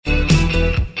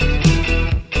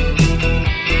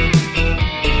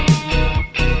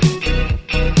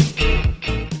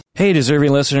Hey,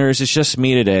 deserving listeners, it's just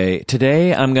me today.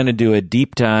 Today, I'm going to do a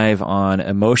deep dive on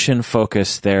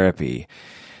emotion-focused therapy.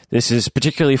 This is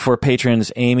particularly for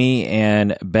patrons Amy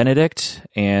and Benedict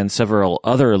and several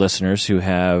other listeners who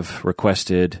have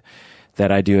requested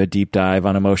that I do a deep dive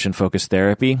on emotion-focused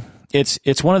therapy.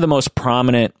 It's one of the most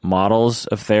prominent models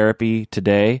of therapy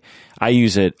today. I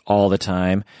use it all the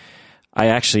time. I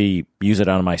actually use it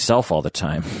on myself all the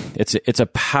time. It's a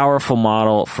powerful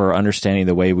model for understanding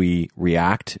the way we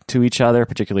react to each other,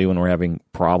 particularly when we're having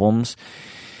problems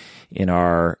in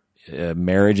our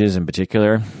marriages in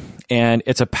particular. And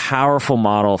it's a powerful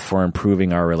model for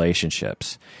improving our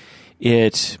relationships.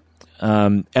 It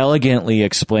elegantly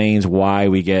explains why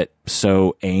we get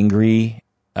so angry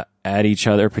at each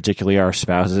other, particularly our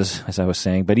spouses, as I was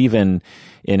saying, but even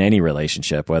in any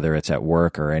relationship, whether it's at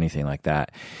work or anything like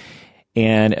that.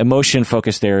 And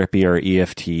emotion-focused therapy, or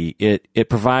EFT, it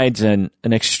provides an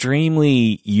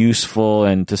extremely useful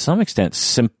and to some extent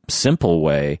simple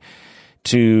way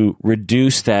to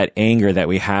reduce that anger that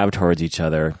we have towards each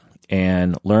other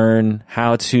and learn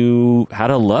how to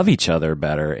love each other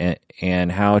better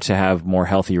and how to have more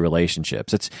healthy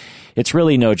relationships. It's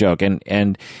really no joke,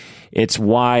 and it's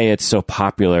why it's so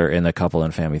popular in the couple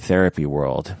and family therapy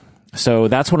world. So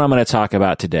that's what I'm going to talk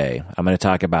about today. I'm going to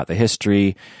talk about the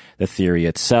history, the theory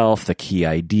itself, the key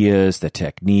ideas, the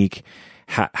technique,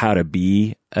 how to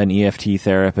be an EFT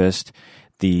therapist.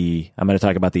 I'm going to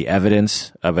talk about the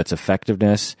evidence of its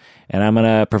effectiveness, and I'm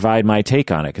going to provide my take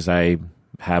on it because I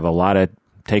have a lot of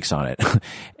takes on it.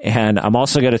 And I'm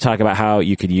also going to talk about how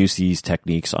you could use these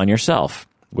techniques on yourself,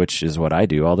 which is what I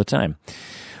do all the time.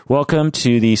 Welcome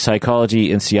to the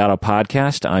Psychology in Seattle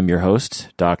podcast. I'm your host,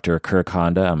 Dr. Kirk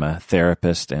Honda. I'm a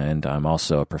therapist and I'm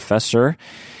also a professor.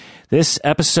 This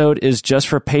episode is just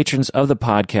for patrons of the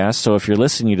podcast. So if you're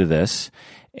listening to this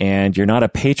and you're not a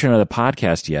patron of the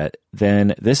podcast yet,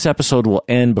 then this episode will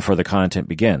end before the content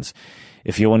begins.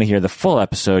 If you want to hear the full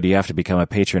episode, you have to become a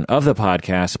patron of the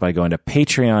podcast by going to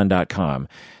patreon.com.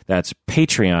 That's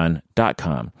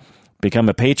patreon.com. Become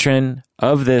a patron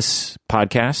of this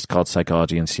podcast called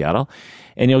Psychology in Seattle,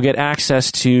 and you'll get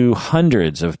access to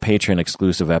hundreds of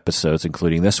patron-exclusive episodes,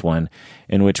 including this one,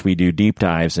 in which we do deep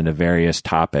dives into various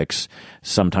topics,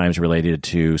 sometimes related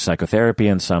to psychotherapy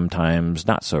and sometimes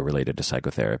not so related to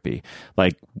psychotherapy.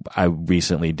 Like, I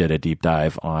recently did a deep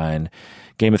dive on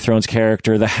Game of Thrones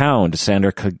character The Hound,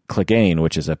 Sandor Clegane,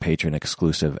 which is a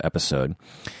patron-exclusive episode.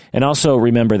 And also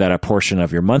remember that a portion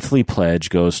of your monthly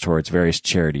pledge goes towards various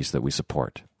charities that we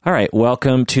support. All right,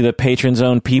 welcome to the Patron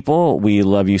Zone, people. We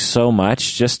love you so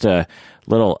much. Just a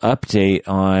little update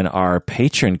on our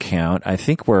patron count. I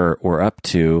think we're up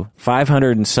to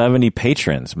 570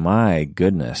 patrons. My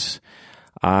goodness.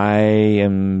 I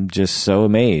am just so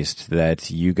amazed that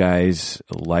you guys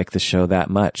like the show that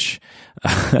much.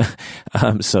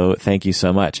 So thank you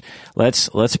so much. Let's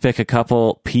pick a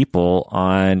couple people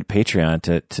on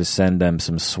Patreon to send them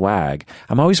some swag.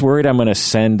 I'm always worried I'm going to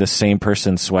send the same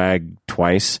person swag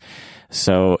twice.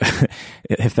 So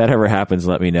if that ever happens,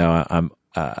 let me know.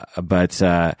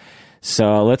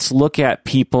 So let's look at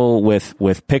people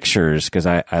with pictures because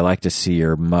I like to see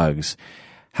your mugs.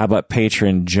 How about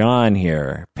patron John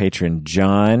here? Patron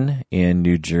John in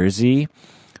New Jersey.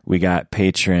 We got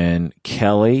patron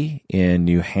Kelly in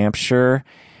New Hampshire.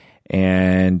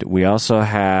 And we also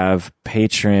have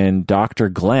patron Dr.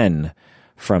 Glenn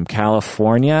from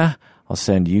California. I'll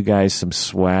send you guys some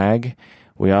swag.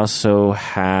 We also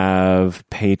have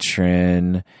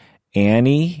patron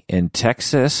Annie in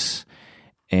Texas.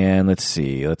 And let's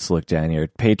see, let's look down here.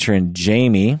 Patron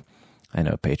Jamie. I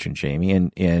know patron Jamie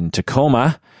in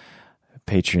Tacoma.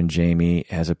 Patron Jamie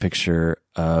has a picture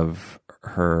of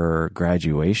her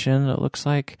graduation, it looks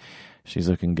like. She's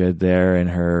looking good there in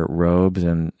her robes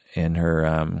and in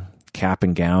her cap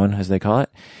and gown, as they call it.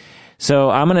 So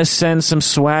I'm going to send some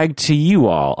swag to you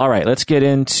all. All right, let's get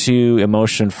into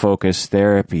emotion-focused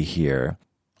therapy here.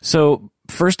 So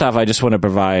first off, I just want to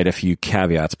provide a few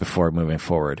caveats before moving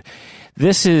forward.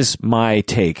 This is my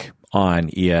take on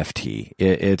EFT.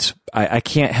 I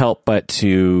can't help but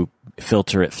to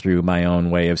filter it through my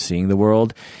own way of seeing the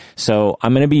world. So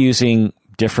I'm going to be using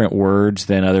different words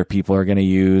than other people are going to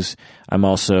use. I'm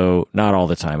also, not all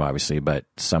the time, obviously, but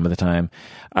some of the time.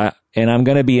 And I'm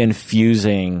going to be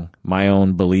infusing my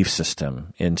own belief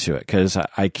system into it because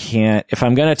I can't, if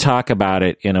I'm going to talk about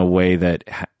it in a way that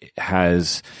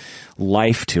has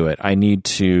life to it, I need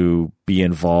to be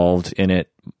involved in it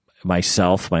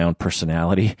myself, my own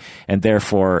personality, and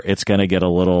therefore it's going to get a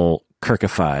little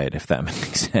Kirkified, if that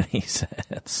makes any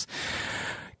sense.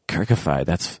 Kirkified,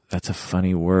 that's a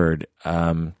funny word.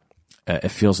 it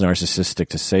feels narcissistic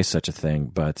to say such a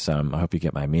thing, but I hope you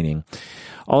get my meaning.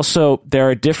 Also, there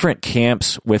are different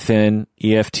camps within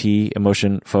EFT,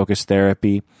 emotion-focused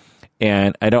therapy,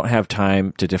 and I don't have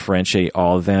time to differentiate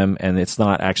all of them, and it's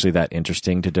not actually that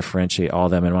interesting to differentiate all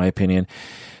of them, in my opinion.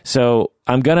 So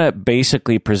I'm going to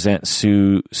basically present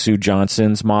Sue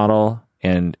Johnson's model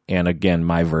and again,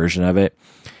 my version of it.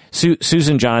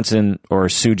 Susan Johnson, or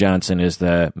Sue Johnson, is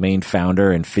the main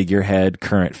founder and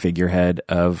current figurehead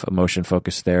of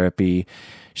emotion-focused therapy.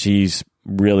 She's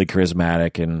really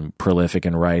charismatic and prolific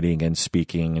in writing and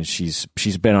speaking, and she's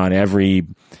been on every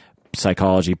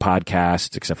psychology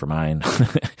podcast except for mine.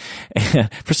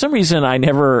 And for some reason, I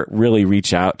never really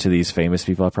reach out to these famous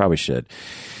people. I probably should.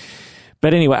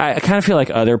 But anyway, I kind of feel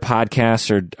like other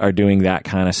podcasts are doing that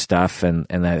kind of stuff, and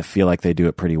I feel like they do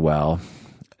it pretty well.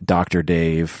 Dr.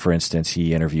 Dave, for instance,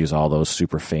 he interviews all those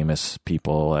super famous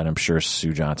people, and I'm sure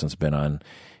Sue Johnson's been on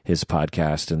his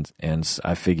podcast, and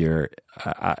I figure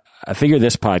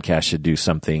this podcast should do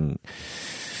something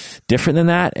different than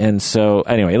that. And so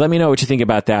anyway, let me know what you think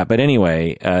about that. But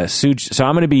anyway, so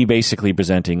I'm going to be basically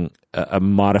presenting a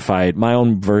modified, my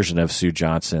own version of Sue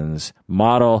Johnson's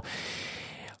model.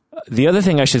 The other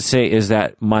thing I should say is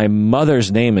that my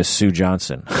mother's name is Sue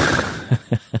Johnson.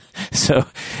 So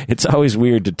it's always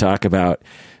weird to talk about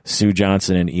Sue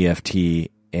Johnson and EFT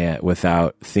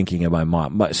without thinking of my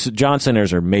mom. Sue Johnson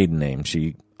is her maiden name.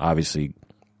 She obviously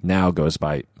now goes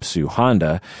by Sue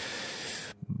Honda,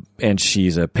 and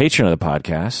she's a patron of the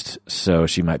podcast, so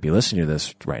she might be listening to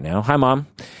this right now. Hi, Mom.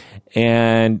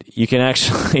 And you can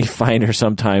actually find her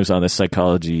sometimes on the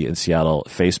Psychology in Seattle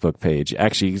Facebook page.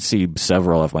 Actually, you can see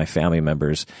several of my family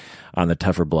members on the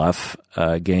Tougher Bluff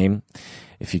game.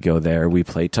 If you go there, we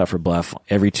play Tougher Bluff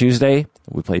every Tuesday.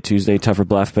 We play Tuesday Tougher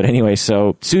Bluff. But anyway,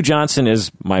 so Sue Johnson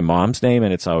is my mom's name,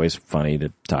 and it's always funny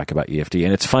to talk about EFT.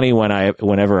 And it's funny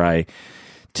whenever I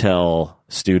tell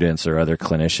students or other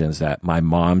clinicians that my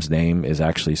mom's name is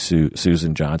actually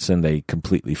Susan Johnson, they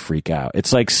completely freak out.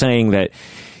 It's like saying that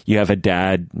you have a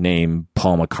dad named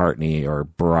Paul McCartney or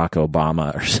Barack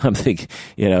Obama or something.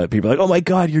 You know, people are like, oh my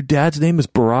God, your dad's name is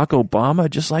Barack Obama,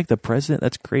 just like the president?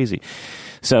 That's crazy.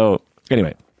 So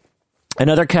anyway,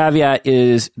 another caveat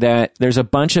is that there's a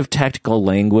bunch of technical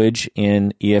language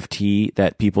in EFT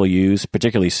that people use,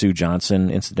 particularly Sue Johnson,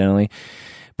 incidentally.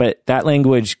 But that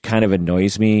language kind of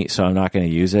annoys me, so I'm not going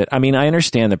to use it. I mean, I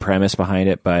understand the premise behind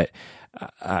it, but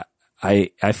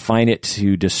I find it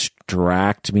to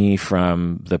distract me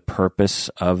from the purpose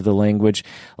of the language.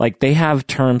 Like, they have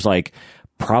terms like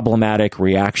problematic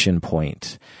reaction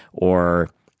point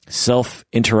or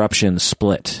self-interruption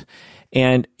split.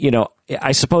 And, you know,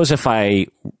 I suppose if I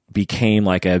became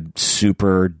like a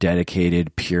super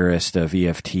dedicated purist of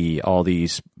EFT, all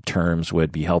these terms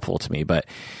would be helpful to me. But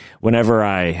whenever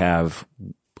I have,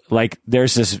 like,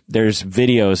 there's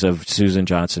videos of Susan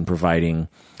Johnson providing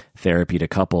therapy to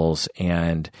couples,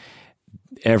 and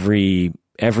every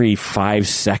 5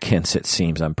 seconds, it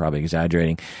seems, I'm probably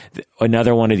exaggerating,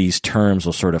 another one of these terms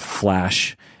will sort of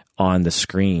flash on the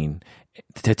screen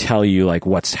to tell you like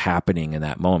what's happening in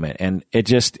that moment. And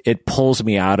it pulls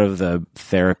me out of the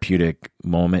therapeutic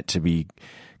moment to be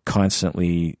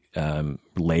constantly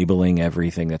labeling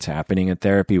everything that's happening in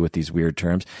therapy with these weird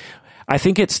terms. I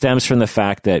think it stems from the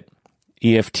fact that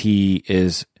EFT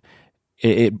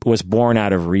it was born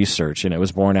out of research, and it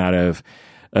was born out of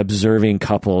observing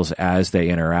couples as they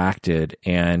interacted.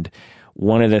 And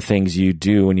one of the things you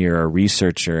do when you're a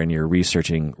researcher and you're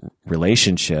researching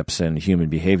relationships and human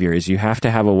behavior is you have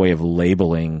to have a way of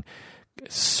labeling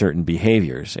certain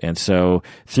behaviors. And so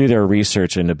through their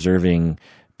research and observing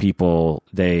people,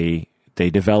 they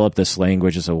develop this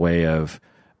language as a way of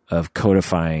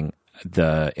codifying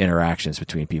the interactions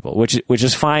between people, which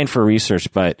is fine for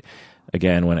research, but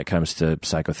again, when it comes to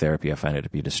psychotherapy, I find it to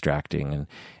be distracting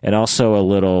and also a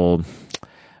little.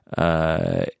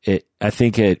 I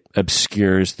think it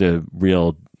obscures the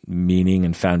real meaning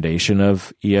and foundation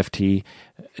of EFT.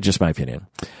 Just my opinion.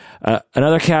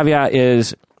 Another caveat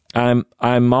is I'm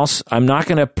not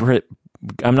going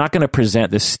to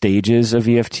present the stages of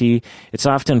EFT. It's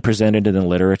often presented in the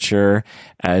literature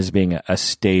as being a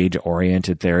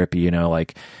stage-oriented therapy, you know,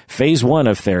 like phase 1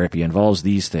 of therapy involves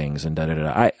these things and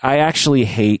da-da-da. I actually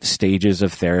hate stages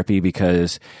of therapy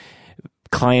because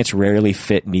clients rarely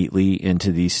fit neatly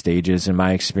into these stages. In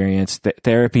my experience,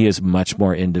 therapy is much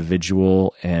more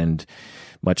individual and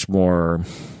much more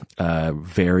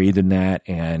varied than that,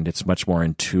 and it's much more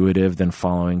intuitive than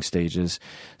following stages.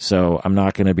 So I'm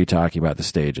not going to be talking about the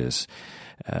stages,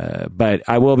 but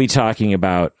I will be talking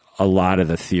about a lot of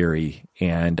the theory.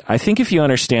 And I think if you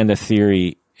understand the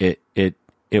theory,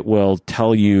 it will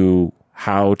tell you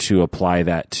how to apply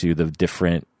that to the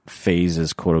different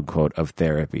phases, quote unquote, of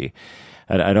therapy.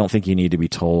 I don't think you need to be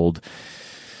told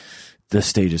the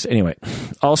stages. Anyway,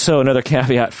 also another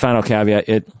caveat, final caveat,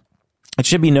 it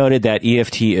should be noted that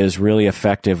EFT is really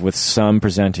effective with some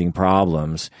presenting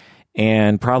problems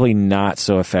and probably not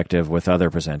so effective with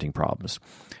other presenting problems.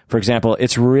 For example,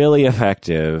 it's really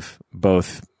effective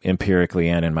both empirically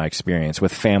and in my experience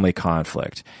with family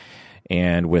conflict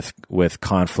and with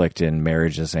conflict in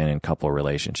marriages and in couple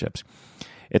relationships.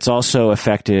 It's also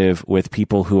effective with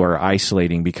people who are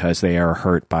isolating because they are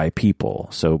hurt by people.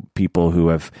 So people who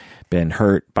have been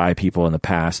hurt by people in the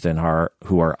past and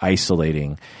who are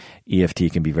isolating,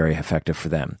 EFT can be very effective for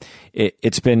them.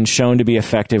 It's been shown to be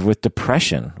effective with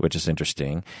depression, which is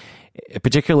interesting.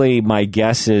 Particularly, my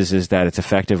guess is that it's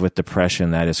effective with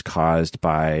depression that is caused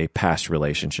by past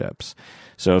relationships.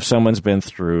 So if someone's been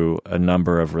through a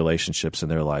number of relationships in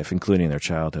their life, including their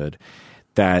childhood,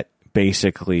 that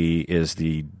basically is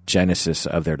the genesis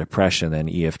of their depression, then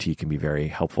EFT can be very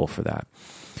helpful for that.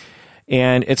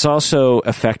 And it's also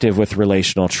effective with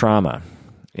relational trauma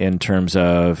in terms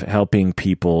of helping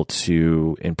people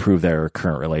to improve their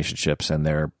current relationships and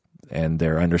their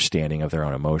understanding of their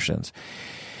own emotions.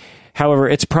 However,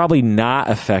 it's probably not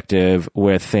effective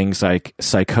with things like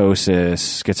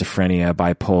psychosis, schizophrenia,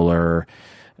 bipolar.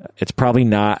 It's probably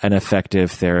not an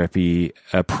effective therapy.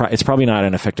 It's probably not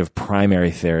an effective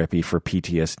primary therapy for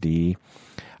PTSD.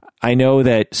 I know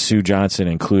that Sue Johnson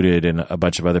included and a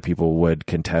bunch of other people would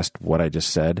contest what I just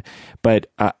said, but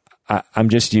I'm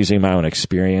just using my own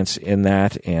experience in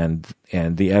that and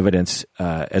the evidence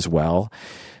as well.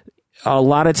 A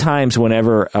lot of times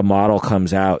whenever a model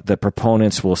comes out, the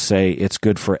proponents will say it's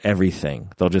good for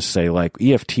everything. They'll just say like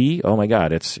EFT, oh my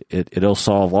God, it'll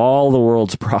solve all the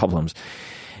world's problems.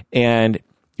 And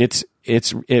it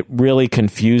really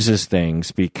confuses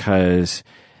things because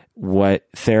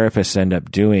what therapists end up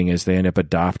doing is they end up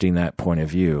adopting that point of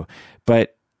view.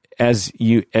 But as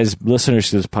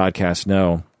listeners to this podcast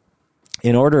know,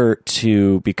 in order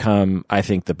to become, I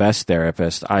think, the best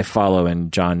therapist, I follow in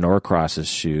John Norcross's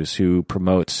shoes, who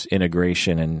promotes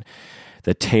integration and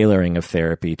the tailoring of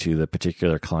therapy to the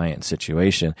particular client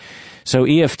situation. So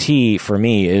EFT, for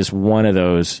me, is one of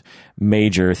those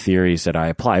major theories that I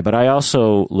apply. But I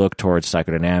also look towards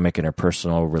psychodynamic,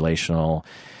 interpersonal, relational,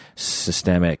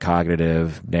 systemic,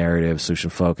 cognitive, narrative,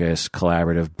 solution focus,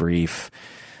 collaborative, brief.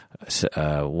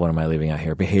 What am I leaving out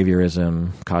here?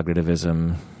 Behaviorism,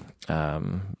 cognitivism,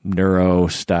 neuro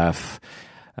stuff.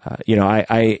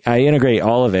 I integrate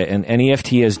all of it, and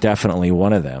EFT is definitely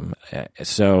one of them.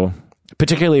 So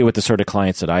particularly with the sort of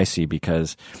clients that I see,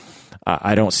 because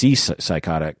I don't see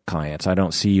psychotic clients. I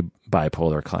don't see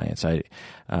bipolar clients.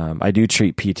 I do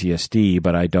treat PTSD,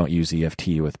 but I don't use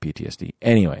EFT with PTSD.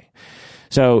 Anyway,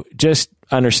 so just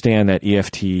understand that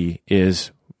EFT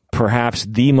is perhaps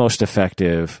the most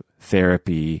effective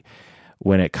therapy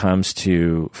when it comes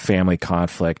to family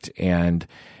conflict and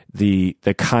the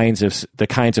kinds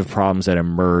of problems that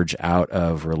emerge out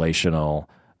of relational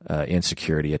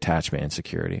insecurity, attachment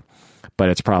insecurity. But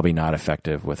it's probably not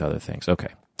effective with other things. Okay.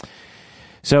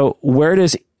 So where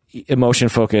does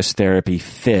emotion-focused therapy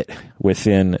fit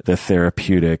within the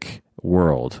therapeutic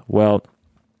world? Well,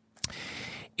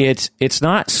 it's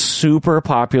not super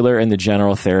popular in the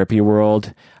general therapy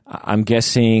world. I'm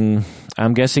guessing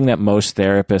that most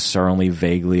therapists are only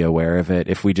vaguely aware of it.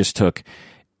 If we just took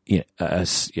a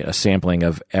sampling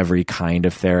of every kind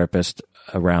of therapist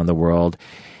around the world,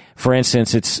 for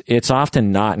instance, it's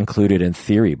often not included in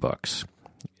theory books.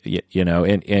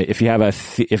 And if you have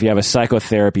a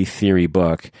psychotherapy theory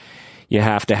book, you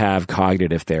have to have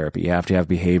cognitive therapy, you have to have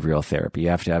behavioral therapy, you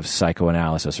have to have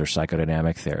psychoanalysis or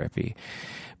psychodynamic therapy.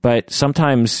 But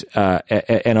sometimes,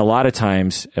 and a lot of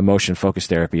times, emotion-focused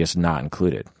therapy is not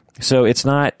included. So it's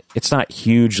not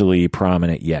hugely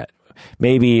prominent yet.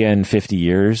 Maybe in 50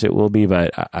 years it will be,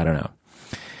 but I don't know.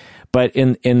 But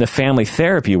in the family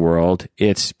therapy world,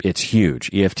 it's huge.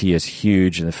 EFT is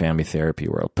huge in the family therapy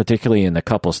world, particularly in the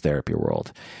couples therapy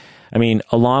world. I mean,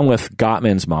 along with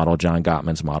Gottman's model, John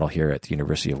Gottman's model here at the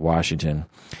University of Washington,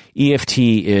 EFT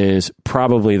is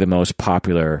probably the most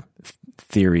popular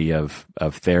theory of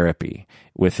therapy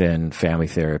within family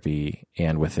therapy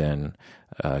and within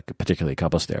particularly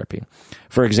couples therapy.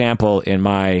 For example, in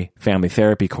my family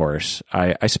therapy course,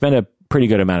 I spend a pretty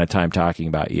good amount of time talking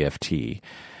about EFT,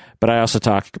 but I also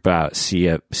talk about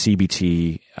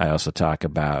CBT. I also talk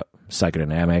about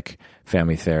psychodynamic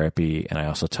family therapy, and I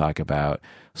also talk about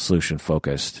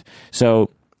solution-focused.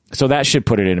 So that should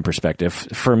put it into perspective.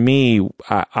 For me,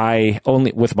 I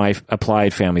only, with my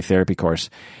applied family therapy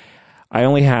course, I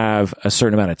only have a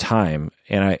certain amount of time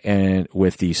and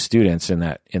with these students in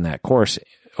that course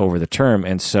over the term.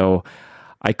 And so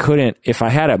I couldn't, if I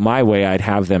had it my way, I'd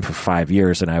have them for 5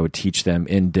 years and I would teach them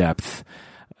in depth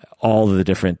all of the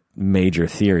different major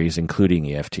theories,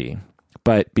 including EFT.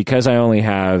 But because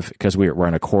we're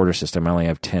on a quarter system, I only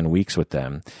have 10 weeks with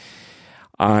them.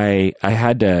 I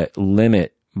had to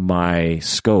limit my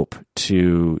scope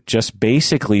to just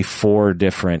basically 4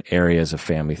 different areas of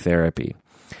family therapy.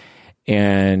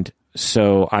 And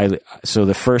so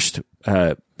the first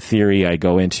theory I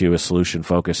go into is solution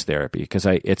focused therapy, because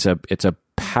it's a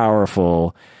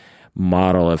powerful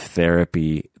model of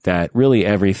therapy that really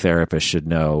every therapist should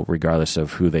know, regardless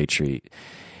of who they treat.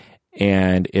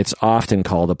 And it's often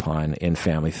called upon in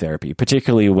family therapy,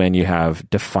 particularly when you have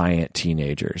defiant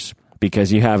teenagers,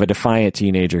 because you have a defiant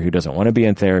teenager who doesn't want to be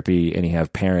in therapy, and you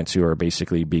have parents who are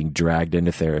basically being dragged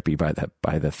into therapy by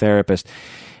the therapist.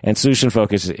 And solution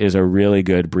focus is a really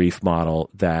good brief model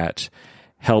that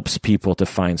helps people to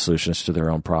find solutions to their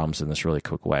own problems in this really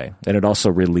quick way. And it also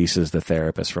releases the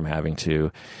therapist from having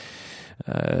to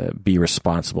be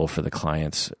responsible for the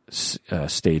client's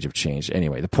stage of change.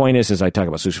 Anyway, the point is I talk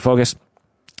about solution focus.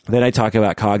 Then I talk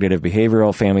about cognitive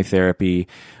behavioral family therapy,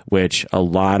 which a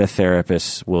lot of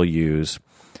therapists will use.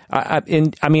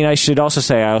 I should also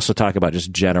say I also talk about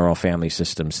just general family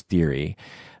systems theory,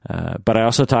 but I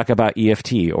also talk about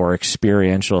EFT or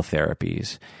experiential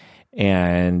therapies.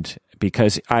 And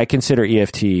because I consider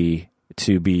EFT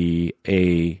to be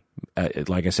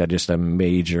like I said, just a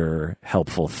major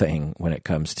helpful thing when it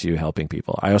comes to helping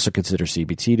people. I also consider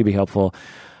CBT to be helpful.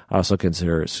 I also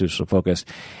consider social focus.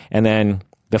 And then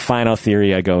the final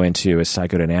theory I go into is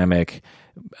psychodynamic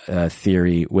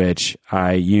theory, which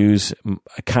I use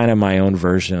kind of my own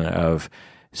version of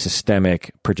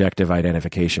systemic projective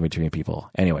identification between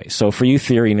people. Anyway, so for you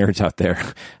theory nerds out there,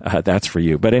 that's for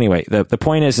you. But anyway, the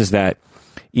point is that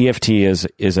EFT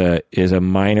is a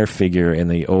minor figure in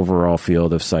the overall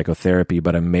field of psychotherapy,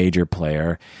 but a major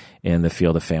player in the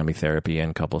field of family therapy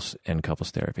and couples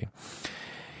therapy.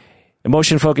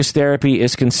 Emotion-focused therapy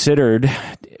is considered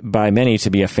by many to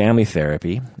be a family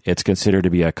therapy. It's considered to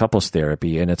be a couples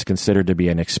therapy, and it's considered to be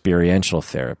an experiential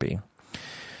therapy.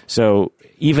 So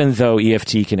even though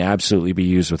EFT can absolutely be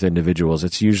used with individuals,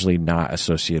 it's usually not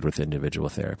associated with individual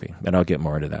therapy. And I'll get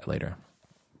more into that later.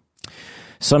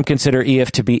 Some consider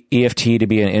EFT to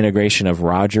be an integration of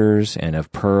Rogers and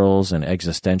of Pearls and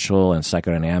existential and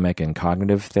psychodynamic and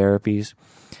cognitive therapies.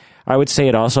 I would say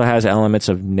it also has elements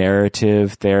of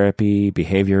narrative therapy,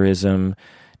 behaviorism,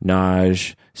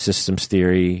 Naj, systems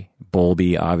theory,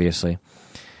 Bowlby, obviously.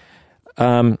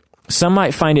 Some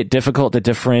might find it difficult to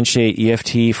differentiate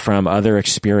EFT from other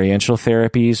experiential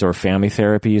therapies or family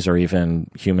therapies or even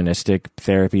humanistic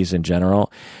therapies in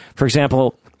general. For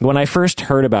example, when I first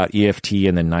heard about EFT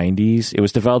in the 90s, it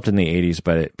was developed in the 80s,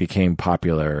 but it became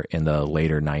popular in the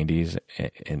later 90s,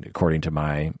 according to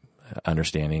my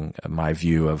understanding, my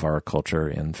view of our culture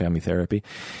in family therapy.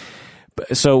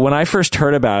 So when I first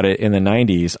heard about it in the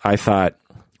 90s, I thought,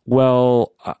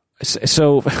 well,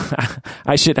 so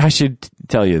I should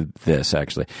tell you this,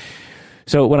 actually.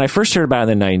 So when I first heard about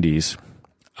it in the 90s,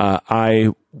 I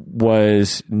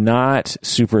was not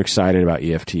super excited about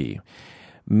EFT,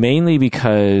 mainly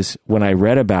because when I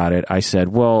read about it, I said,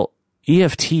 well,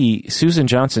 EFT, Susan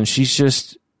Johnson, she's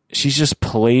just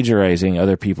plagiarizing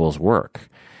other people's work.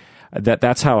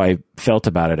 That's how I felt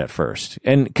about it at first.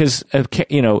 And because,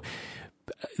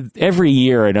 every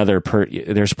year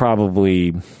there's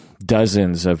probably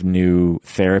dozens of new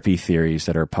therapy theories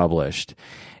that are published,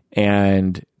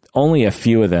 and only a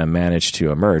few of them managed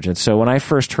to emerge. And so when I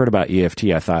first heard about EFT,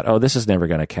 I thought, oh, this is never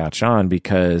going to catch on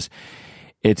because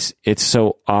it's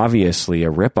so obviously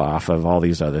a ripoff of all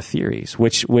these other theories,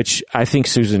 which I think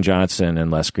Susan Johnson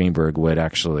and Les Greenberg would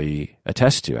actually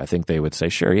attest to. I think they would say,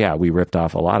 sure, yeah, we ripped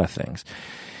off a lot of things.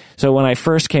 So when I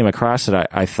first came across it,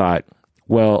 I thought,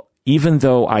 well, even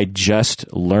though I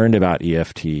just learned about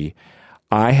EFT,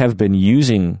 I have been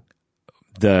using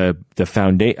the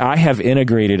foundation. I have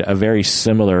integrated a very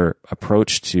similar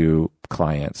approach to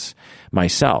clients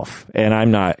myself, and I'm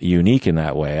not unique in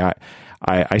that way.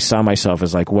 I saw myself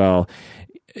as like, well,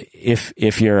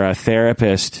 if you're a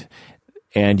therapist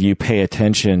and you pay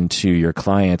attention to your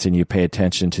clients and you pay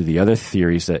attention to the other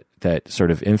theories that sort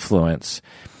of influence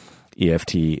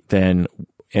EFT, then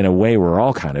in a way we're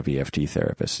all kind of EFT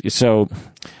therapists. So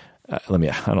I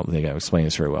don't think I've explained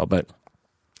this very well, but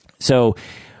so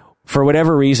for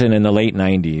whatever reason in the late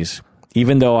 90s,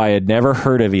 even though I had never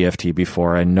heard of EFT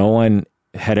before and no one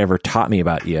had ever taught me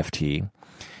about EFT,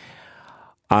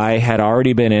 I had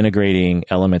already been integrating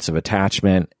elements of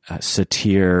attachment,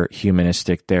 Satir,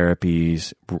 humanistic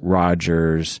therapies,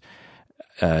 Rogers,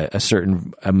 a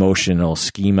certain emotional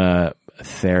schema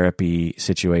therapy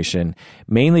situation,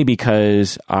 mainly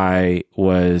because I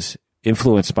was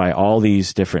influenced by all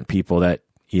these different people that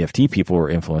EFT people were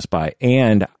influenced by,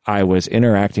 and I was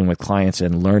interacting with clients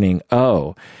and learning,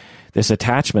 oh, this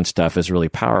attachment stuff is really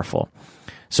powerful.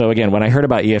 So again, when I heard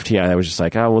about EFT, I was just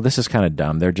like, oh, well, this is kind of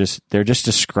dumb. They're just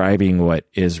describing what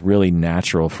is really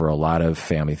natural for a lot of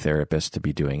family therapists to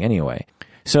be doing anyway.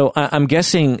 So I'm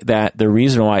guessing that the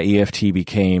reason why EFT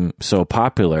became so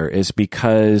popular is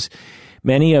because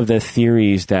many of the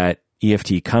theories that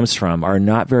EFT comes from are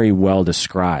not very well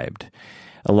described.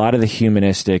 A lot of the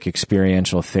humanistic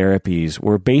experiential therapies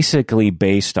were basically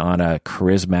based on a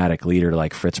charismatic leader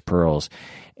like Fritz Perls,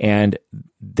 and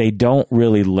they don't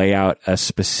really lay out a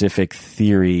specific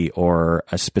theory or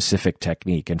a specific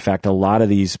technique. In fact, a lot of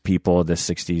these people, the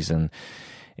 60s and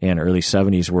early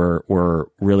 70s,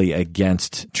 were really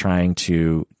against trying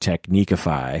to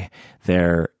techniquify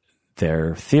their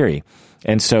theory.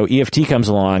 And so EFT comes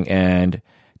along and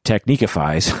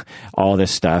techniquifies all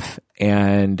this stuff,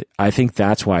 and I think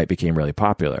that's why it became really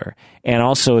popular. And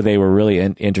also they were really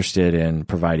interested in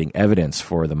providing evidence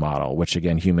for the model, which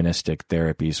again, humanistic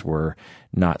therapies were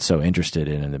not so interested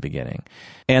in the beginning.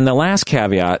 And the last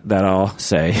caveat that I'll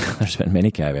say, there's been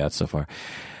many caveats so far,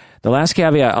 the last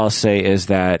caveat I'll say is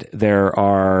that there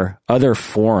are other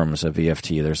forms of EFT.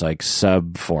 There's like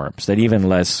sub-forms that even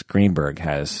Les Greenberg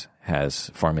has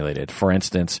formulated. For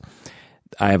instance,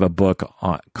 I have a book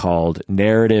called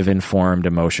Narrative-Informed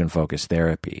Emotion-Focused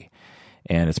Therapy,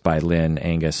 and it's by Lynn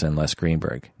Angus and Les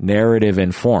Greenberg.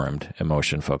 Narrative-Informed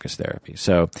Emotion-Focused Therapy.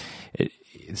 So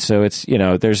it's,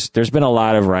 there's been a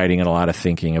lot of writing and a lot of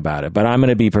thinking about it, but I'm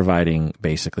going to be providing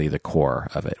basically the core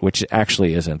of it, which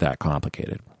actually isn't that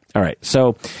complicated. All right.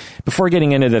 So before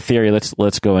getting into the theory,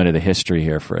 let's go into the history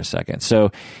here for a second.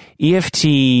 So EFT,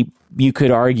 you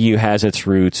could argue, has its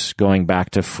roots going back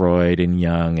to Freud and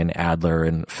Jung and Adler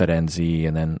and Ferenczi,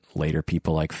 and then later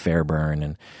people like Fairburn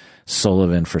and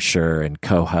Sullivan for sure, and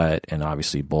Kohut, and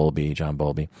obviously John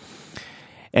Bowlby.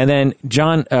 And then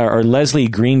Leslie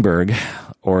Greenberg,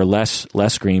 or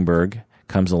Les Greenberg,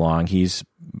 comes along. He's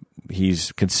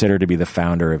considered to be the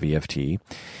founder of EFT.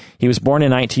 He was born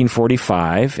in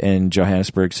 1945 in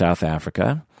Johannesburg, South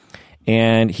Africa.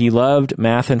 And he loved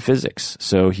math and physics,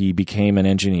 so he became an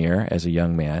engineer as a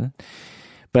young man.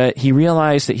 But he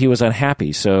realized that he was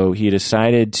unhappy, so he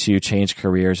decided to change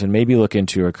careers and maybe look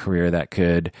into a career that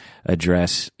could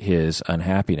address his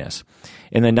unhappiness.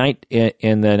 In the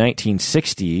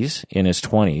 1960s, in his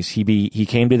 20s, he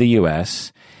came to the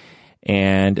U.S.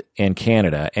 and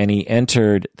Canada, and he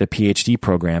entered the PhD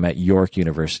program at York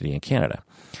University in Canada.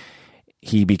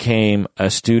 He became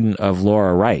a student of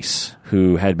Laura Rice,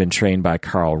 who had been trained by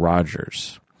Carl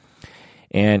Rogers.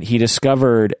 And he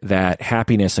discovered that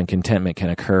happiness and contentment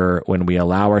can occur when we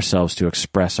allow ourselves to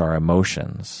express our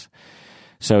emotions.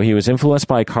 So he was influenced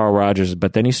by Carl Rogers,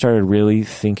 but then he started really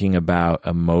thinking about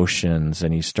emotions,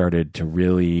 and he started to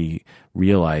really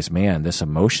realize, man, this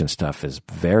emotion stuff is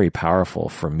very powerful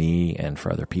for me and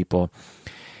for other people.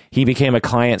 He became a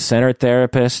client-centered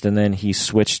therapist, and then he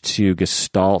switched to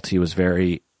Gestalt. He was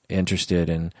very interested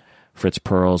in Fritz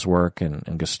Perls' work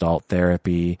and Gestalt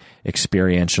therapy,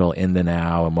 experiential, in the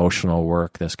now, emotional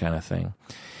work, this kind of thing.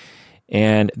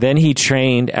 And then he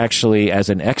trained actually as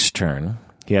an extern.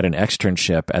 He had an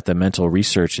externship at the Mental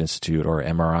Research Institute, or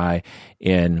MRI,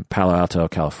 in Palo Alto,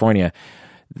 California.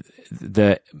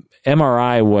 The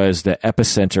MRI was the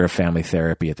epicenter of family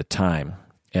therapy at the time.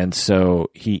 And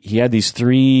so he had these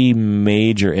three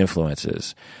major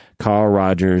influences: Carl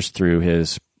Rogers through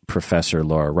his professor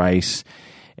Laura Rice,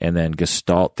 and then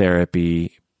Gestalt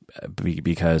therapy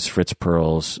because Fritz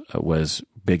Perls was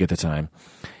big at the time.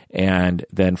 And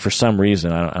then for some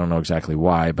reason, I don't know exactly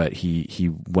why, but he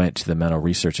went to the Mental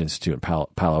Research Institute in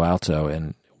Palo Alto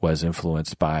and was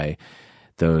influenced by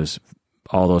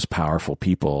all those powerful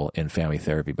people in family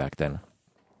therapy back then.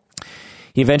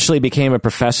 He eventually became a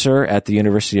professor at the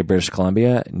University of British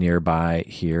Columbia, nearby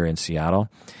here in Seattle.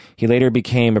 He later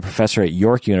became a professor at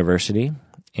York University,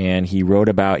 and he wrote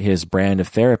about his brand of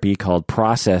therapy called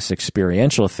Process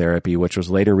Experiential Therapy, which was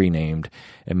later renamed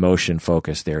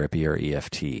Emotion-Focused Therapy, or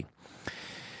EFT.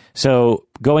 So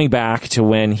going back to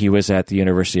when he was at the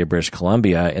University of British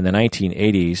Columbia in the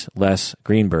 1980s, Les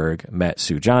Greenberg met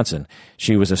Sue Johnson.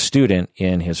 She was a student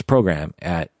in his program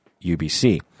at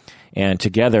UBC. And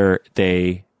together,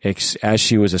 as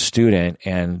she was a student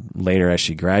and later as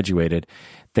she graduated,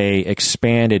 they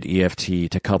expanded EFT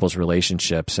to couples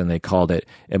relationships, and they called it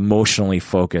emotionally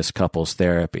focused couples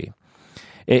therapy.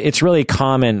 It's really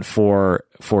common for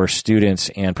students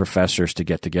and professors to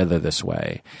get together this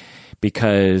way,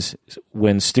 because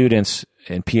when students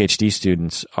and PhD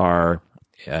students are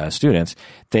students,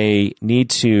 they need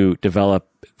to develop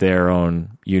their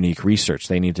own unique research.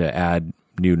 They need to add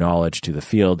new knowledge to the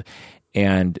field,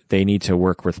 and they need to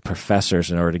work with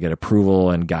professors in order to get approval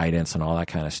and guidance and all that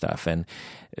kind of stuff. And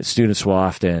students will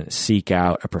often seek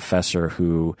out a professor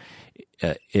who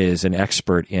is an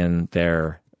expert in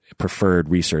their preferred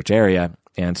research area.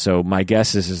 And so my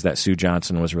guess is that Sue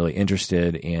Johnson was really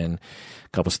interested in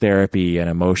couples therapy and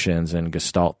emotions and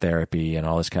Gestalt therapy and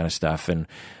all this kind of stuff, and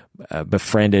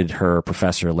befriended her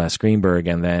professor Les Greenberg,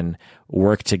 and then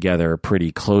worked together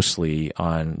pretty closely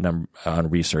on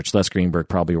research. Les Greenberg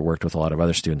probably worked with a lot of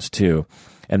other students too.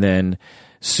 And then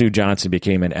Sue Johnson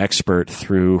became an expert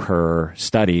through her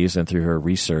studies and through her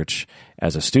research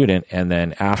as a student. And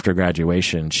then after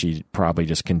graduation, she probably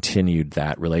just continued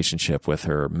that relationship with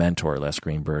her mentor, Les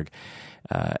Greenberg,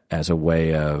 as a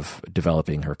way of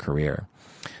developing her career.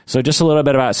 So just a little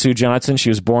bit about Sue Johnson. She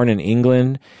was born in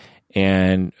England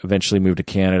and eventually moved to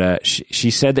Canada.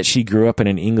 She said that she grew up in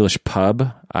an English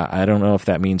pub. I don't know if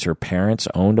that means her parents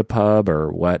owned a pub or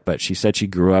what, but she said she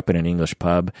grew up in an English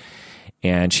pub,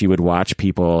 and she would watch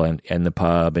people in the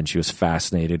pub, and she was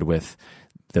fascinated with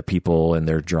the people and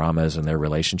their dramas and their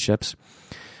relationships.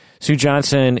 Sue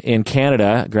Johnson in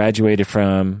Canada graduated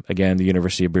from, again, the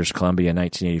University of British Columbia in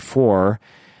 1984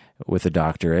 with a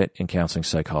doctorate in counseling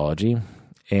psychology.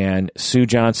 And Sue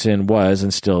Johnson was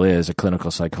and still is a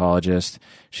clinical psychologist.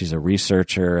 She's a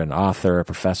researcher, an author, a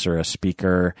professor, a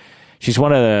speaker. She's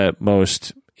one of the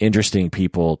most interesting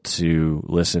people to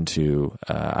listen to.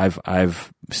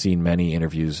 I've seen many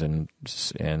interviews and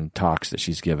talks that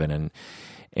she's given,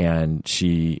 and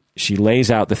she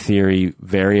lays out the theory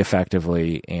very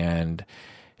effectively, and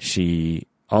she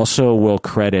also will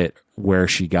credit where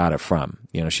she got it from.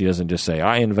 She doesn't just say,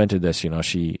 I invented this.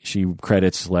 She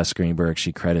credits Les Greenberg.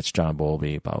 She credits John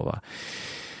Bowlby, blah, blah,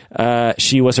 blah.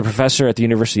 She was a professor at the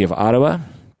University of Ottawa,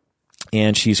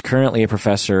 and she's currently a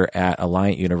professor at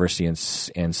Alliant University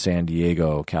in San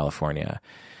Diego, California.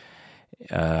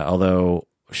 Although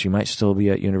she might still be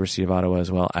at University of Ottawa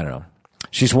as well. I don't know.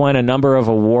 She's won a number of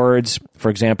awards. For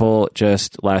example,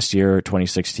 just last year,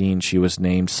 2016, she was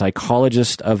named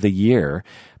Psychologist of the Year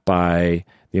by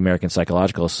the American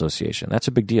Psychological Association. That's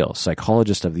a big deal.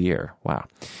 Psychologist of the Year. Wow.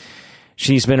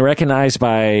 She's been recognized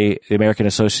by the American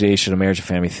Association of Marriage and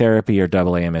Family Therapy, or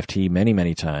AAMFT, many,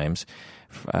 many times.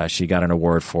 She got an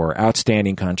award for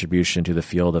outstanding contribution to the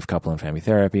field of couple and family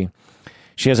therapy.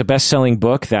 She has a best-selling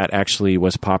book that actually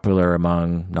was popular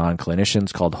among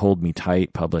non-clinicians called Hold Me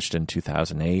Tight, published in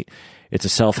 2008. It's a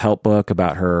self-help book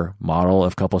about her model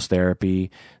of couples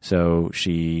therapy. So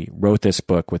she wrote this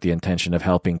book with the intention of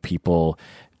helping people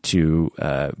to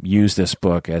use this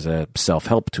book as a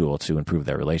self-help tool to improve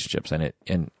their relationships.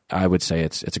 And I would say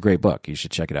it's a great book. You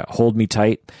should check it out. Hold Me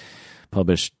Tight,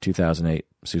 published 2008,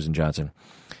 Susan Johnson.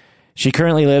 She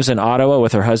currently lives in Ottawa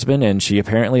with her husband, and she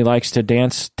apparently likes to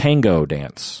tango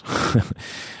dance,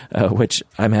 which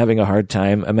I'm having a hard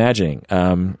time imagining.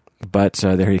 But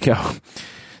there you go.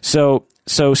 So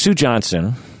Sue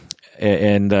Johnson,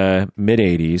 in the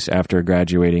mid-'80s, after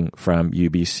graduating from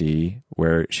UBC,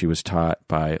 where she was taught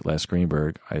by Les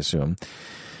Greenberg, I assume,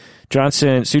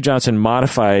 Sue Johnson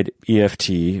modified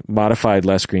EFT, modified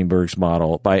Les Greenberg's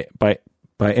model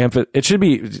it should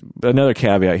be another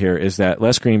caveat here is that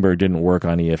Les Greenberg didn't work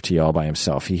on EFT all by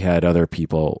himself. He had other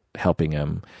people helping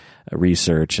him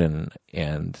research and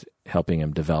helping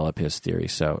him develop his theory.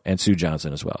 And Sue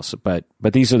Johnson as well. But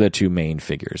these are the two main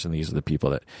figures, and these are the people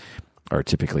that are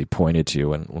typically pointed to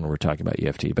when we're talking about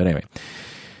EFT. But anyway,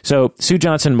 so Sue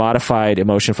Johnson modified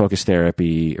emotion-focused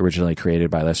therapy, originally created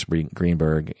by Les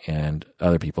Greenberg and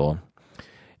other people.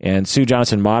 And Sue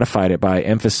Johnson modified it by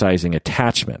emphasizing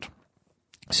attachment.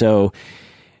 So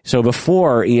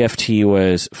before, EFT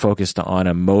was focused on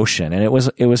emotion, and it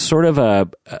was sort of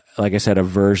like I said, a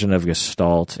version of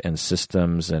Gestalt and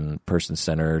systems and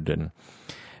person-centered,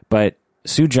 but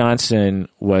Sue Johnson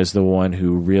was the one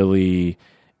who really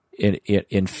it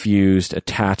infused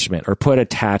attachment, or put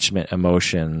attachment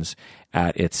emotions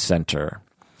at its center.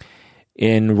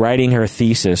 In writing her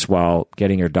thesis while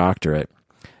getting her doctorate,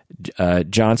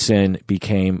 Johnson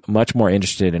became much more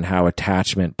interested in how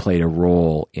attachment played a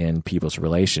role in people's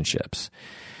relationships,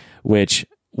 which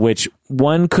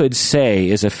one could say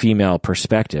is a female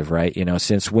perspective, right?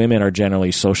 Since women are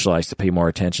generally socialized to pay more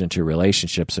attention to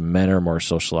relationships, and men are more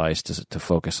socialized to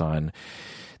focus on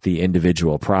the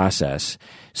individual process.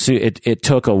 So it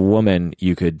took a woman,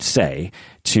 you could say,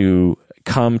 to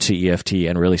come to EFT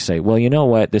and really say, well, you know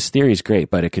what, this theory is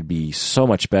great, but it could be so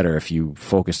much better if you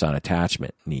focused on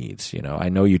attachment needs. I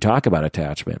know you talk about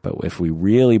attachment, but if we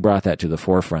really brought that to the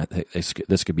forefront,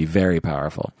 this could be very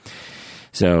powerful.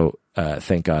 So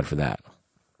thank God for that.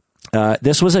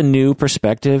 This was a new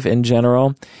perspective in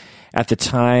general. At the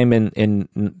time in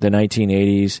the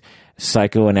 1980s,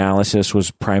 psychoanalysis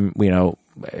was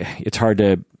it's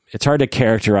hard to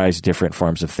characterize different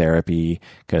forms of therapy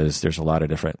because there's a lot of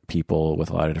different people with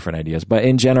a lot of different ideas. But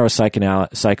in general,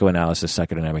 psychoanalysis,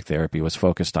 psychodynamic therapy was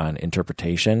focused on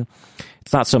interpretation.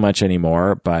 It's not so much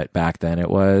anymore, but back then it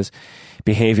was.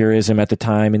 Behaviorism at the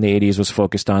time in the 80s was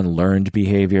focused on learned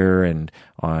behavior and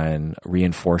on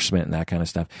reinforcement and that kind of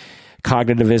stuff.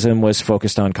 Cognitivism was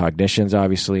focused on cognitions,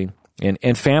 obviously.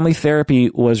 And family therapy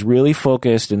was really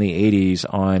focused in the 80s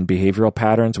on behavioral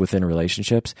patterns within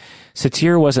relationships.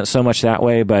 Satir wasn't so much that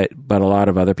way, but a lot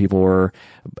of other people were,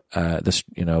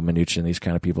 Minuchin, these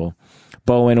kind of people.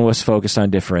 Bowen was focused on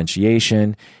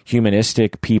differentiation.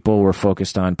 Humanistic people were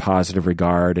focused on positive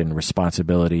regard and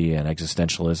responsibility and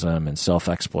existentialism and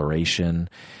self-exploration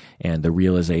and the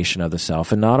realization of the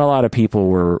self. And not a lot of people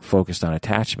were focused on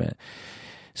attachment.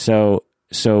 So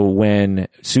when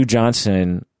Sue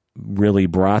Johnson really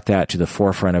brought that to the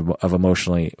forefront of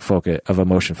emotion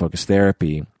focused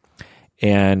therapy,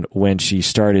 and when she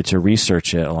started to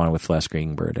research it along with Les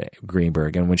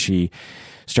Greenberg, and when she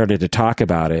started to talk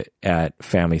about it at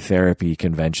family therapy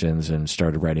conventions and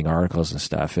started writing articles and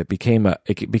stuff, it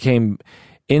became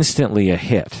instantly a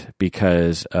hit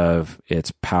because of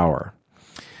its power.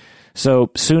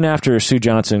 So soon after Sue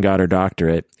Johnson got her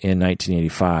doctorate in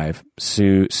 1985,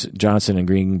 Sue Johnson and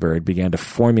Greenberg began to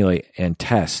formulate and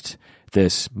test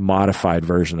this modified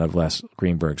version of Les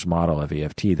Greenberg's model of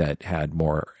EFT that had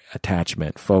more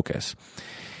attachment focus.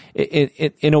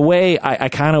 In a way, I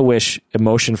kind of wish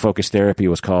emotion-focused therapy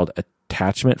was called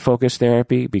attachment-focused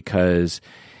therapy because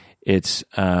it's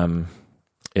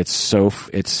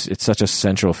such a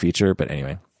central feature. But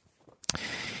anyway.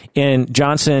 In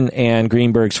Johnson and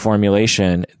Greenberg's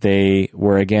formulation, they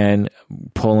were again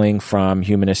pulling from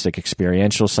humanistic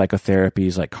experiential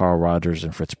psychotherapies like Carl Rogers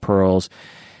and Fritz Perls.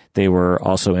 They were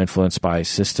also influenced by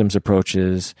systems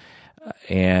approaches,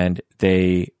 and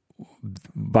they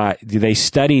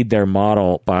studied their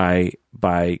model by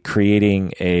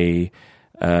creating they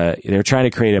were trying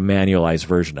to create a manualized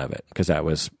version of it because that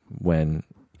was when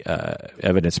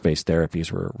evidence-based therapies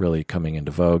were really coming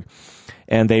into vogue.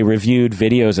 And they reviewed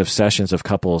videos of sessions of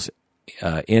couples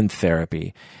in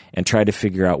therapy and tried to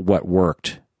figure out what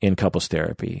worked in couples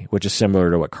therapy, which is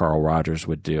similar to what Carl Rogers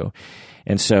would do.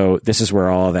 And so this is where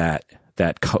all that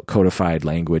codified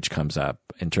language comes up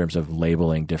in terms of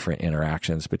labeling different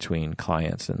interactions between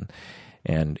clients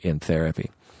and in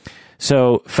therapy.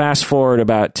 So fast forward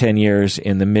about 10 years,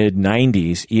 in the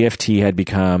mid-90s, EFT had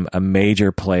become a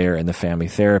major player in the family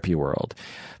therapy world.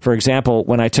 For example,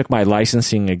 when I took my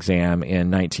licensing exam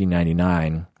in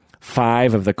 1999,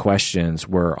 5 of the questions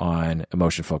were on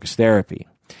emotion-focused therapy,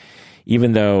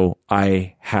 even though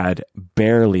I had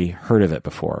barely heard of it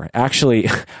before. Actually,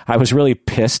 I was really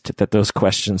pissed that those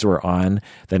questions were on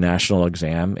the national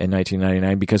exam in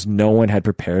 1999 because no one had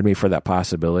prepared me for that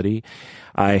possibility.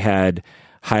 I had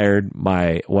hired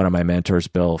one of my mentors,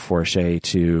 Bill Forche,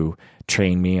 to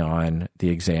train me on the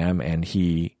exam, and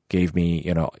he gave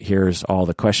me, here's all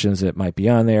the questions that might be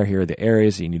on there. Here are the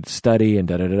areas that you need to study, and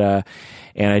da-da-da-da.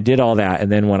 And I did all that.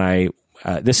 And then when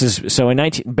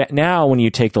now when you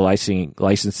take the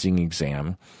licensing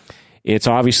exam, it's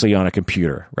obviously on a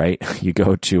computer, right? You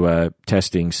go to a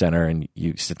testing center and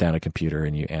you sit down at a computer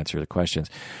and you answer the questions.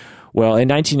 Well, in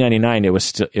 1999,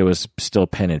 it was still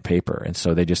pen and paper. And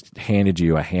so they just handed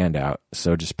you a handout.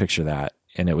 So just picture that.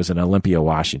 And it was in Olympia,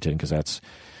 Washington, because that's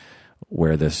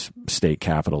where this state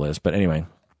capital is. But anyway,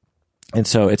 and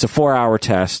so it's a 4-hour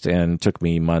test and took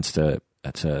me months to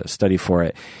study for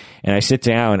it. And I sit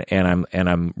down and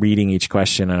I'm reading each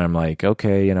question and I'm like,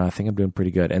 okay, I think I'm doing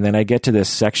pretty good. And then I get to this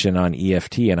section on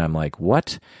EFT and I'm like,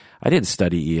 what? I didn't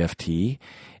study EFT.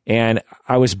 And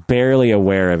I was barely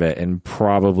aware of it and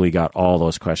probably got all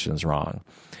those questions wrong.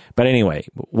 But anyway,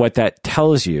 what that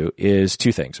tells you is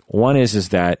 2 things. One is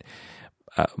that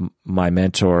my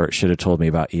mentor should have told me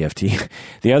about EFT.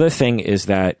 The other thing is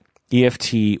that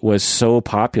EFT was so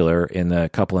popular in the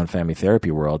couple and family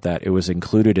therapy world that it was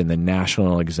included in the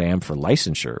national exam for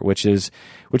licensure, which is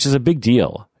a big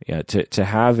deal. To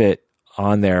have it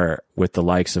on there with the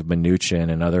likes of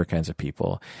Minuchin and other kinds of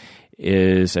people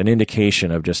is an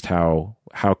indication of just how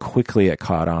quickly it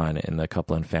caught on in the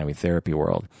couple and family therapy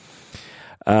world.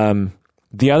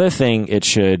 The other thing it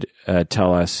should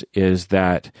tell us is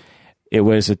that it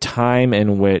was a time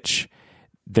in which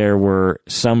there were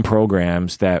some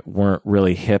programs that weren't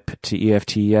really hip to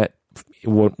EFT yet.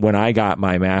 When I got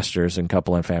my master's in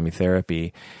couple and family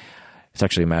therapy, it's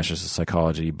actually a master's in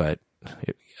psychology, but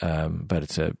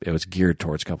it was geared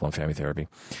towards couple and family therapy.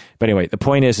 But anyway, the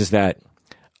point is that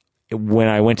when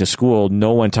I went to school,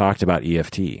 no one talked about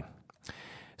EFT.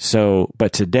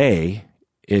 But today,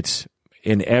 it's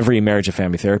in every marriage and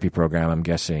family therapy program. I'm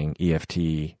guessing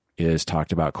EFT is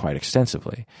talked about quite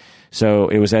extensively. So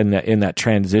it was in that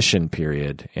transition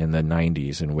period in the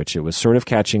 90s in which it was sort of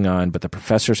catching on, but the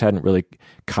professors hadn't really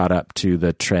caught up to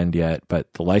the trend yet,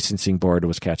 but the licensing board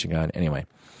was catching on. Anyway,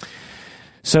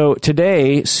 so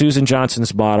today, Susan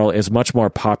Johnson's model is much more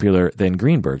popular than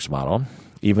Greenberg's model,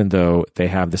 even though they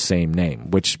have the same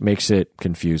name, which makes it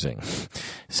confusing.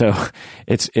 So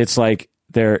it's like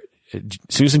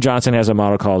Susan Johnson has a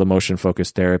model called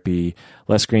emotion-focused therapy.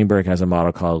 Les Greenberg has a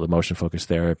model called emotion-focused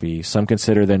therapy. Some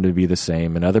consider them to be the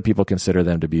same, and other people consider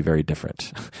them to be very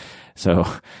different. So,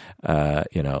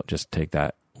 just take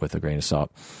that with a grain of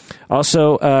salt.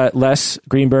 Also, Les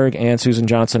Greenberg and Susan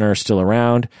Johnson are still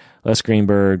around. Les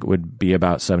Greenberg would be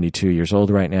about 72 years old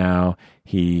right now.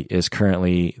 He is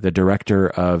currently the director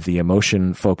of the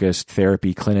emotion-focused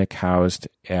therapy clinic housed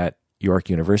at York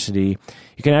University.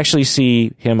 You can actually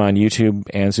see him on YouTube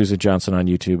and Susan Johnson on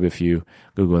YouTube if you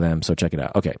Google them, so check it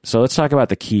out. Okay, so let's talk about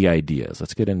the key ideas.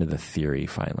 Let's get into the theory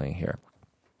finally here.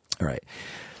 All right.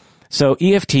 So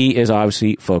EFT is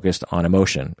obviously focused on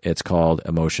emotion. It's called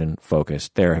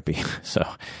emotion-focused therapy. So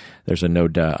there's a no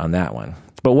duh on that one.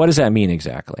 But what does that mean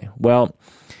exactly? Well,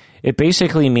 it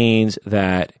basically means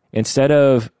that instead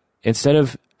of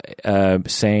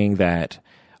saying that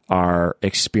our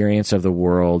experience of the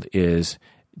world is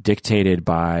dictated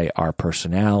by our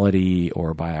personality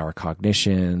or by our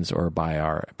cognitions or by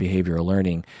our behavioral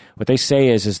learning, what they say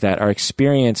is that our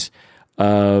experience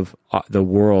of the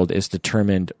world is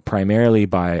determined primarily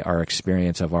by our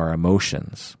experience of our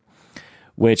emotions,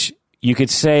 which you could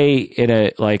say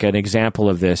an example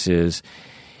of this is,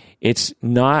 it's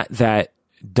not that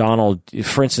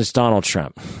for instance, Donald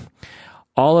Trump.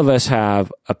 All of us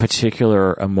have a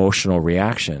particular emotional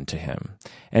reaction to him.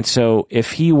 And so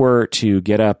if he were to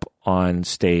get up on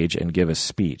stage and give a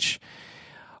speech,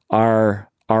 our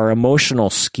emotional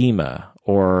schema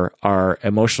or our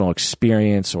emotional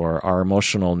experience or our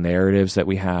emotional narratives that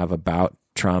we have about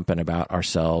Trump and about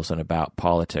ourselves and about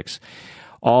politics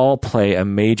all play a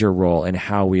major role in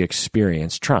how we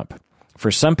experience Trump.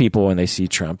 For some people, when they see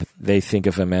Trump, they think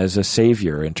of him as a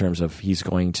savior in terms of he's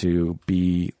going to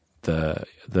be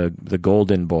the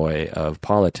golden boy of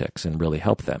politics and really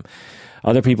help them.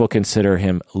 Other people consider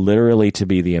him literally to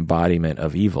be the embodiment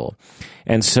of evil.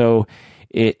 And so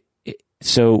the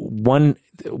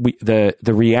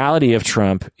reality of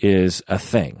Trump is a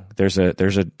thing. There's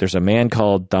a man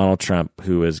called Donald Trump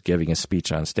who is giving a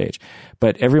speech on stage,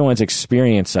 but everyone's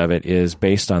experience of it is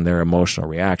based on their emotional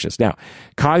reactions. Now,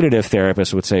 cognitive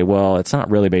therapists would say, well, it's not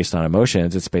really based on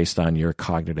emotions. It's based on your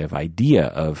cognitive idea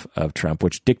of Trump,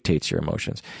 which dictates your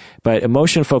emotions. But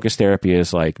emotion-focused therapy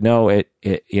is like, no,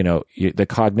 the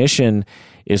cognition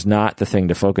is not the thing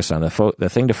to focus on. The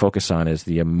thing to focus on is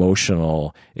the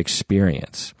emotional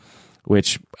experience,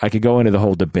 which I could go into the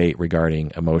whole debate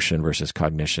regarding emotion versus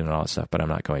cognition and all that stuff, but I'm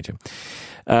not going to.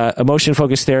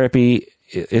 Emotion-focused therapy,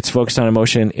 it's focused on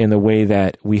emotion in the way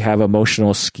that we have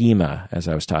emotional schema, as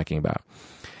I was talking about.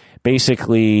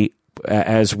 Basically,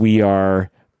 as we grow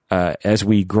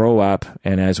up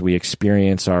and as we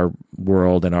experience our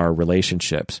world and our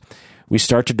relationships, we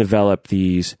start to develop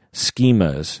these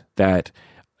schemas that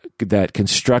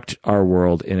construct our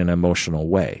world in an emotional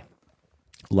way.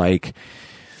 Like,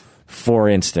 for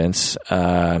instance,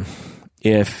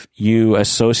 if you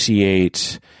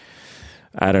associate,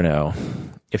 I don't know,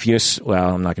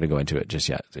 I'm not going to go into it just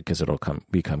yet because it'll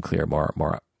become clear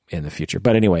more in the future.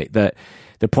 But anyway, the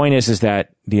point is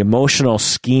that the emotional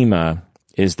schema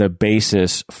is the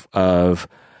basis of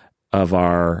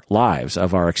our lives,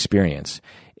 of our experience,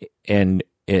 and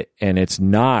it's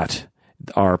not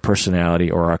our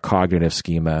personality or our cognitive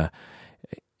schema.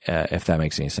 If that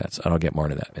makes any sense. I'll get more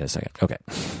into that in a second. Okay.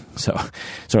 So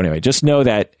anyway, just know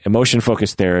that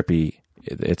emotion-focused therapy,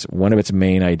 it's one of its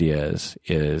main ideas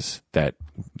is that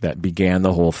began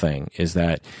the whole thing, is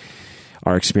that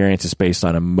our experience is based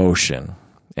on emotion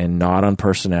and not on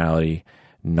personality,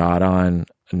 not on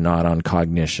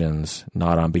cognitions,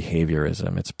 not on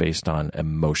behaviorism. It's based on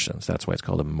emotions. That's why it's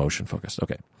called emotion-focused.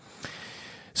 Okay.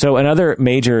 So another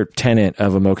major tenet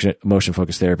of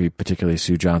emotion-focused therapy, particularly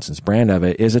Sue Johnson's brand of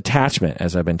it, is attachment,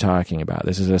 as I've been talking about.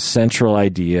 This is a central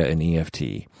idea in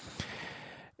EFT.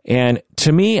 And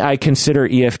to me, I consider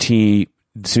EFT,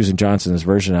 Susan Johnson's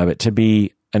version of it, to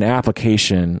be an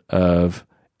application of,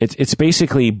 it's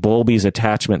basically Bowlby's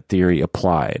attachment theory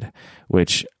applied,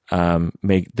 which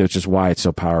is why it's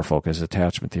so powerful, because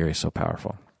attachment theory is so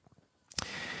powerful.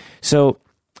 So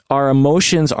our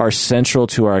emotions are central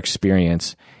to our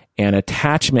experience, and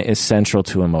attachment is central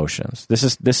to emotions. This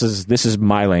is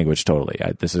my language totally.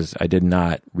 I did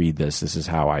not read this. This is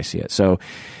how I see it. So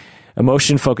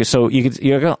emotion focus. So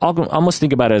you almost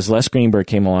think about it as Les Greenberg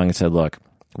came along and said, look,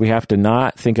 we have to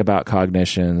not think about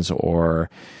cognitions or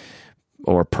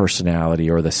personality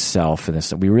or the self in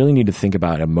this. We really need to think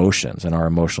about emotions and our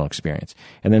emotional experience.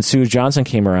 And then Sue Johnson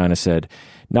came around and said,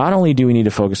 not only do we need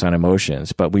to focus on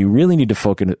emotions, but we really need to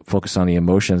focus on the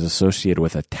emotions associated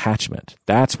with attachment.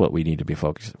 That's what we need to be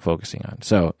focusing on.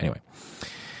 So anyway,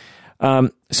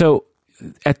 so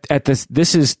at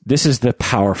this is the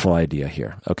powerful idea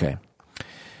here. Okay,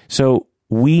 so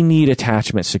we need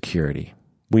attachment security.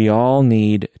 We all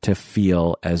need to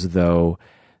feel as though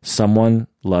someone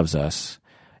loves us,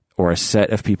 or a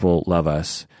set of people love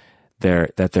us,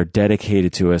 that they're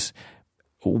dedicated to us.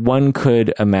 One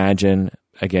could imagine,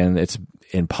 again, it's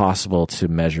impossible to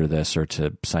measure this or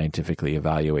to scientifically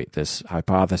evaluate this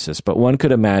hypothesis, but one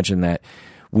could imagine that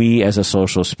we as a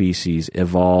social species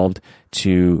evolved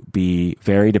to be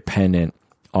very dependent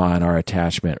on our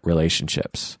attachment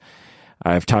relationships.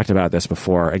 I've talked about this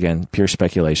before, again, pure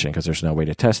speculation because there's no way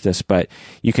to test this, but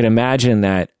you can imagine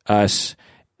that us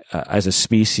as a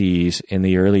species in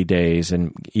the early days,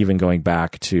 and even going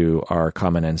back to our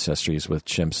common ancestries with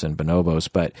chimps and bonobos,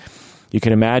 but you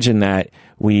can imagine that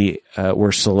we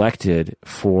were selected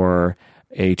for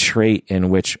a trait in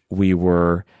which we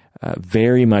were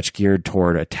very much geared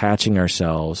toward attaching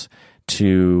ourselves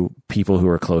to people who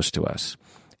are close to us.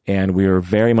 And we were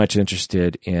very much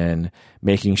interested in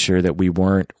making sure that we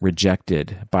weren't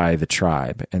rejected by the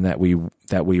tribe, and that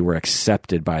we were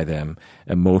accepted by them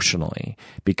emotionally.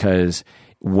 Because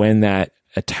when that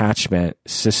attachment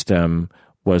system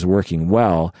was working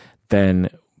well, then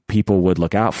people would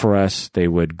look out for us, they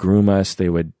would groom us, they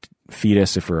would feed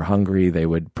us if we were hungry, they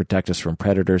would protect us from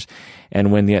predators.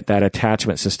 And when that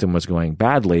attachment system was going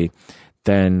badly,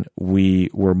 then we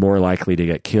were more likely to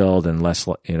get killed and less,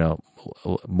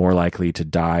 more likely to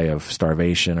die of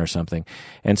starvation or something.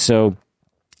 And so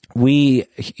we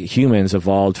humans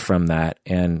evolved from that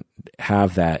and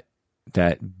have that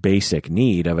basic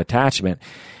need of attachment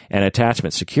and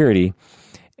attachment security.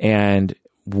 And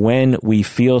when we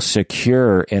feel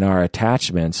secure in our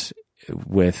attachments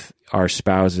with our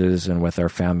spouses and with our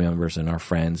family members and our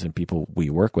friends and people we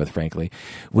work with, frankly,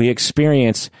 we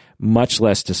experience much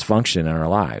less dysfunction in our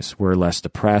lives. We're less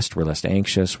depressed, we're less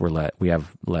anxious, we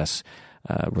have less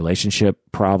relationship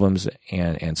problems,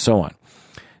 and so on.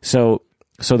 So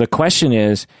the question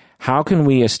is, how can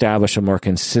we establish a more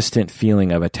consistent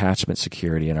feeling of attachment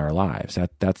security in our lives?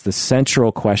 That's the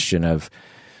central question of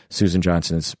Susan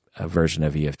Johnson's version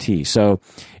of EFT. So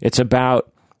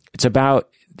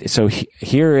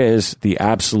here is the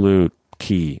absolute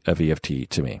key of EFT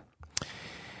to me.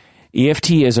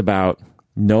 EFT is about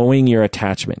knowing your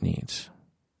attachment needs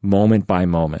moment by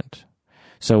moment.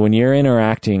 So when you're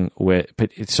interacting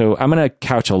so I'm going to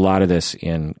couch a lot of this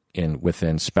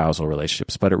within spousal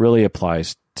relationships, but it really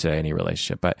applies to any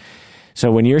relationship. But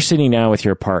so when you're sitting down with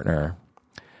your partner,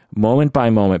 moment by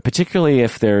moment, particularly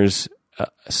if there's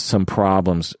some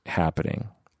problems happening,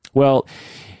 well,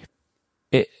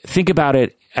 think about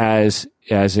it as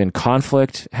in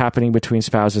conflict happening between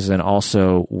spouses, and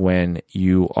also when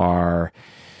you are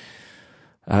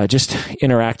just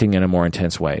interacting in a more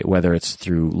intense way, whether it's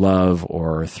through love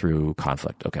or through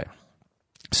conflict. Okay.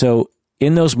 So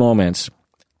in those moments,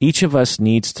 each of us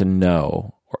needs to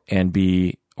know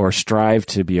or strive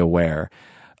to be aware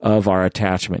of our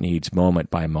attachment needs moment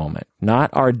by moment, not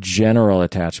our general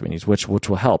attachment needs, which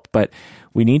will help, but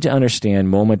we need to understand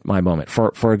moment by moment.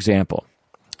 For example,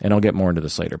 and I'll get more into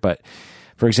this later, but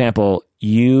for example,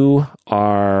 you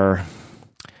are,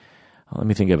 let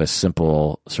me think of a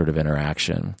simple sort of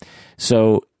interaction.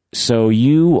 So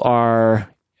you are,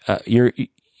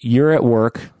 you're at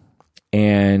work,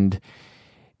 and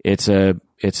it's a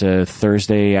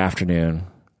Thursday afternoon,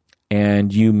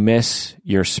 and you miss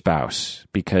your spouse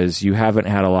because you haven't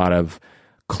had a lot of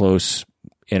close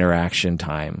interaction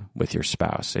time with your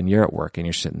spouse, and you're at work and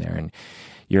you're sitting there, and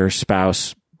your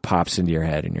spouse pops into your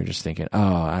head, and you're just thinking,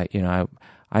 oh,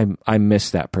 I miss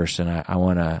that person. I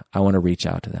want to reach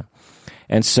out to them.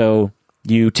 And so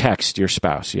you text your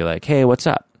spouse. You're like, hey, what's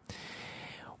up?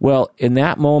 Well, in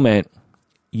that moment,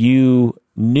 you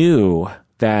knew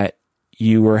that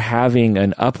you were having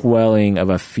an upwelling of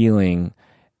a feeling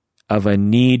of a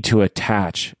need to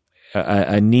attach,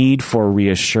 a need for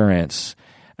reassurance,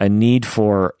 a need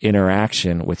for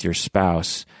interaction with your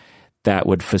spouse that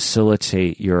would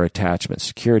facilitate your attachment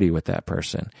security with that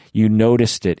person. You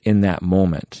noticed it in that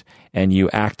moment and you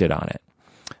acted on it.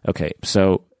 Okay,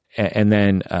 so, and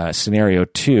then scenario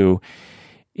 2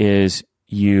 is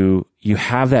you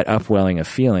have that upwelling of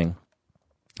feeling,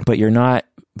 but you're not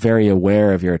very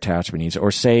aware of your attachment needs, or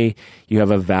say you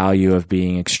have a value of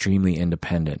being extremely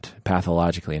independent,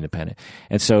 pathologically independent.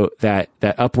 And so that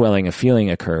upwelling of feeling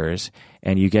occurs,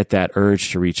 and you get that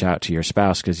urge to reach out to your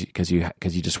spouse because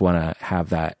you just want to have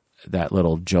that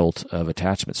little jolt of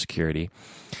attachment security,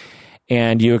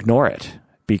 and you ignore it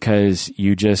because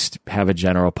you just have a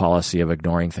general policy of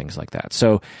ignoring things like that.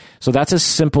 So that's a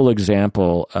simple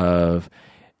example of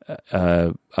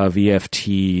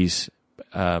EFT's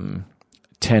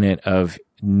tenet of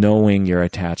knowing your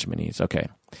attachment needs. Okay.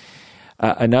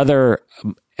 Another,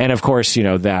 and of course,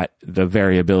 that the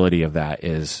variability of that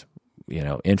is,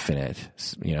 infinite.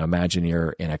 Imagine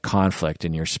you're in a conflict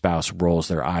and your spouse rolls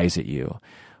their eyes at you.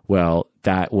 Well,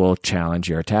 that will challenge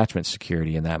your attachment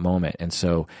security in that moment. And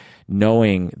so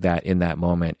knowing that in that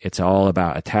moment, it's all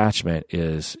about attachment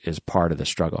is part of the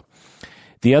struggle.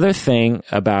 The other thing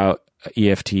about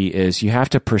EFT is you have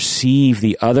to perceive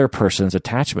the other person's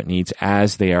attachment needs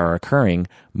as they are occurring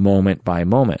moment by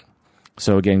moment.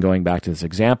 So again, going back to this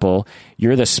example,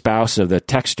 you're the spouse of the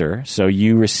texter. So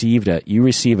you receive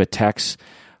a text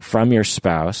from your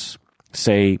spouse.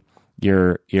 Say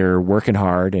you're working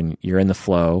hard and you're in the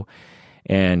flow,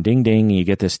 and ding ding, you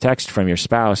get this text from your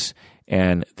spouse,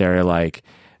 and they're like,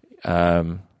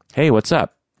 "Hey, what's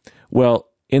up?" Well,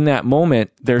 in that moment,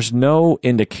 there's no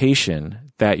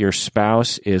indication that your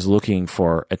spouse is looking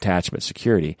for attachment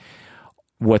security.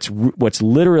 What's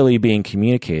literally being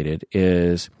communicated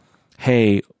is,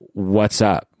 hey, what's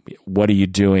up? What are you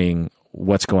doing?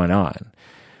 What's going on?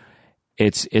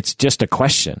 It's just a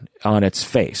question on its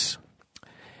face.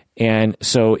 And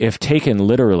so if taken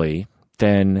literally,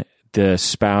 then the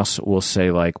spouse will say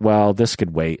like, well, this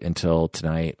could wait until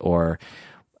tonight, or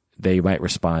they might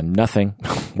respond, nothing,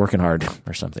 working hard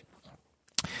or something.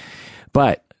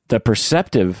 But the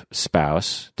perceptive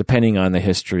spouse, depending on the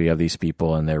history of these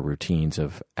people and their routines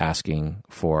of asking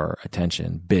for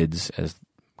attention, bids, as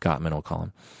Gottman will call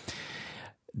them,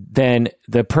 then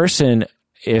the person,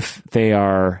 if they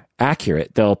are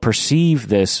accurate, they'll perceive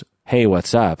this, hey,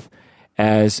 what's up,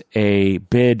 as a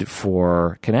bid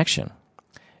for connection.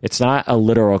 It's not a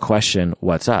literal question,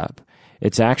 what's up?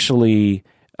 It's actually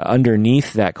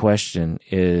underneath that question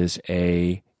is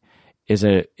a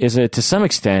to some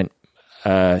extent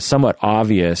somewhat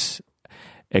obvious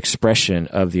expression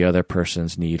of the other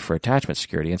person's need for attachment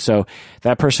security. And so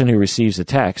that person who receives the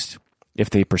text, if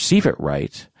they perceive it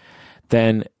right,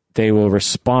 then they will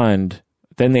respond.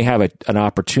 Then they have an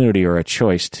opportunity or a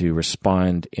choice to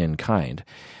respond in kind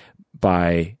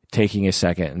by taking a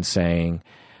second and saying,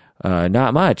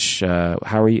 not much. How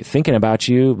are you? Thinking about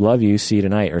you. Love you. See you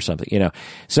tonight, or something,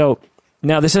 So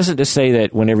now this isn't to say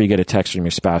that whenever you get a text from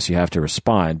your spouse, you have to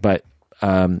respond, but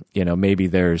maybe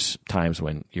there's times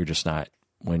when you're just not,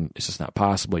 when it's just not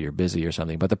possible, you're busy or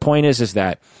something. But the point is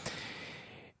that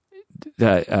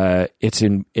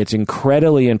it's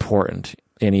incredibly important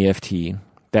in EFT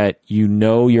that you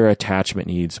know your attachment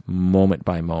needs moment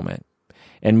by moment.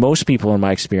 And most people, in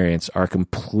my experience, are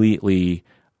completely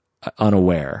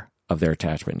unaware of their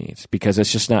attachment needs because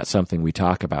it's just not something we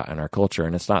talk about in our culture,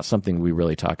 and it's not something we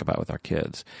really talk about with our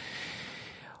kids.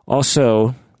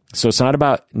 Also, so it's not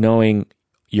about knowing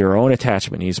your own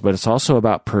attachment needs, but it's also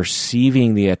about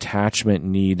perceiving the attachment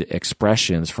need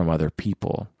expressions from other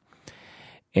people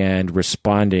and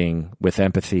responding with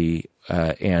empathy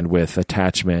and with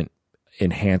attachment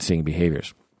enhancing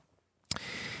behaviors.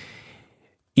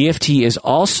 EFT is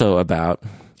also about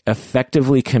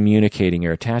effectively communicating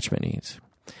your attachment needs.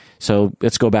 So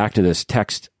let's go back to this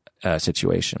text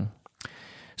situation.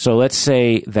 So let's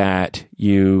say that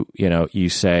you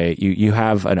say you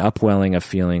have an upwelling of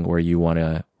feeling where you want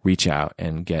to reach out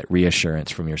and get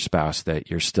reassurance from your spouse that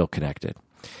you're still connected.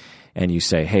 And you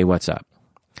say, hey, what's up?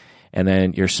 And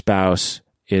then your spouse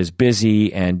is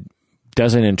busy and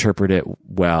doesn't interpret it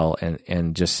well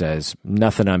and just says,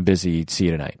 nothing, I'm busy, see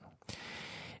you tonight.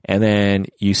 And then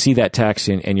you see that text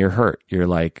and you're hurt. You're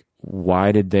like,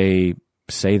 why did they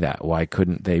say that? Why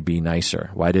couldn't they be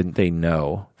nicer? Why didn't they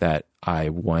know that I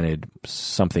wanted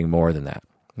something more than that?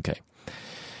 Okay.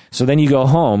 So then you go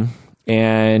home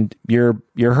and you're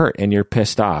hurt and you're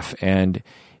pissed off and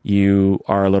you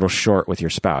are a little short with your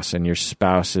spouse, and your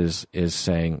spouse is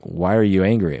saying, "Why are you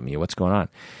angry at me? What's going on?"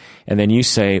 And then you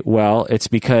say, "Well, it's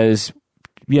because,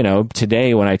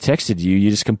 today when I texted you,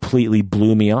 you just completely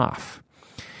blew me off."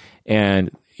 And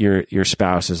your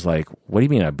spouse is like, "What do you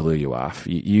mean I blew you off?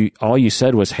 You all you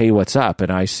said was, 'Hey, what's up?'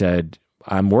 And I said,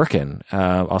 'I'm working.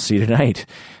 I'll see you tonight.'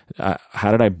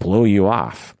 How did I blow you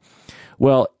off?"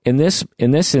 Well, in this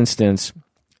instance,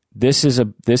 this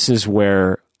is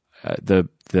where the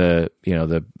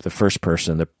first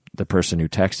person, the person who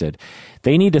texted,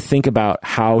 they need to think about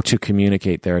how to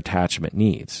communicate their attachment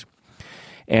needs.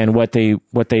 And what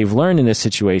they've learned in this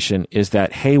situation is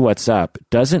that, "Hey, what's up?"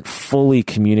 doesn't fully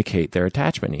communicate their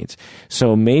attachment needs.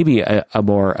 So maybe a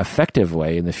more effective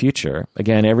way in the future,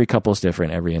 again, every couple is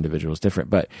different, every individual is different,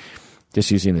 but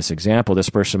just using this example, this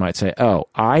person might say, "Oh,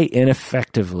 I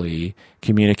ineffectively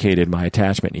communicated my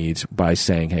attachment needs by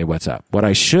saying, 'Hey, what's up?' What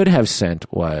I should have sent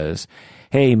was,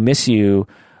 'Hey, miss you,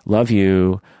 love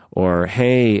you,' or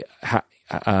 'Hey,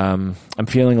 I'm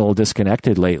feeling a little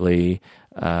disconnected lately.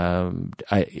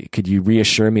 Could you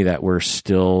reassure me that we're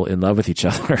still in love with each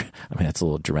other?'" I mean, that's a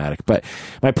little dramatic, but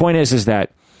my point is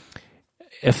that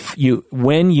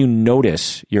when you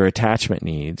notice your attachment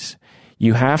needs,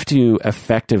 you have to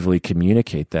effectively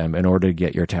communicate them in order to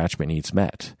get your attachment needs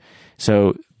met.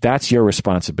 So that's your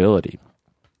responsibility.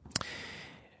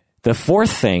 The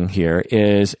fourth thing here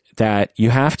is that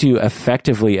you have to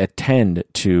effectively attend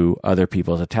to other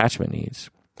people's attachment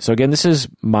needs. So again, this is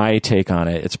my take on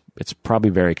it. It's probably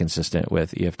very consistent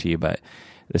with EFT, but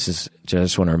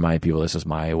just want to remind people this is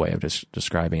my way of just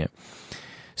describing it.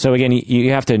 So again,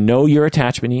 you have to know your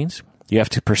attachment needs. You have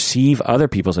to perceive other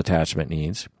people's attachment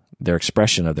needs, their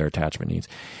expression of their attachment needs.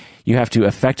 You have to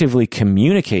effectively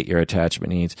communicate your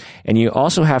attachment needs, and you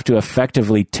also have to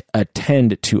effectively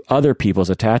attend to other people's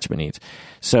attachment needs.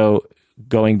 So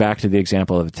going back to the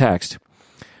example of the text,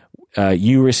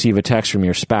 you receive a text from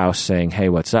your spouse saying, "Hey,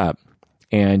 what's up?"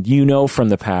 And you know from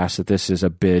the past that this is a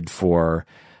bid for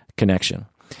connection.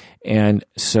 And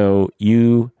so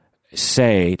you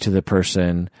say to the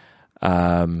person,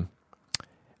 not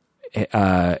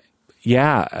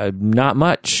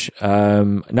much.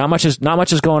 Not much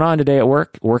is going on today at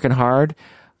work. Working hard.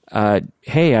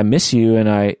 Hey, I miss you,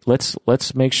 and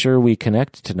let's make sure we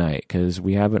connect tonight because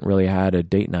we haven't really had a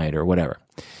date night or whatever.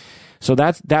 So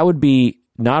that would be,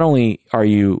 not only are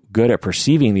you good at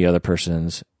perceiving the other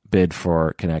person's bid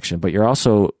for connection, but you're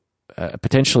also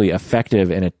potentially effective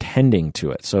in attending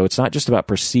to it. So it's not just about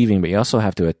perceiving, but you also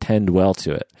have to attend well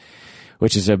to it,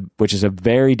 which is a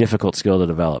very difficult skill to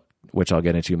develop, which I'll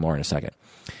get into more in a second.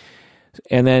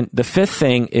 And then the fifth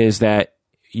thing is that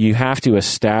you have to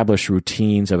establish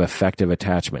routines of effective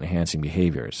attachment enhancing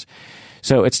behaviors.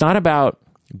 So it's not about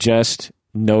just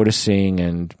noticing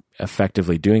and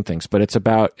effectively doing things, but it's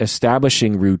about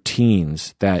establishing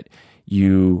routines that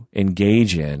you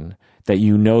engage in, that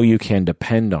you know you can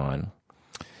depend on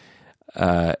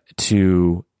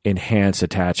to enhance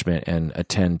attachment and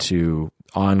attend to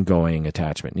ongoing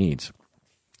attachment needs.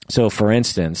 So for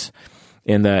instance,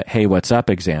 in the "Hey, what's up"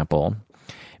 example,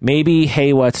 maybe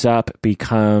 "Hey, what's up"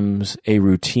 becomes a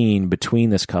routine between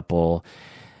this couple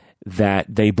that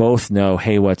they both know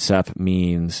 "Hey, what's up"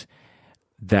 means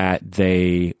that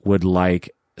they would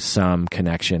like some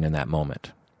connection in that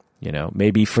moment.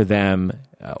 Maybe for them,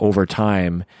 over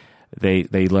time,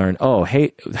 they learn, "Oh,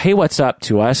 hey, what's up"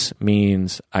 to us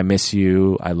means I miss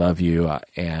you, I love you,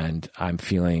 and I'm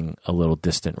feeling a little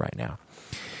distant right now.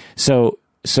 So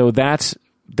that's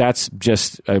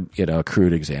just a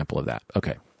crude example of that.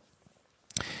 Okay.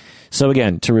 So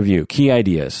again, to review, key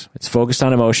ideas. It's focused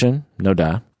on emotion, no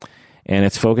duh, and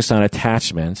it's focused on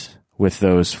attachment with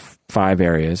those 5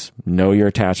 areas: know your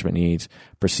attachment needs,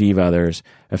 perceive others,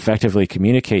 effectively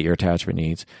communicate your attachment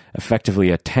needs, effectively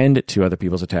attend to other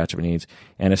people's attachment needs,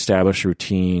 and establish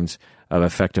routines of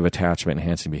effective attachment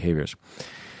enhancing behaviors.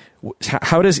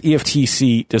 How does EFT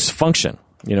see dysfunction?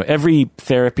 Every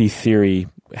therapy theory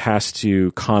has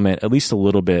to comment at least a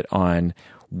little bit on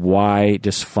why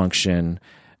dysfunction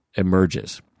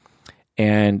emerges.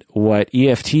 And what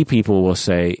EFT people will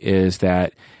say is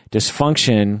that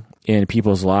dysfunction in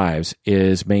people's lives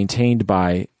is maintained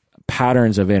by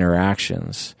patterns of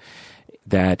interactions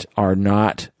that are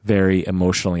not very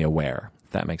emotionally aware,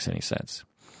 if that makes any sense.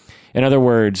 In other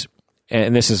words,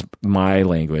 and this is my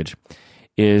language,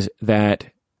 is that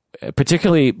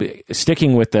particularly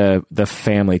sticking with the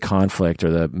family conflict or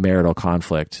the marital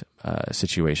conflict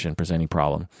situation, presenting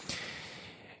problem,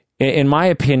 in my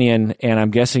opinion, and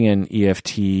I'm guessing in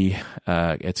EFT,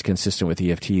 it's consistent with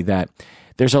EFT, that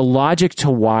there's a logic to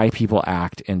why people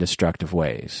act in destructive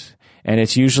ways, and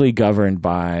it's usually governed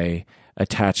by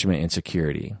attachment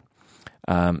insecurity.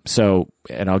 And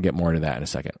I'll get more into that in a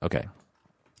second. Okay.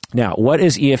 Now, what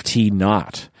is EFT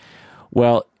not?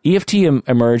 Well, EFT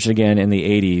emerged again in the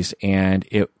 80s, and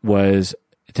it was,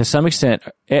 to some extent,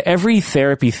 every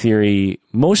therapy theory,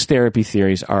 most therapy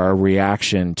theories are a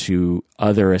reaction to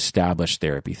other established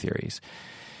therapy theories.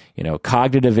 You know,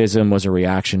 cognitivism was a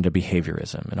reaction to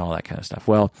behaviorism and all that kind of stuff.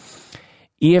 Well,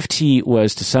 EFT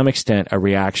was to some extent a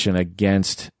reaction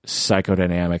against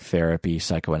psychodynamic therapy,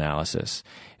 psychoanalysis.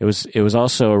 It was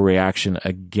also a reaction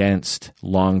against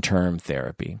long-term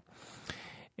therapy.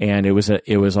 And it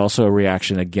was also a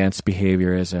reaction against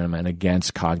behaviorism and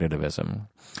against cognitivism.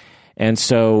 And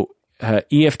so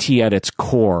EFT at its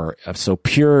core, so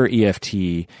pure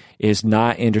EFT, is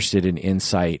not interested in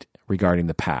insight regarding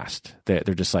the past. They're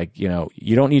just like, you know,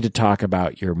 you don't need to talk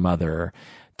about your mother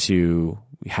to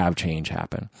have change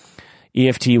happen.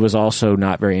 EFT was also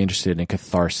not very interested in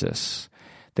catharsis.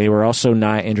 They were also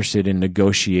not interested in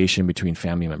negotiation between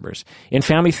family members. In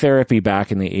family therapy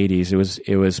back in the 80s,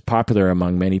 it was popular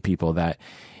among many people that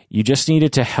you just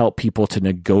needed to help people to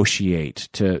negotiate,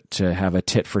 to have a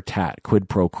tit for tat, quid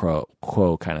pro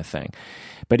quo kind of thing.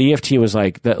 But EFT was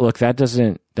like, look, that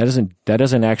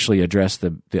doesn't actually address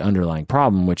the underlying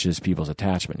problem, which is people's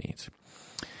attachment needs.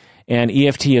 And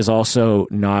EFT is also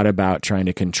not about trying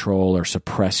to control or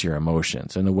suppress your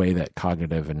emotions in the way that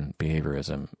cognitive and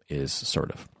behaviorism is,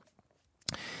 sort of.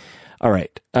 All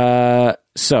right.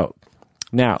 So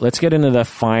now let's get into the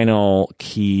final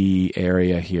key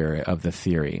area here of the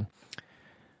theory.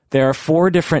 There are 4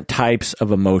 different types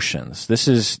of emotions. This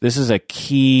is a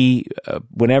key.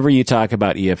 Whenever you talk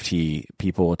about EFT,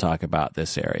 people will talk about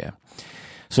this area.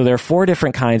 So there are 4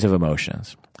 different kinds of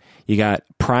emotions. You got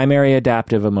primary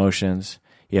adaptive emotions,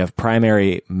 you have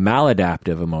primary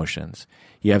maladaptive emotions,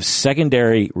 you have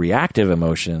secondary reactive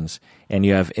emotions, and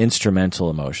you have instrumental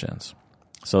emotions.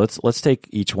 So let's take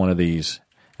each one of these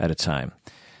at a time.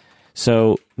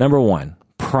 So number 1,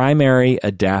 primary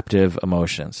adaptive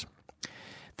emotions.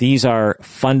 These are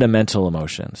fundamental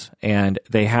emotions, and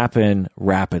they happen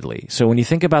rapidly. So when you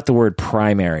think about the word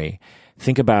primary,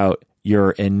 think about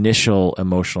your initial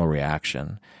emotional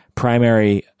reaction.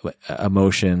 Primary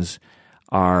emotions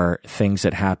are things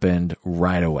that happened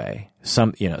right away.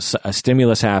 A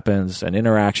stimulus happens, an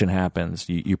interaction happens,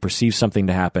 you perceive something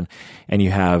to happen, and you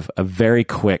have a very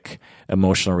quick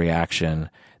emotional reaction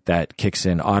that kicks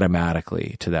in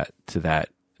automatically to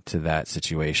that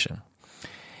situation.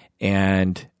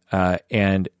 And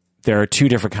there are 2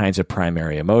 different kinds of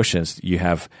primary emotions. You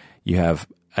have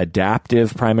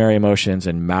adaptive primary emotions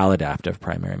and maladaptive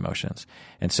primary emotions.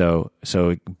 And so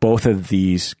both of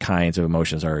these kinds of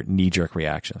emotions are knee-jerk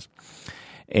reactions.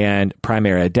 And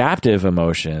primary adaptive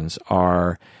emotions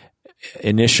are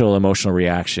initial emotional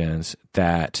reactions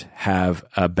that have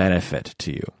a benefit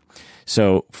to you.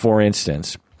 So, for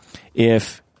instance,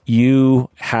 if you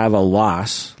have a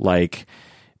loss, like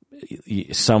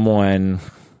someone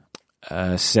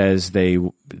says they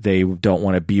don't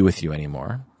want to be with you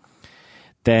anymore,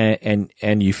 then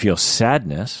and you feel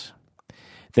sadness,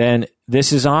 then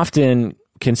this is often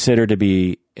considered to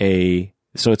be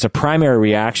it's a primary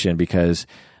reaction, because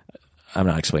I'm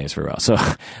not explaining this very well. So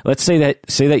let's say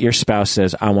that your spouse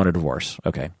says, I want a divorce.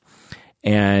 Okay.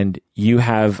 And you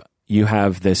have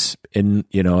this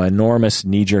enormous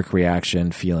knee-jerk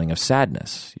reaction feeling of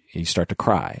sadness. You start to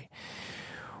cry.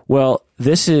 Well,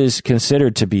 this is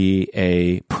considered to be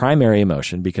a primary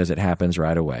emotion because it happens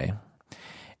right away.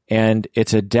 And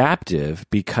it's adaptive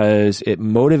because it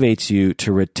motivates you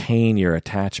to retain your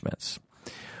attachments.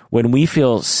 When we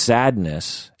feel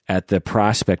sadness at the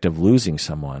prospect of losing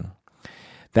someone,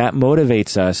 that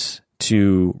motivates us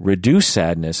to reduce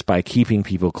sadness by keeping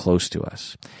people close to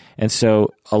us. And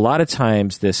so a lot of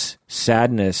times this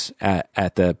sadness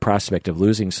at the prospect of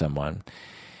losing someone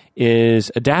is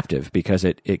adaptive because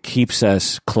it keeps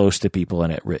us close to people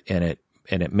and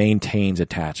it maintains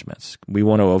attachments. We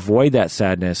want to avoid that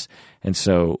sadness, and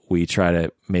so we try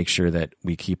to make sure that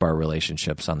we keep our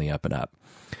relationships on the up and up.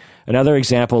 Another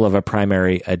example of a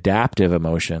primary adaptive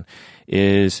emotion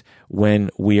is when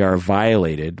we are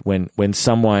violated, when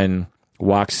someone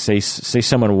say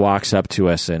someone walks up to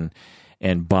us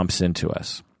and bumps into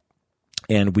us,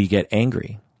 and we get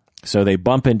angry. So they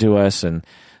bump into us, and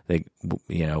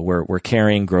we're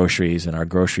carrying groceries, and our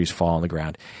groceries fall on the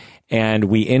ground, and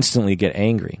we instantly get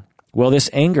angry. Well, this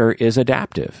anger is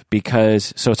adaptive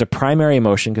so it's a primary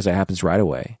emotion because it happens right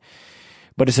away,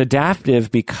 but it's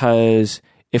adaptive because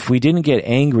if we didn't get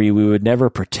angry, we would never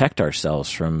protect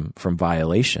ourselves from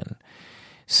violation.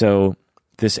 So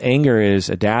this anger is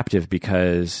adaptive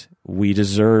because we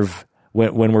deserve,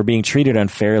 when we're being treated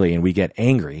unfairly and we get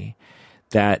angry,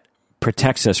 that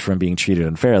protects us from being treated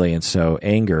unfairly. And so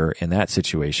anger in that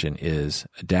situation is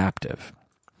adaptive.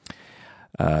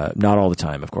 Not all the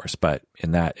time, of course, but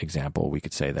in that example, we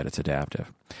could say that it's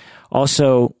adaptive.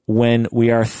 Also, when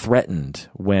we are threatened,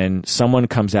 when someone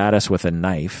comes at us with a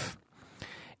knife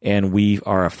and we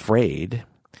are afraid,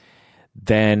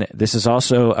 then this is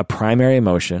also a primary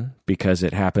emotion because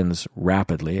it happens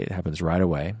rapidly. It happens right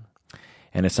away.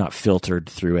 And it's not filtered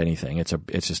through anything. It's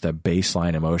just a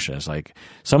baseline emotion. It's like,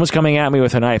 someone's coming at me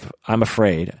with a knife. I'm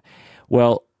afraid.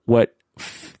 Well,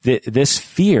 this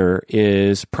fear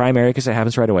is primary because it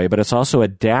happens right away, but it's also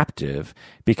adaptive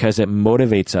because it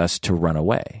motivates us to run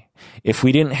away. If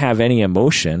we didn't have any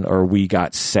emotion, or we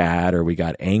got sad or we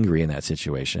got angry in that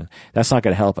situation, that's not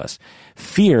going to help us.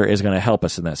 Fear is going to help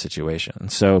us in that situation.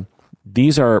 So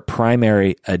these are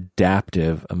primary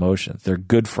adaptive emotions. They're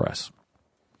good for us.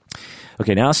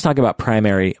 Okay, now let's talk about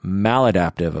primary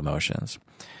maladaptive emotions.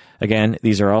 Again,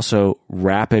 these are also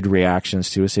rapid reactions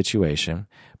to a situation,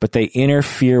 but they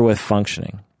interfere with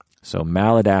functioning. So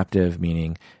maladaptive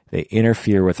meaning they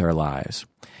interfere with our lives.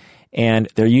 And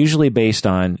they're usually based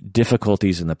on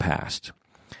difficulties in the past.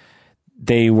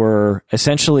 They were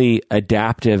essentially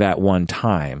adaptive at one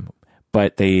time,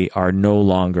 but they are no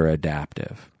longer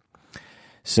adaptive.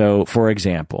 So, for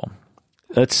example,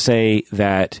 let's say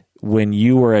that when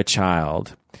you were a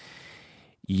child,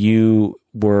 you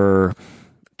were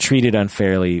treated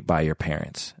unfairly by your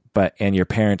parents, and your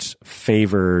parents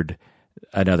favored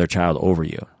another child over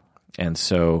you. And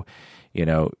so,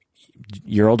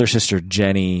 your older sister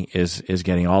Jenny is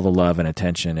getting all the love and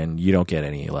attention, and you don't get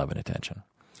any love and attention.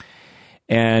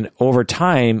 And over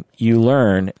time, you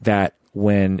learn that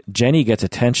when Jenny gets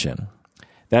attention,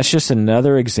 that's just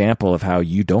another example of how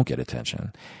you don't get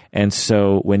attention. And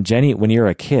so when you're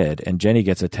a kid and Jenny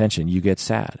gets attention, you get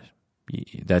sad.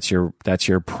 That's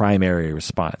your primary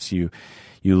response. You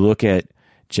look at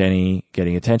Jenny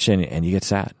getting attention and you get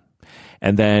sad.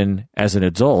 And then as an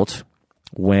adult,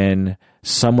 when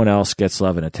someone else gets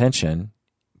love and attention,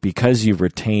 because you've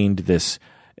retained this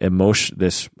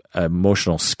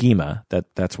emotional schema,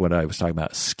 that's what I was talking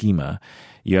about, schema.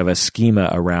 You have a schema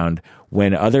around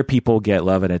when other people get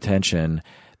love and attention,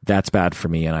 that's bad for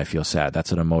me and I feel sad.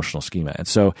 That's an emotional schema. And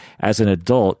so as an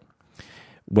adult,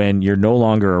 when you're no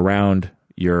longer around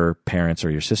your parents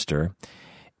or your sister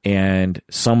and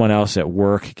someone else at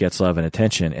work gets love and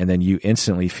attention and then you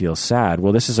instantly feel sad,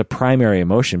 well, this is a primary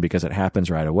emotion because it happens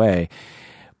right away,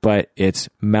 but it's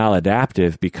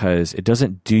maladaptive because it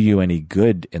doesn't do you any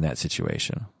good in that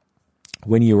situation.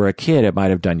 When you were a kid, it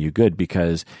might have done you good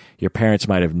because your parents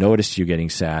might have noticed you getting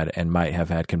sad and might have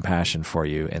had compassion for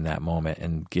you in that moment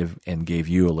and gave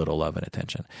you a little love and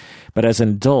attention. But as an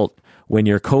adult, when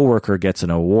your coworker gets an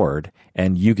award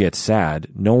and you get sad,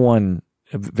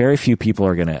 very few people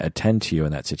are going to attend to you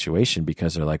in that situation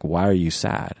because they're like, why are you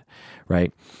sad?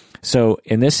 Right? So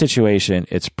in this situation,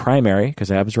 it's primary because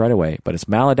it happens right away, but it's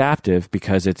maladaptive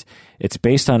because it's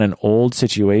based on an old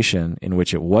situation in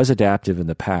which it was adaptive in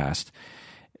the past,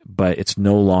 but it's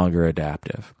no longer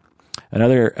adaptive.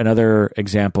 Another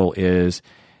example is,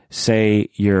 say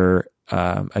you're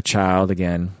a child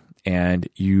again, and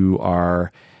you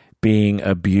are being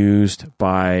abused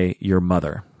by your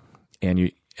mother,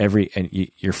 and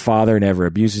your father never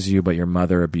abuses you, but your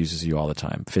mother abuses you all the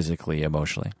time, physically,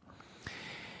 emotionally.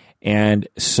 And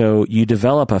so you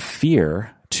develop a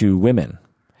fear to women,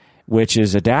 which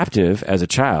is adaptive as a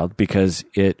child because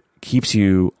it keeps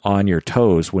you on your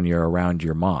toes when you're around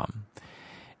your mom.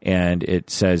 And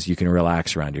it says you can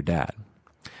relax around your dad.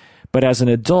 But as an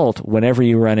adult, whenever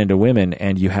you run into women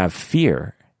and you have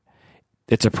fear,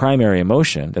 it's a primary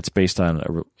emotion that's based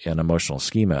on an emotional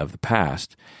schema of the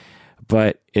past,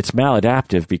 but it's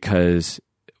maladaptive because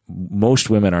most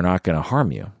women are not going to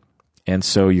harm you. And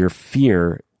so your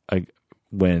fear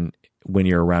when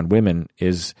you're around women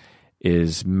is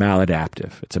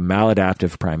maladaptive. It's a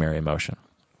maladaptive primary emotion.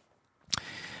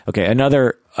 Okay,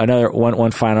 another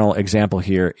one final example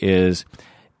here is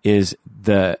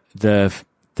the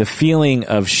feeling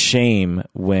of shame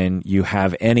when you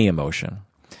have any emotion.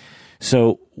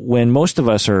 So when most of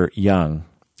us are young,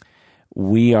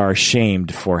 we are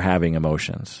shamed for having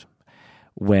emotions.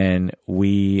 When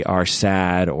we are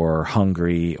sad or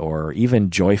hungry or even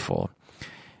joyful,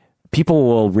 people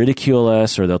will ridicule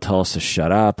us, or they'll tell us to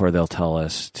shut up, or they'll tell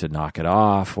us to knock it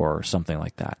off, or something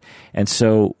like that. And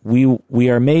so we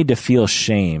are made to feel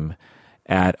shame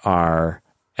at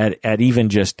even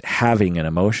just having an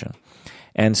emotion.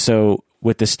 And so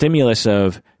with the stimulus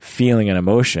of feeling an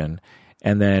emotion,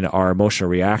 And then our emotional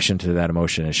reaction to that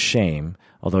emotion is shame,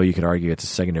 although you could argue it's a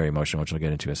secondary emotion, which we'll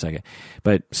get into in a second.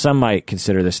 But some might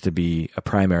consider this to be a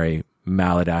primary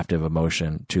maladaptive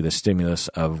emotion to the stimulus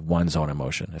of one's own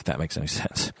emotion, if that makes any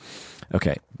sense.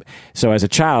 Okay. So as a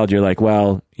child, you're like,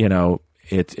 well,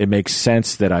 it makes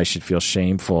sense that I should feel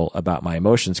shameful about my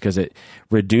emotions because it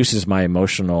reduces my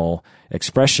emotional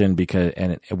expression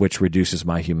which reduces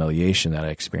my humiliation that I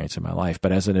experience in my life.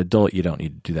 But as an adult, you don't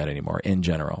need to do that anymore in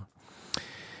general.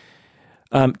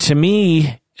 To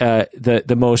me,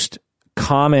 the most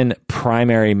common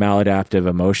primary maladaptive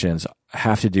emotions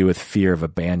have to do with fear of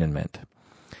abandonment.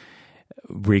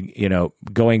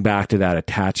 Going back to that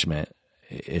attachment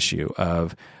issue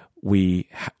of we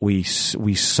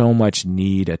so much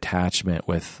need attachment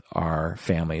with our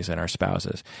families and our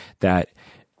spouses that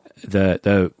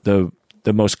the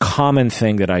most common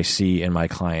thing that I see in my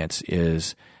clients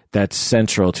is that's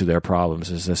central to their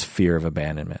problems is this fear of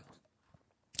abandonment.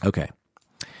 Okay.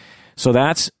 So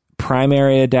that's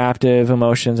primary adaptive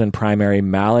emotions and primary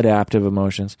maladaptive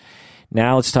emotions.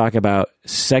 Now let's talk about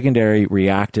secondary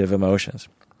reactive emotions.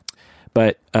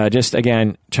 But just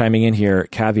again, chiming in here,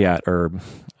 caveat or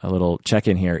a little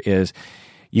check-in here is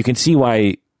you can see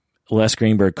why Les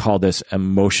Greenberg called this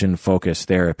emotion-focused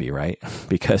therapy, right?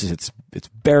 Because it's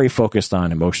very focused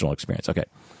on emotional experience. Okay.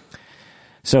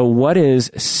 So what's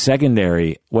a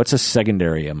secondary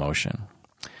emotion?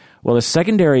 Well, a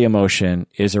secondary emotion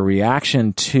is a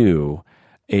reaction to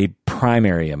a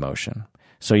primary emotion.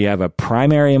 So you have a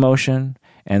primary emotion,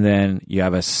 and then you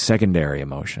have a secondary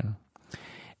emotion.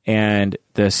 And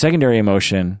the secondary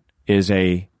emotion is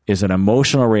an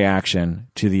emotional reaction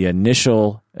to the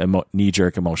initial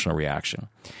knee-jerk emotional reaction.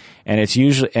 And it's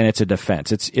a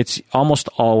defense. It's almost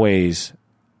always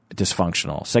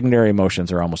dysfunctional. Secondary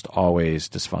emotions are almost always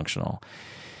dysfunctional.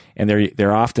 And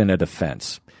they're often a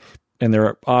defense. And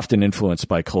they're often influenced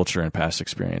by culture and past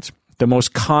experience. The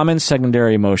most common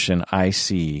secondary emotion I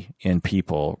see in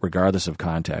people, regardless of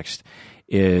context,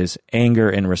 is anger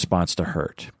in response to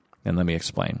hurt. And let me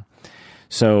explain.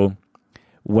 So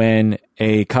when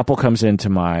a couple comes into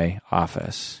my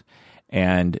office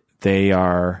and they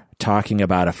are talking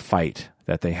about a fight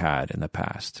that they had in the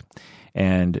past,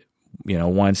 and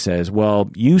one says,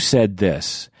 well, you said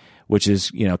this, which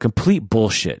is complete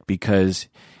bullshit because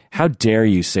how dare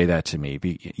you say that to me?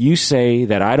 You say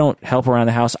that I don't help around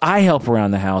the house. I help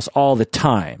around the house all the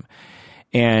time.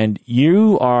 And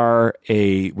you are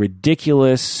a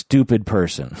ridiculous, stupid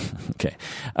person. Okay.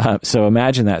 So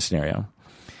imagine that scenario.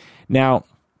 Now,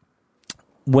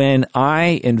 when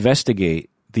I investigate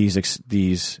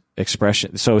these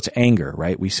expressions, so it's anger,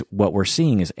 right? What we're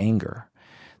seeing is anger.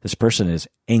 This person is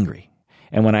angry.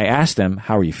 And when I ask them,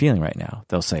 how are you feeling right now?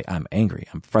 They'll say, I'm angry.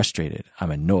 I'm frustrated.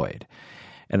 I'm annoyed.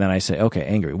 And then I say, okay,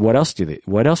 angry. What else are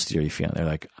you feeling? They're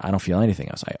like, I don't feel anything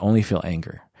else. I only feel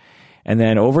anger. And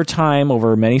then over time,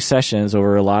 over many sessions,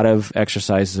 over a lot of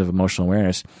exercises of emotional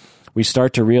awareness, we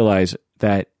start to realize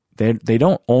that they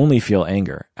don't only feel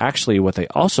anger. Actually, what they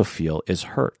also feel is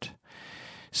hurt.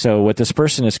 So what this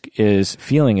person is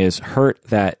feeling is hurt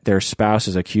that their spouse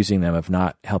is accusing them of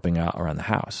not helping out around the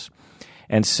house.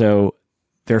 And so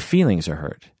their feelings are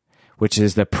hurt, which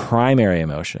is the primary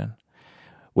emotion.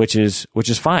 Which is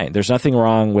fine. There's nothing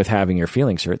wrong with having your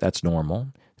feelings hurt. That's normal.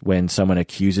 When someone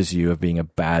accuses you of being a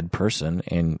bad person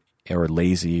or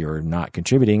lazy or not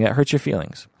contributing, that hurts your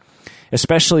feelings,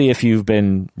 especially if you've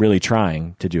been really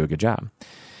trying to do a good job.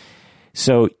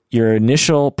 So your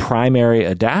initial primary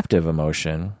adaptive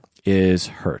emotion is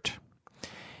hurt.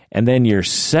 And then your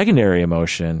secondary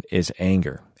emotion is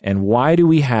anger. And why do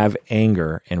we have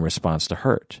anger in response to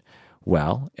hurt?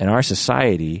 Well, in our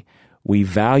society, we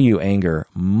value anger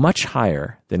much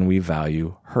higher than we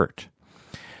value hurt.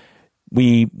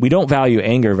 We don't value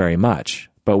anger very much,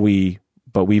 but we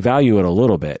value it a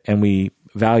little bit, and we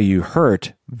value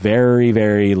hurt very,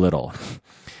 very little.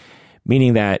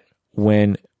 Meaning that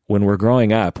when we're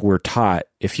growing up, we're taught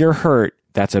if you're hurt,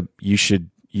 you should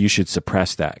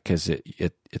suppress that because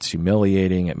it's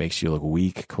humiliating. It makes you look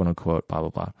weak, quote unquote, blah blah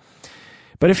blah.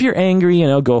 But if you're angry,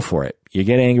 go for it. You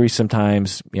get angry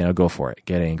sometimes, go for it.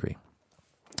 Get angry.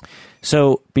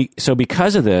 So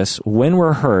because of this, when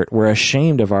we're hurt, we're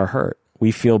ashamed of our hurt.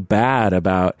 We feel bad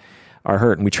about our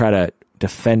hurt, and we try to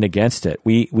defend against it.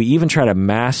 We even try to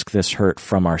mask this hurt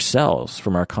from ourselves,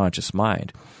 from our conscious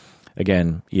mind.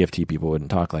 Again, EFT people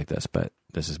wouldn't talk like this, but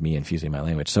this is me infusing my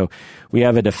language. So we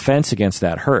have a defense against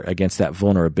that hurt, against that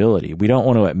vulnerability. We don't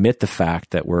want to admit the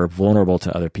fact that we're vulnerable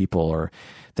to other people or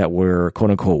that we're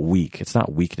quote unquote weak. It's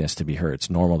not weakness to be hurt. It's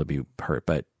normal to be hurt,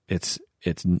 but it's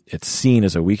it's seen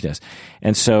as a weakness.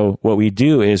 And so what we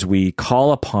do is we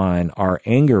call upon our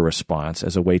anger response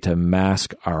as a way to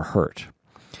mask our hurt.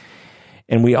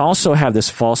 And we also have this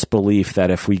false belief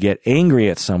that if we get angry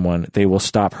at someone, they will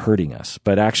stop hurting us.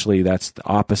 But actually, that's the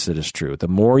opposite is true. The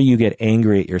more you get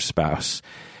angry at your spouse,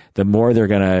 the more they're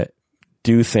going to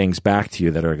do things back to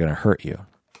you that are going to hurt you.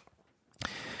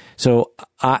 So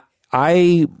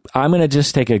I'm going to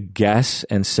just take a guess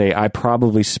and say I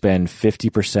probably spend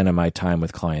 50% of my time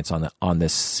with clients on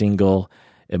this single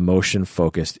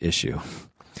emotion-focused issue.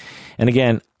 And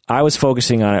again, I was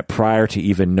focusing on it prior to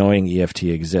even knowing EFT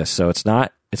exists. So it's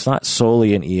not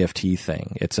solely an EFT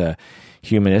thing. It's a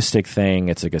humanistic thing.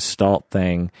 It's a Gestalt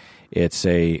thing. It's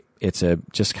a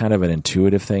just kind of an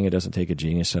intuitive thing. It doesn't take a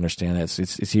genius to understand that.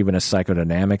 It's even a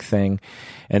psychodynamic thing.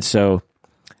 And so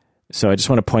I just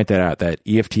want to point that out, that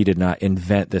EFT did not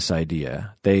invent this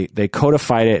idea. They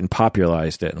codified it and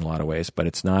popularized it in a lot of ways, but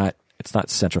it's not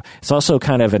central. It's also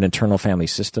kind of an internal family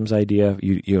systems idea.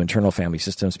 You internal family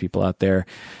systems people out there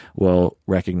will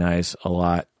recognize a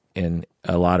lot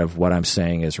of what I'm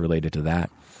saying is related to that.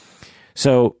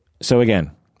 So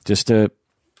again, just to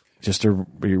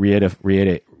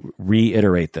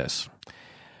reiterate this,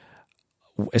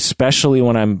 especially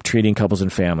when I'm treating couples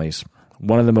and families,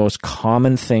 one of the most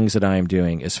common things that I am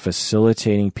doing is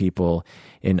facilitating people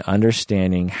in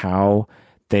understanding how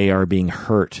they are being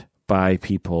hurt by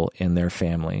people in their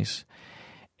families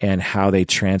and how they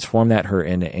transform that hurt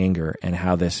into anger, and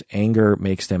how this anger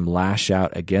makes them lash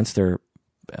out against their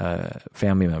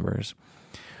family members,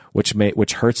 which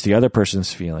hurts the other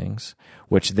person's feelings,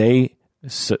 which they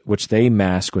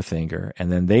mask with anger,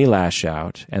 and then they lash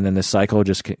out, and then the cycle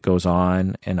just goes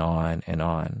on and on and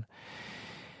on.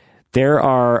 There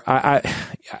are,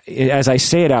 as I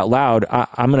say it out loud,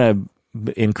 I'm going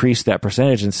to increase that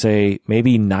percentage and say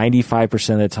maybe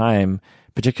 95% of the time,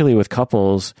 particularly with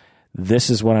couples, this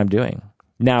is what I'm doing.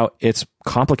 Now, it's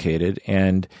complicated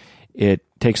and it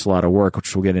takes a lot of work,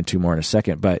 which we'll get into more in a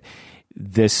second, but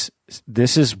this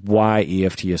is why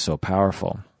EFT is so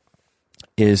powerful,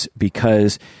 is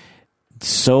because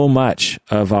so much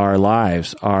of our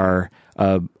lives are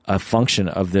a function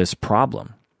of this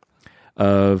problem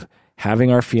of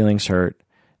having our feelings hurt,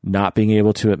 not being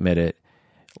able to admit it,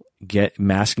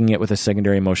 masking it with a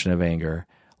secondary emotion of anger,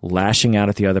 lashing out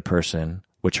at the other person,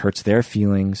 which hurts their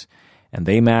feelings, and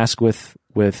they mask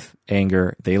with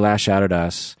anger, they lash out at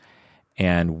us,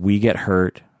 and we get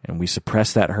hurt, and we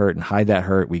suppress that hurt and hide that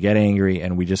hurt, we get angry,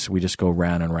 and we just go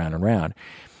round and round and round.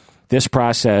 This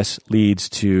process leads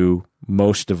to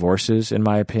most divorces, in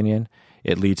my opinion.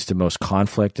 It leads to most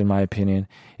conflict, in my opinion.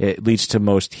 It leads to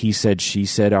most he said, she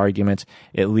said arguments.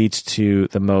 It leads to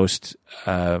the most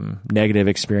negative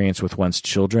experience with one's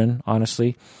children,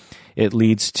 honestly. It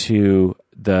leads to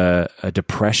the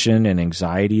depression and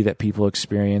anxiety that people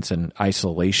experience, and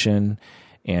isolation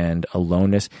and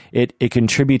aloneness. It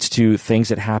contributes to things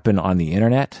that happen on the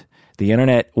internet. The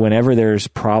internet, whenever there's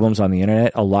problems on the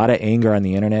internet, a lot of anger on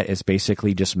the internet is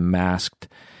basically just masked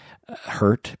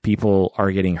hurt. People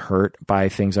are getting hurt by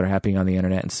things that are happening on the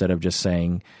internet. Instead of just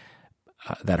saying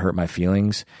that hurt my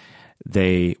feelings,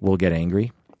 they will get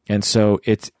angry. And so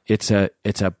it's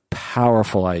a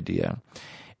powerful idea,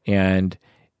 and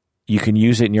you can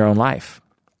use it in your own life.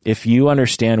 If you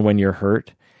understand when you're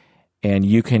hurt and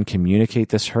you can communicate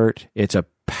this hurt, it's a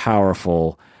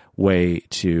powerful way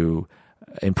to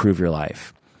improve your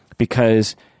life,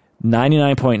 because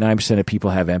 99.9% of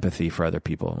people have empathy for other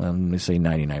people. Let me say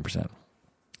 99%.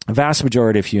 The vast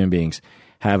majority of human beings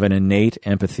have an innate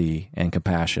empathy and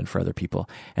compassion for other people.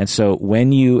 And so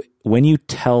when you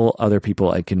tell other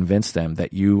people and convince them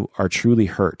that you are truly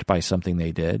hurt by something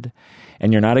they did,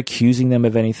 and you're not accusing them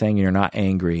of anything, you're not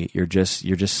angry, you're just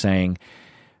saying,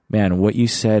 man, what you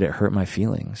said, it hurt my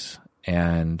feelings,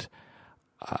 and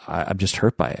I'm just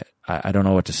hurt by it. I don't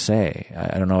know what to say.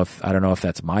 I don't know if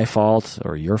that's my fault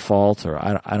or your fault, or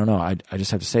I don't know. I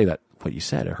just have to say that what you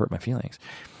said, it hurt my feelings.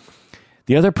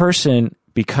 The other person,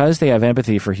 because they have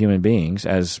empathy for human beings,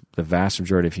 as the vast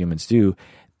majority of humans do,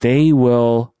 they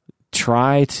will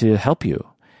try to help you.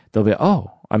 They'll be,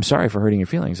 oh, I'm sorry for hurting your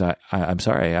feelings. I'm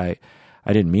sorry. I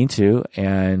didn't mean to.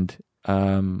 And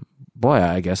boy,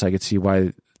 I guess I could see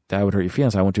why that would hurt your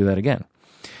feelings. I won't do that again.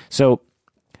 So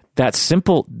that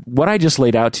simple, what I just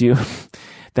laid out to you,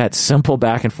 that simple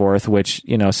back and forth, which,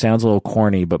 sounds a little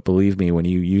corny, but believe me, when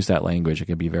you use that language, it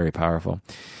can be very powerful.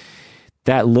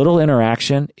 That little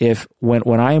interaction,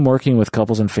 when I am working with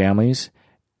couples and families,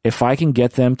 if I can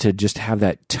get them to just have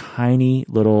that tiny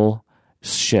little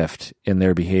shift in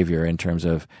their behavior in terms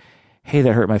of, hey,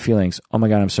 that hurt my feelings. Oh my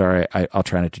God, I'm sorry. I'll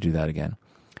try not to do that again.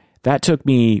 That took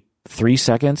me 3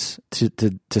 seconds to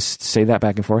say that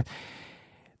back and forth,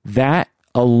 that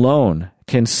alone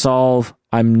can solve,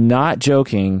 I'm not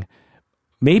joking,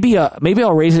 maybe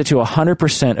I'll raise it to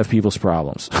 100% of people's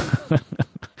problems.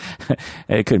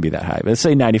 It couldn't be that high, but let's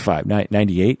say 95,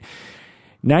 98.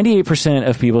 98%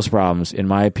 of people's problems, in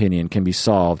my opinion, can be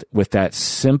solved with that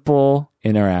simple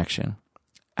interaction.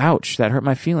 Ouch, that hurt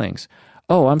my feelings.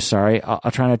 Oh, I'm sorry.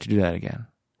 I'll try not to do that again.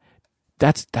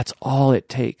 That's all it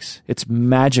takes. It's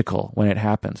magical when it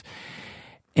happens.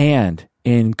 And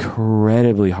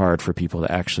incredibly hard for people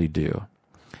to actually do.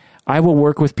 I will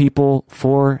work with people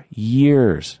for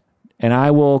years, and I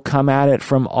will come at it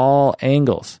from all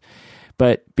angles.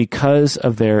 But because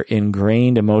of their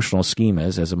ingrained emotional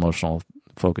schemas, as emotional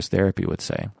focused therapy would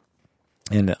say,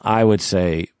 and I would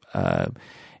say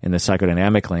in the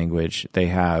psychodynamic language, they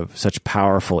have such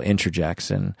powerful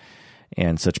interjects and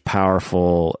such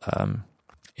powerful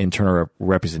internal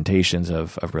representations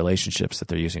of relationships that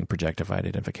they're using projectified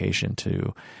identification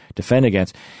to defend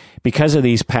against. Because of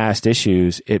these past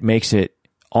issues, it makes it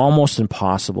almost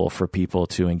impossible for people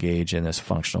to engage in this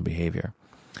functional behavior.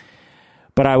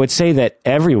 But I would say that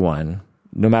everyone,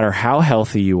 no matter how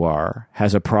healthy you are,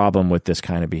 has a problem with this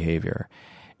kind of behavior.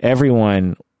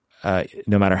 Everyone,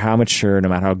 no matter how mature, no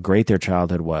matter how great their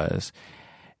childhood was,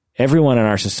 everyone in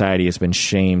our society has been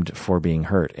shamed for being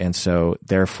hurt. And so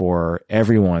therefore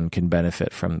everyone can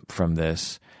benefit from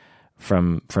this,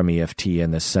 from EFT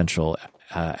and this central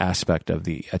aspect of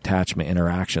the attachment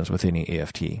interactions within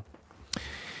EFT.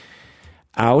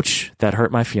 Ouch, that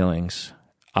hurt my feelings.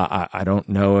 I don't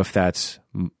know if that's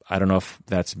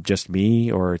just me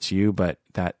or it's you, but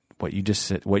that what you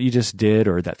just did,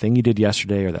 or that thing you did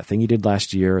yesterday, or that thing you did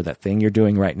last year, or that thing you're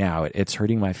doing right now, it's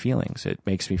hurting my feelings. It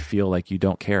makes me feel like you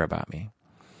don't care about me.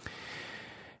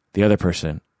 The other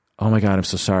person, oh my God, I'm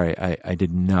so sorry. I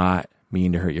did not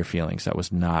mean to hurt your feelings. That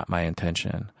was not my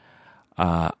intention.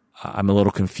 I'm a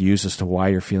little confused as to why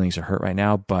your feelings are hurt right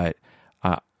now, but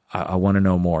I want to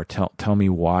know more. Tell me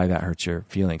why that hurts your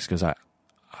feelings, because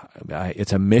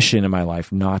it's a mission in my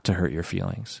life not to hurt your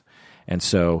feelings. And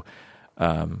so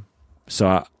there's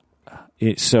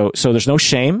no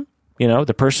shame.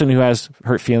 The person who has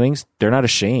hurt feelings, they're not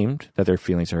ashamed that their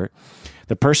feelings hurt.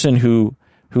 The person who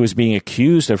is being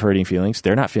accused of hurting feelings,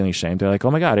 they're not feeling ashamed. They're like,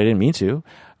 oh my God, I didn't mean to.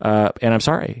 And I'm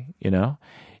sorry.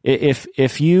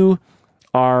 If you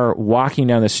are walking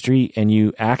down the street and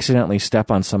you accidentally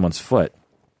step on someone's foot,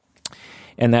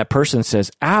 and that person says,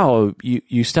 ow,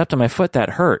 you stepped on my foot,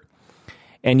 that hurt.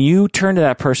 And you turn to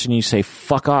that person and you say,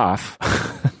 fuck off,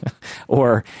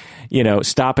 or,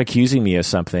 stop accusing me of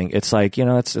something. It's like,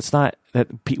 it's not that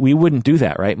we wouldn't do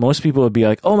that, right? Most people would be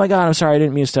like, oh my God, I'm sorry, I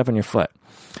didn't mean to step on your foot.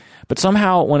 But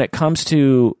somehow when it comes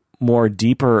to more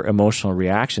deeper emotional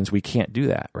reactions, we can't do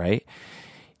that, right?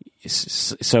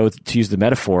 So to use the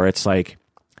metaphor, it's like,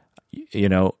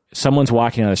 someone's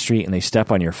walking on the street and they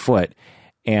step on your foot,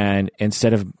 and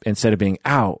instead of being,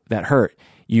 ow, that hurt,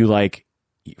 you like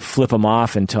flip them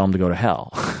off and tell them to go to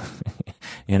hell.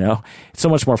 It's so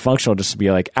much more functional just to be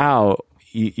like, ow,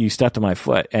 you stepped on my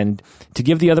foot. And to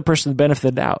give the other person the benefit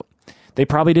of the doubt. They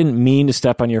probably didn't mean to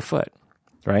step on your foot,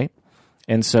 right?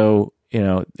 And so,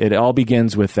 it all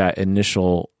begins with that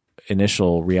initial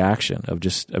reaction of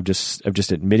just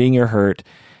admitting you're hurt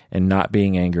and not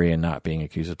being angry and not being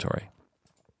accusatory.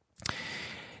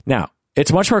 Now,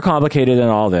 it's much more complicated than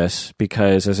all this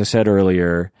because, as I said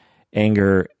earlier,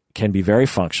 anger can be very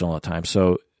functional at times.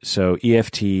 So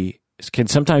EFT can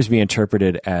sometimes be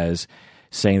interpreted as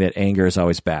saying that anger is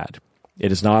always bad.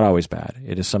 It is not always bad.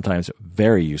 It is sometimes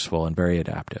very useful and very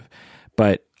adaptive.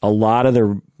 But a lot of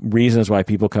the reasons why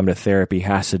people come to therapy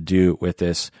has to do with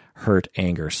this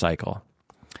hurt-anger cycle.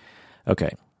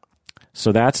 Okay,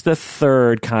 so that's the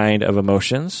third kind of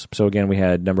emotions. So again, we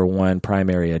had number 1,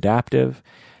 primary adaptive,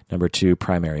 number 2,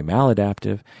 primary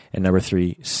maladaptive, and number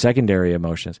 3, secondary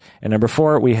emotions. And number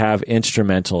 4, we have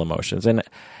instrumental emotions. And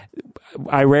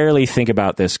I rarely think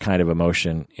about this kind of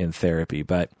emotion in therapy,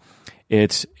 but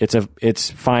it's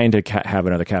fine to have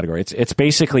another category. It's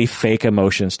basically fake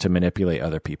emotions to manipulate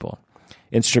other people.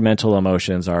 Instrumental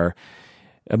emotions are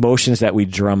emotions that we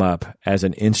drum up as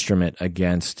an instrument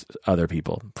against other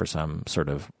people for some sort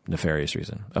of nefarious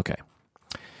reason. Okay.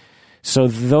 So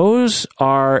those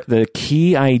are the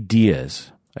key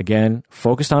ideas. Again,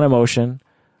 focused on emotion,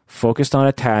 focused on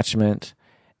attachment,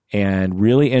 and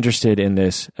really interested in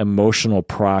this emotional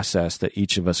process that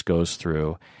each of us goes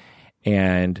through.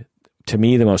 And to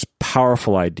me, the most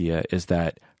powerful idea is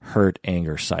that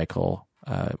hurt-anger cycle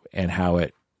and how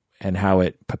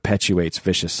it perpetuates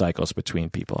vicious cycles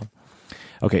between people.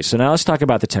 Okay, so now let's talk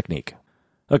about the technique.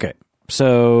 Okay,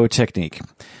 So technique.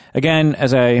 Again,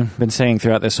 as I've been saying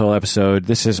throughout this whole episode,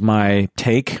 this is my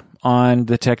take on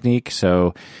the technique.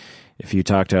 So if you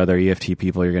talk to other EFT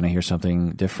people, you're going to hear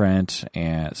something different.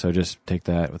 And so just take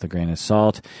that with a grain of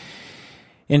salt.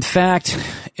 In fact,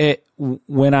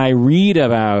 when I read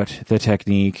about the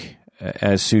technique,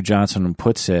 as Sue Johnson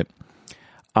puts it,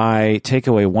 I take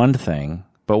away one thing,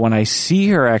 but when I see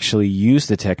her actually use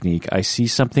the technique, I see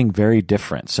something very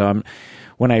different. So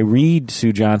when I read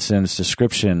Sue Johnson's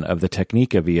description of the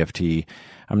technique of EFT,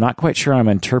 I'm not quite sure I'm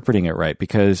interpreting it right,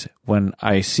 because when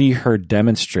I see her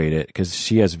demonstrate it, because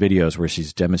she has videos where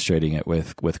she's demonstrating it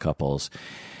with couples,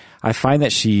 I find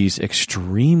that she's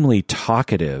extremely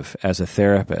talkative as a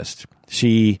therapist.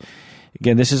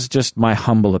 Again, this is just my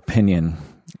humble opinion,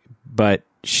 but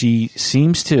she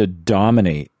seems to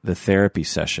dominate the therapy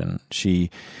session. She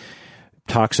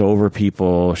talks over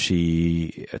people.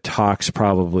 She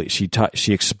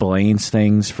explains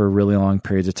things for really long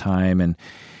periods of time.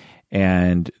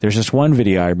 And there's this one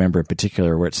video I remember in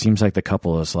particular where it seems like the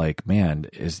couple is like, man,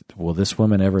 will this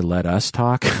woman ever let us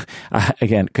talk?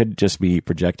 Again, could just be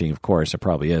projecting, of course, it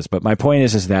probably is. But my point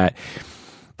is that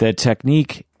the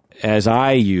technique, as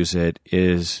I use it,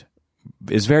 is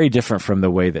very different from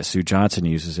the way that Sue Johnson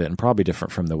uses it, and probably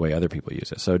different from the way other people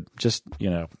use it. So just,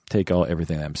 take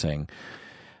everything that I'm saying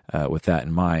with that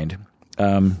in mind.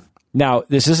 Now,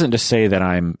 this isn't to say that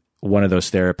I'm one of those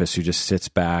therapists who just sits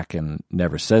back and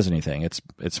never says anything.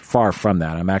 It's far from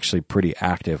that. I'm actually pretty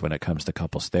active when it comes to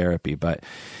couples therapy, but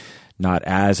not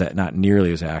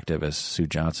nearly as active as Sue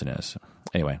Johnson is.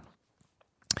 Anyway,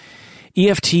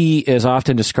 EFT is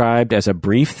often described as a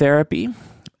brief therapy,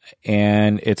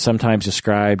 and it's sometimes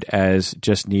described as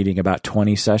just needing about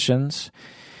 20 sessions.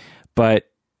 But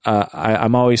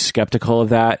I'm always skeptical of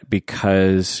that,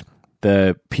 because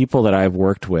the people that I've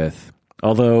worked with,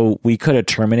 although we could have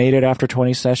terminated after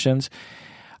 20 sessions,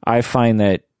 I find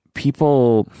that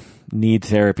people need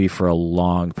therapy for a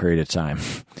long period of time,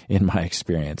 in my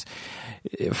experience.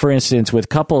 For instance, with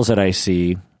couples that I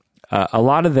see, a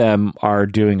lot of them are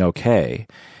doing okay,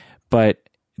 but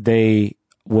they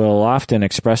will often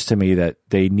express to me that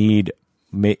they need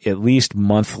at least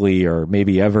monthly, or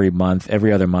maybe every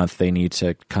other month, they need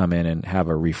to come in and have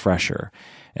a refresher.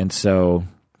 And so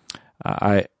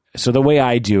So the way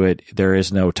I do it, there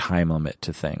is no time limit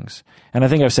to things. And I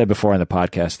think I've said before on the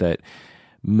podcast that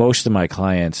most of my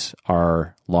clients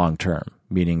are long-term,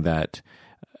 meaning that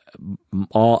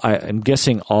I'm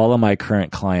guessing all of my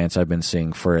current clients I've been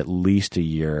seeing for at least a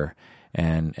year,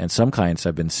 and some clients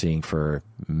I've been seeing for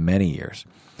many years.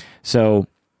 So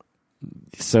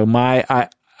I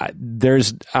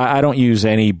don't use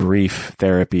any brief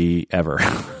therapy ever.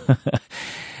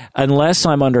 Unless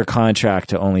I'm under contract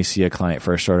to only see a client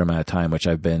for a short amount of time,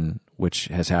 which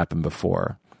has happened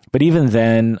before. But even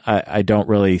then, I don't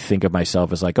really think of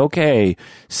myself as like, okay,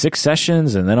 6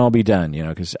 sessions and then I'll be done,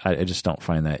 because I just don't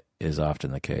find that is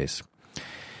often the case.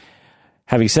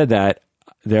 Having said that,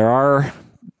 there are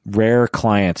rare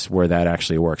clients where that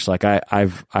actually works. Like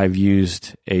I've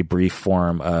used a brief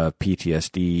form of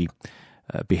PTSD,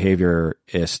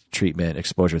 behaviorist treatment,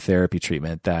 exposure therapy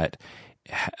treatment that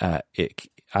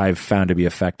I've found to be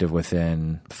effective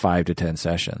within 5 to 10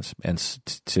 sessions, and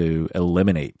to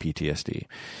eliminate PTSD.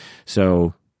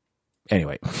 So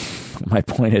anyway, my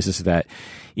point is that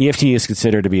EFT is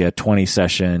considered to be a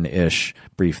 20-session-ish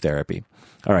brief therapy.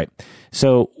 All right.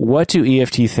 So what do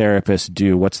EFT therapists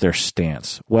do? What's their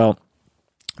stance? Well,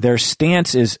 their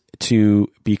stance is to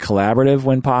be collaborative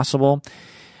when possible,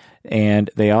 and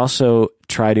they also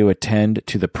try to attend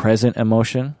to the present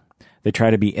emotion. They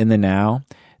try to be in the now.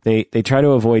 They try to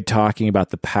avoid talking about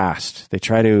the past. They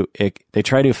try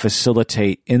to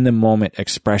facilitate in the moment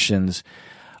expressions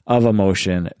of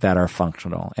emotion that are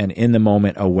functional and in the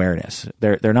moment awareness.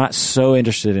 They're not so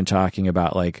interested in talking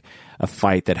about like a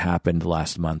fight that happened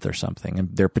last month or something, and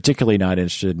they're particularly not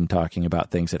interested in talking about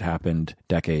things that happened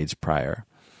decades prior.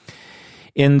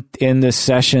 In this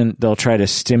session, they'll try to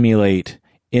stimulate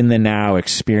in the now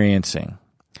experiencing.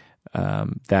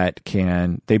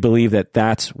 They believe that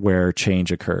that's where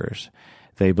change occurs.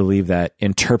 They believe that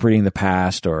interpreting the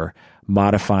past or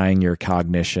modifying your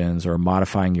cognitions or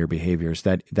modifying your behaviors,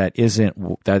 that isn't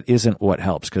what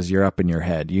helps, because you're up in your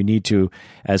head. You need to,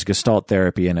 as Gestalt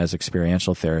therapy and as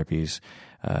experiential therapies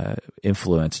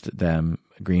influenced them,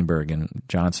 Greenberg and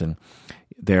Johnson,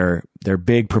 they're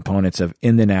big proponents of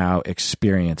in the now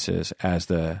experiences as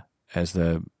the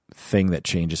thing that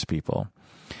changes people.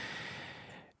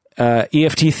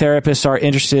 EFT therapists are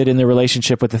interested in the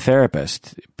relationship with the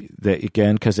therapist.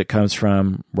 Again, because it comes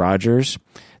from Rogers,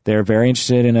 they're very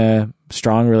interested in a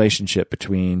strong relationship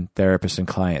between therapist and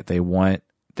client. They want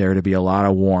there to be a lot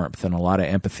of warmth and a lot of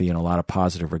empathy and a lot of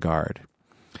positive regard.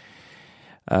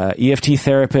 EFT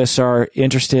therapists are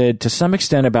interested to some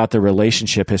extent about the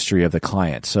relationship history of the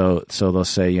client. So they'll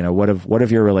say, what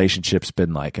have your relationships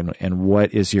been like, and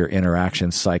what is your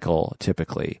interaction cycle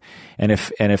typically? And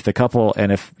if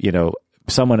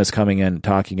someone is coming in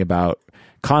talking about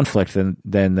conflict,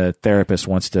 then the therapist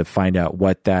wants to find out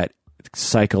what that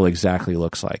cycle exactly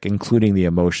looks like, including the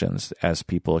emotions as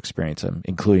people experience them,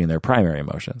 including their primary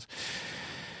emotions.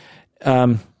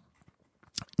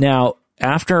 Now,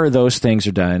 after those things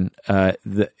are done,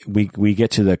 we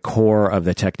get to the core of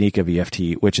the technique of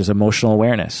EFT, which is emotional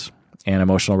awareness and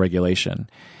emotional regulation.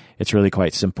 It's really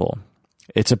quite simple.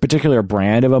 It's a particular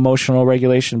brand of emotional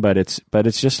regulation, but it's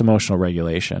just emotional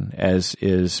regulation, as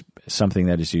is something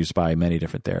that is used by many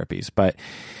different therapies. But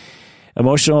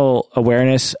emotional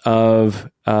awareness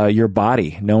of your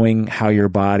body, knowing how your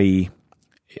body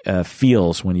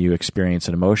feels when you experience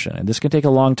an emotion. And this can take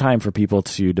a long time for people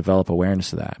to develop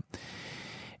awareness of that.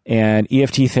 And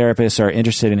EFT therapists are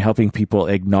interested in helping people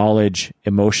acknowledge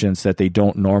emotions that they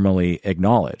don't normally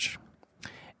acknowledge.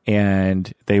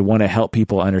 And they want to help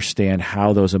people understand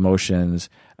how those emotions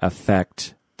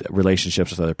affect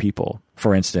relationships with other people.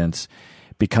 For instance,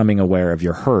 becoming aware of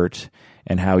your hurt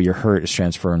and how your hurt is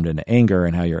transformed into anger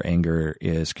and how your anger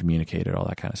is communicated, all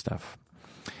that kind of stuff.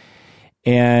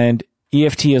 And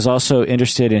EFT is also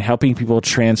interested in helping people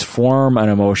transform an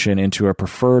emotion into a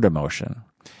preferred emotion.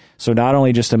 So not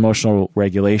only just emotional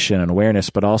regulation and awareness,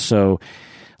 but also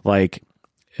like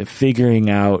figuring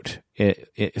out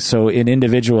it. So in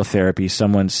individual therapy,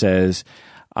 someone says,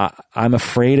 I'm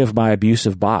afraid of my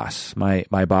abusive boss.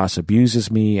 My boss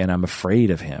abuses me and I'm afraid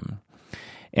of him.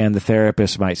 And the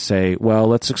therapist might say, well,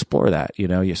 let's explore that.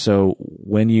 So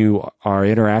when you are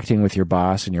interacting with your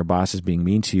boss and your boss is being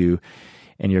mean to you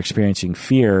and you're experiencing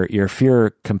fear, your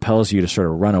fear compels you to sort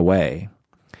of run away,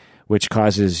 which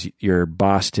causes your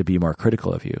boss to be more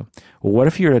critical of you. Well, what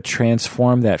if you were to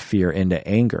transform that fear into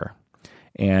anger,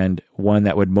 and one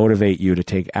that would motivate you to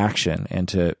take action and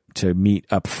to meet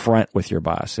up front with your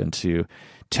boss and to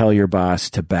tell your boss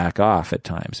to back off at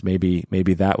times? Maybe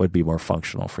that would be more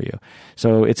functional for you.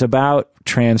 So it's about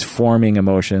transforming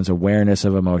emotions, awareness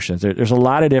of emotions. There's a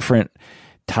lot of different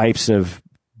types of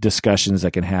discussions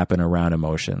that can happen around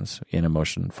emotions in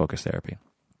emotion-focused therapy.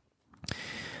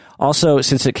 Also,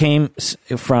 since it came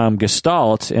from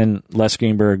Gestalt, and Les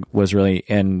Greenberg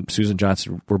and Susan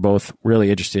Johnson were both really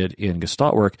interested in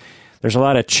Gestalt work, there's a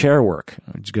lot of chair work.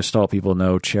 Gestalt people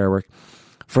know chair work.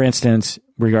 For instance,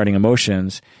 regarding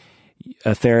emotions,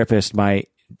 a therapist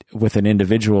with an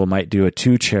individual might do a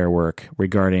 2-chair work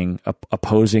regarding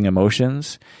opposing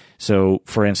emotions. So,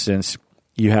 for instance,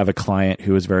 you have a client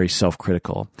who is very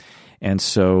self-critical. And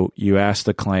so you ask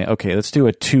the client, okay, let's do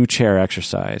a 2-chair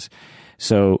exercise.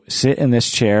 So sit in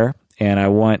this chair, and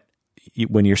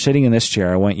when you're sitting in this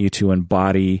chair, I want you to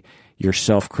embody your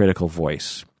self-critical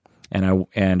voice, and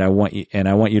I want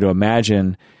you to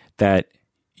imagine that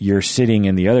you're sitting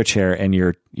in the other chair and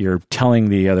you're telling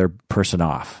the other person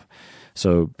off.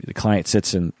 So the client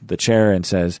sits in the chair and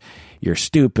says, "You're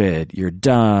stupid, you're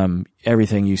dumb,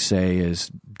 everything you say is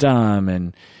dumb,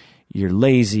 and you're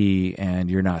lazy,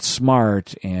 and you're not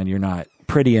smart, and you're not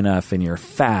pretty enough, and you're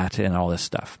fat," and all this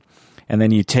stuff. And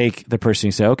then you take the person and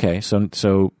you say, okay,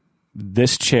 so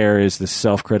this chair is the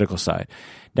self-critical side.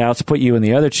 Now let's put you in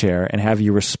the other chair and have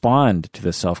you respond to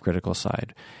the self-critical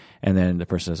side. And then the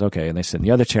person says, okay, and they sit in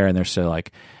the other chair and they're so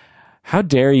like, how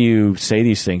dare you say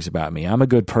these things about me? I'm a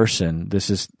good person. This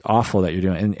is awful that you're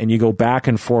doing. And you go back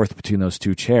and forth between those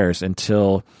 2 chairs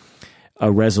until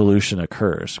a resolution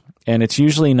occurs. And it's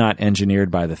usually not engineered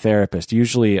by the therapist.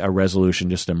 Usually a resolution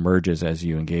just emerges as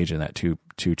you engage in that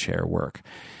two-chair work.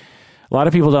 A lot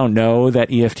of people don't know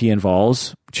that EFT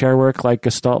involves chair work like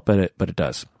Gestalt, but it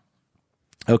does.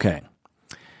 Okay.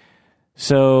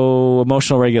 So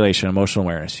emotional regulation, emotional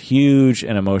awareness, huge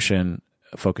in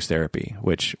emotion-focused therapy,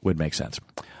 which would make sense.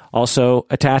 Also,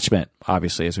 attachment,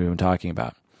 obviously, as we've been talking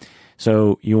about.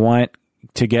 So you want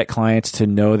to get clients to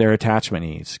know their attachment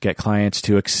needs, get clients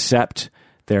to accept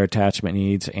their attachment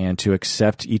needs and to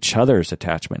accept each other's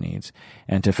attachment needs,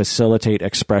 and to facilitate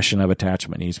expression of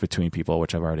attachment needs between people,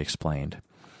 which I've already explained.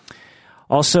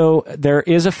 Also, there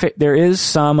is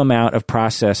some amount of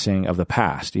processing of the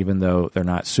past, even though they're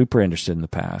not super interested in the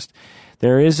past.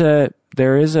 There is a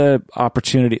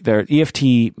opportunity there.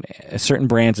 EFT, certain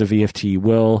brands of EFT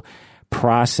will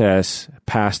process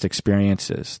past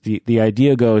experiences. The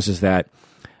idea goes is that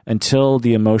until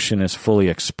the emotion is fully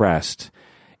expressed,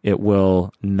 it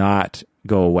will not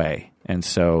go away. And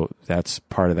so that's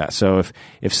part of that. So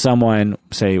if someone,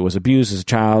 say, was abused as a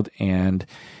child and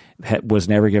was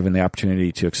never given the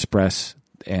opportunity to express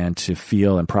and to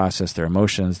feel and process their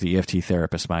emotions, the EFT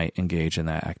therapist might engage in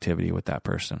that activity with that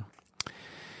person.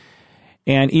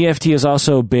 And EFT is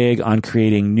also big on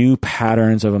creating new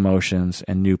patterns of emotions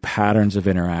and new patterns of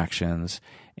interactions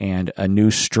and a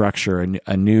new structure,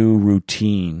 a new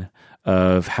routine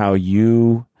of how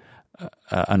you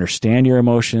understand your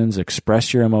emotions,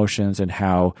 express your emotions, and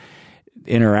how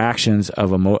interactions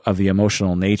of the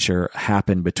emotional nature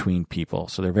happen between people.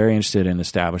 So they're very interested in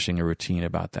establishing a routine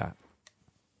about that.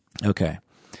 Okay.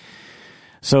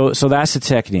 So that's the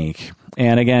technique.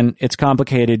 And again, it's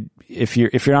complicated. If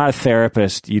you're not a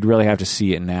therapist, you'd really have to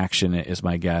see it in action, is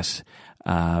my guess.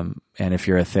 And if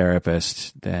you're a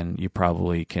therapist, then you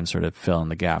probably can sort of fill in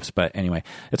the gaps. But anyway,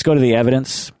 let's go to the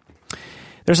evidence.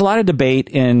 There's a lot of debate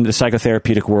in the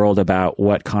psychotherapeutic world about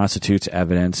what constitutes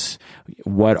evidence.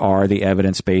 What are the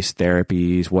evidence-based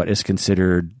therapies? What is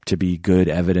considered to be good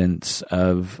evidence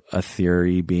of a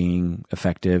theory being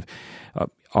effective?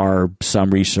 Are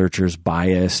some researchers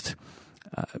biased?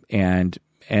 And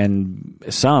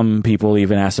some people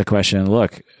even ask the question,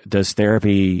 look, does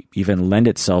therapy even lend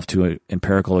itself to an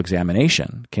empirical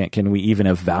examination? Can we even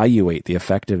evaluate the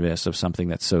effectiveness of something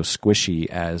that's so squishy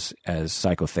as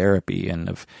psychotherapy and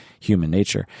of human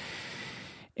nature?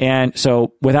 And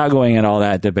so without going into all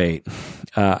that debate,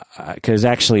 because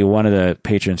actually one of the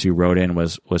patrons who wrote in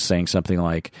was saying something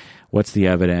like, what's the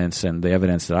evidence? And the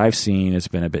evidence that I've seen has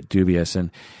been a bit dubious. And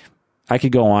I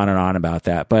could go on and on about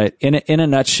that, but in a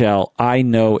nutshell, I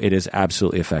know it is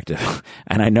absolutely effective,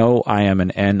 and I know I am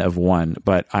an N of one,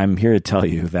 but I'm here to tell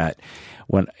you that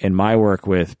when in my work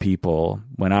with people,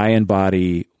 when I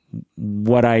embody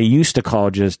what I used to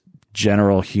call just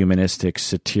general humanistic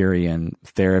Satyrian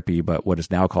therapy, but what is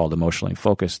now called emotion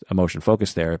focused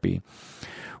therapy,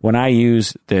 when I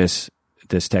use this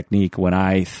technique, when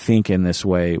I think in this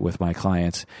way with my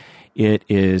clients, it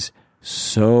is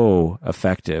so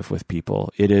effective with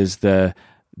people. It is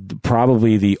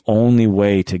probably the only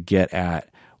way to get at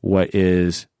what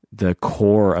is the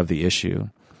core of the issue,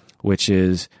 which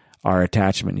is our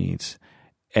attachment needs.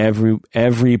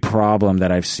 Every problem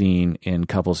that I've seen in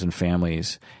couples and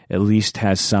families at least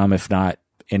has some, if not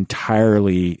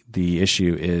entirely, the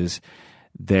issue is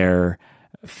their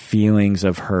feelings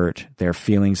of hurt, their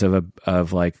feelings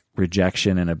of like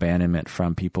rejection and abandonment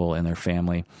from people in their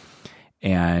family,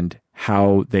 and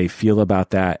how they feel about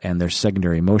that and their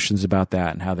secondary emotions about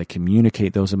that and how they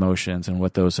communicate those emotions and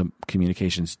what those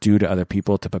communications do to other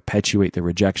people to perpetuate the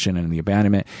rejection and the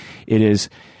abandonment. It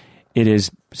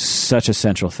is such a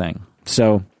central thing.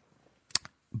 So,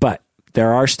 but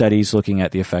there are studies looking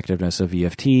at the effectiveness of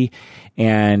EFT,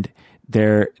 and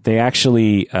they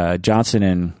actually, Johnson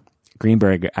and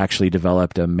Greenberg actually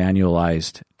developed a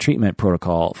manualized treatment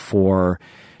protocol for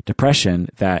depression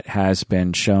that has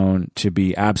been shown to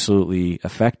be absolutely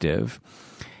effective.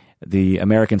 The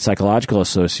American Psychological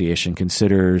Association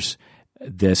considers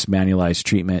this manualized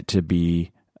treatment to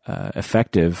be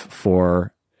effective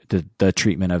for the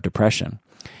treatment of depression.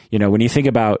 You know, when you think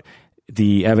about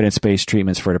the evidence-based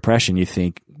treatments for depression, you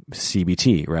think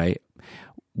CBT, right?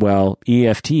 Well,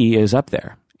 EFT is up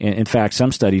there. In fact,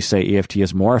 some studies say EFT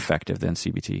is more effective than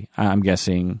CBT. I'm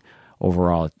guessing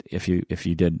overall, if you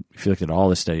looked at all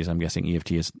the studies, I'm guessing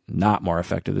EFT is not more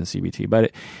effective than CBT,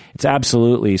 but it's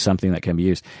absolutely something that can be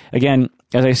used. Again,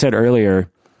 as I said earlier,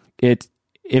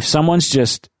 if someone's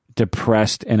just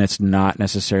depressed and it's not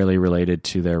necessarily related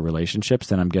to their relationships,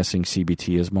 then I'm guessing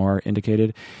CBT is more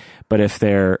indicated. But if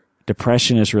their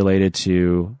depression is related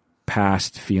to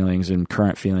past feelings and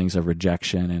current feelings of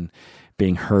rejection and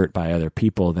being hurt by other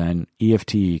people, then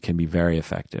EFT can be very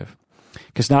effective.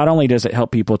 Because not only does it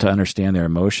help people to understand their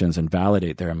emotions and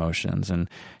validate their emotions and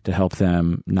to help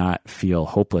them not feel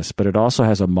hopeless, but it also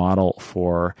has a model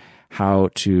for how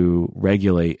to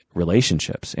regulate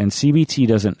relationships. And CBT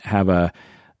doesn't have a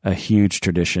huge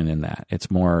tradition in that.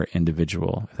 It's more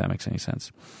individual, if that makes any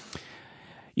sense.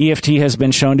 EFT has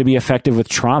been shown to be effective with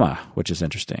trauma, which is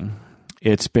interesting.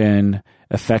 It's been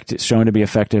shown to be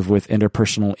effective with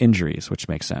interpersonal injuries, which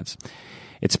makes sense.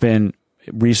 It's been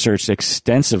researched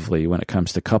extensively when it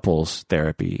comes to couples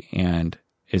therapy and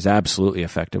is absolutely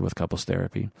effective with couples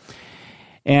therapy.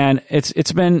 And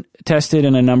it's been tested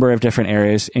in a number of different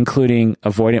areas, including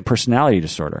avoidant personality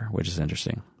disorder, which is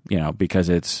interesting, because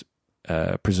it's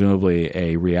presumably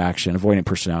a reaction. Avoidant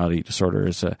personality disorder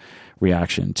is a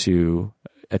reaction to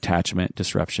attachment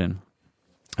disruption.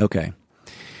 Okay.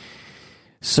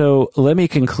 So let me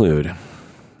conclude.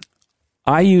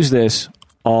 I use this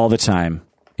all the time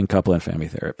in couple and family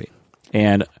therapy,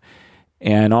 and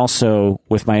also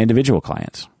with my individual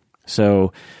clients.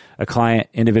 So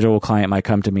individual client might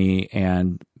come to me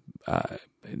and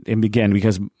and again,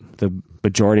 because the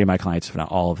majority of my clients, if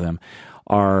not all of them,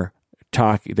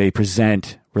 they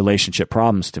present relationship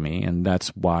problems to me, and that's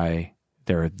why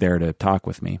they're there to talk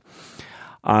with me.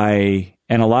 And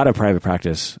a lot of private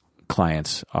practice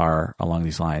clients are along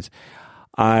these lines.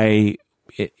 I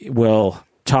will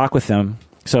talk with them.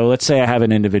 So let's say I have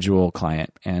an individual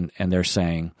client and they're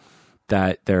saying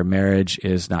that their marriage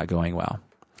is not going well.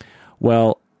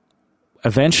 Well,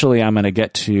 eventually I'm going to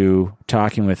get to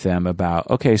talking with them about,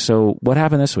 okay, so what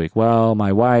happened this week? Well,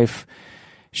 my wife,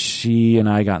 she and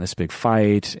I got in this big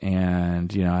fight,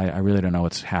 and, I really don't know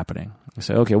what's happening. I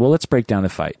say, okay, well, let's break down the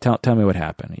fight. Tell me what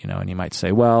happened, and you might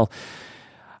say, well,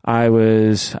 I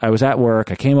was at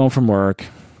work. I came home from work,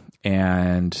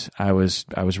 and I was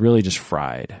really just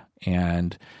fried.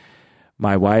 And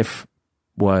my wife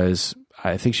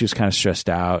I think she was kind of stressed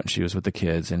out, and she was with the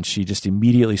kids, and she just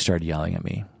immediately started yelling at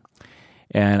me.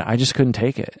 And I just couldn't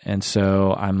take it. And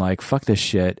so I'm like, fuck this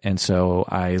shit. And so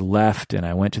I left and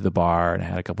I went to the bar and I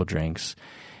had a couple drinks.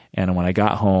 And when I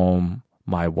got home,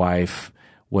 my wife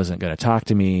wasn't going to talk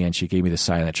to me, and she gave me the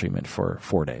silent treatment for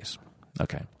 4 days.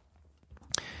 Okay.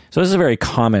 So this is a very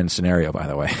common scenario, by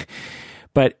the way.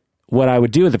 But what I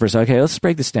would do with the person, okay, let's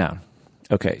break this down.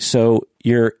 Okay, so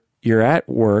you're at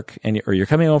work or you're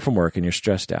coming home from work and you're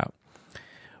stressed out.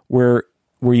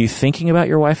 Were you thinking about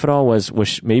your wife at all?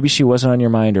 Was maybe she wasn't on your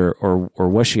mind, or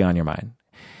was she on your mind?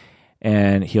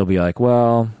 And he'll be like,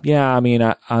 well, yeah, I mean,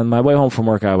 on my way home from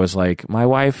work, I was like, my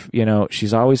wife,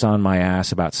 she's always on my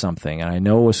ass about something. And I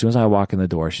know as soon as I walk in the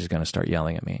door, she's going to start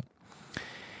yelling at me.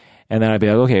 And then I'd be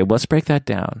like, okay, let's break that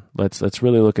down. Let's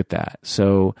really look at that.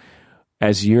 So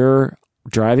as you're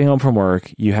driving home from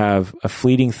work, you have a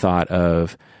fleeting thought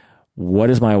of,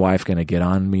 what is my wife going to get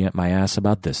on me at my ass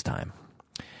about this time?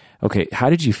 Okay, how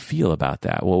did you feel about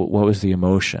that? What was the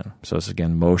emotion? So it's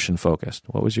again motion focused.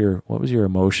 What was your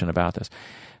emotion about this?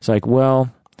 It's like,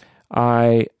 well,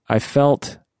 I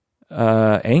felt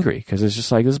angry because it's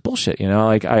just like, this is bullshit.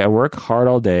 Like I work hard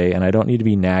all day and I don't need to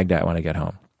be nagged at when I get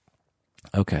home.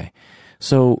 Okay,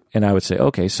 so and I would say,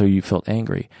 okay, so you felt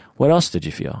angry. What else did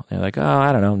you feel? And they're like, oh,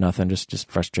 I don't know, nothing,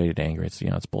 just frustrated, angry. It's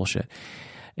it's bullshit.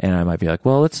 And I might be like,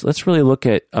 well, let's really look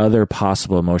at other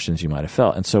possible emotions you might have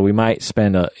felt. And so we might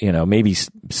spend maybe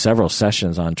several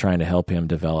sessions on trying to help him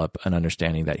develop an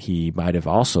understanding that he might have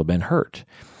also been hurt.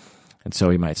 And so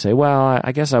he might say, well,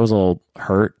 I guess I was a little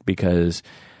hurt because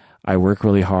I work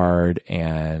really hard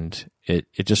and it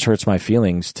just hurts my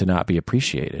feelings to not be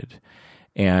appreciated.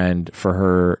 And for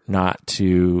her not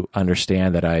to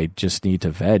understand that I just need to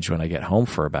veg when I get home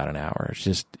for about an hour.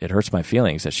 It hurts my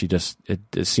feelings that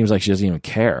it seems like she doesn't even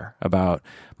care about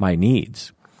my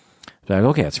needs. So like,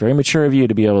 okay, it's very mature of you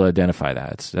to be able to identify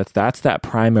that. That's that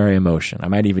primary emotion. I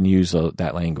might even use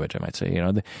that language. I might say,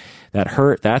 that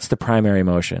hurt, that's the primary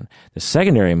emotion. The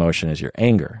secondary emotion is your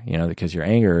anger, because your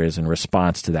anger is in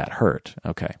response to that hurt.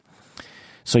 Okay.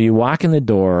 So you walk in the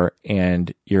door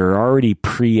and you're already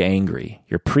pre-angry.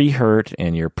 You're pre-hurt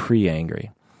and you're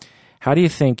pre-angry. How do you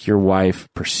think your wife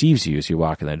perceives you as you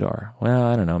walk in the door? Well,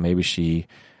 I don't know. Maybe she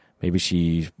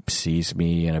sees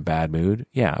me in a bad mood.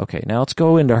 Yeah, okay. Now let's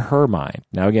go into her mind.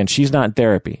 Now again, she's not in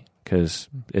therapy because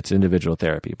it's individual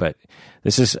therapy, but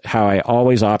this is how I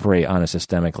always operate on a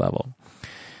systemic level.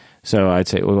 So I'd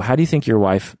say, well, what do you think your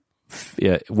wife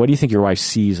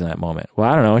sees in that moment? Well,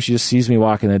 I don't know. She just sees me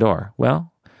walk in the door. Well,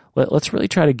 let's really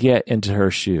try to get into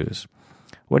her shoes.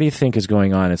 What do you think is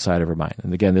going on inside of her mind?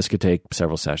 And again, this could take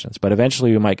several sessions, but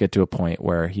eventually we might get to a point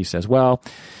where he says, well,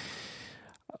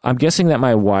 I'm guessing that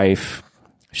my wife,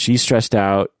 she's stressed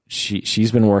out.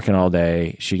 She's been working all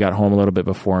day. She got home a little bit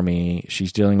before me.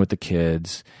 She's dealing with the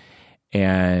kids.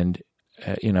 And,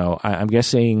 I'm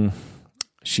guessing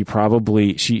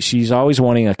she's always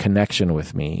wanting a connection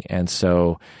with me. And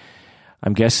so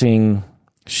I'm guessing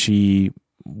she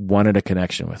wanted a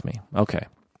connection with me. Okay.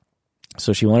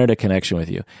 So she wanted a connection with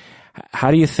you. How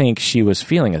do you think she was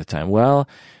feeling at the time? Well,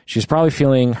 she's probably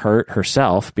feeling hurt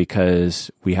herself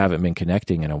because we haven't been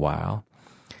connecting in a while.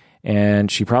 And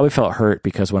she probably felt hurt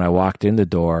because when I walked in the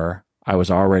door, I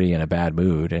was already in a bad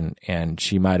mood. And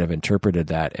she might have interpreted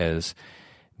that as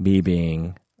me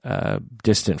being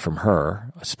distant from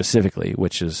her specifically,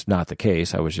 which is not the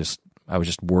case. I was just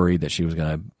worried that she was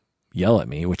going to yell at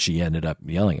me, which she ended up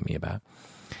yelling at me about.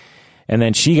 And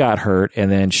then she got hurt,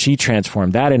 and then she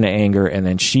transformed that into anger, and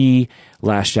then she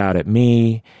lashed out at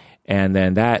me, and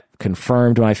then that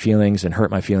confirmed my feelings and hurt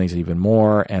my feelings even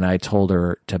more. And I told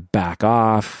her to back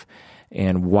off.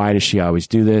 And why does she always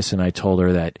do this? And I told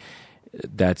her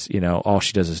that's, all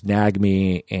she does is nag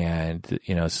me, and,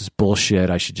 this is bullshit.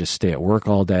 I should just stay at work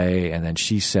all day. And then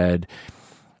she said,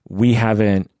 we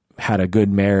haven't had a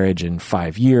good marriage in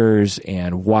 5 years,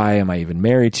 and why am I even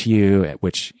married to you?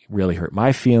 Which really hurt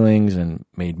my feelings and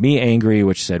made me angry,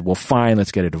 which said, well, fine,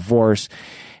 let's get a divorce.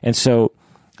 And so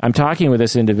I'm talking with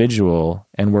this individual,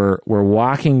 and we're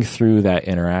walking through that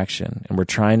interaction, and we're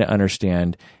trying to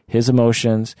understand his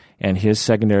emotions and his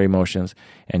secondary emotions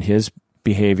and his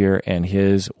behavior and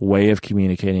his way of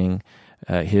communicating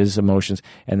his emotions,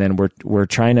 and then we're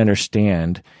trying to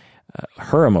understand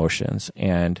her emotions,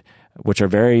 and which are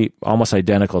very almost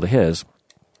identical to his,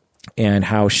 and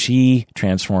how she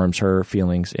transforms her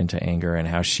feelings into anger, and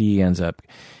how she ends up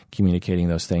communicating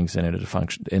those things in a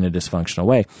dysfunctional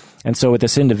way. And so with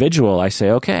this individual, I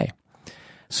say, okay,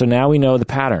 so now we know the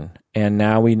pattern,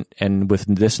 and with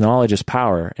this knowledge is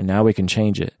power, and now we can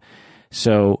change it.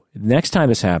 So next time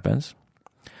this happens,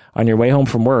 on your way home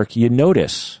from work, you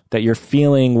notice that you're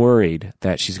feeling worried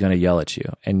that she's going to yell at you,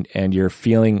 and you're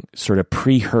feeling sort of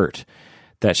pre-hurt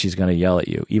that she's going to yell at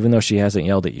you, even though she hasn't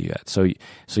yelled at you yet. So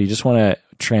you just want to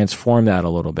transform that a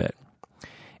little bit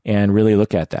and really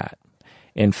look at that.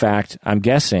 In fact, I'm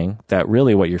guessing that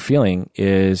really what you're feeling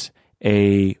is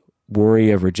a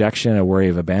worry of rejection, a worry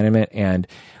of abandonment, and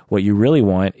what you really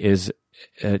want is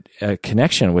a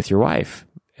connection with your wife.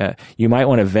 You might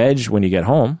want to veg when you get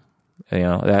home.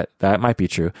 That might be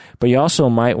true, but you also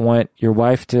might want your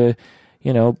wife to,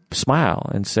 smile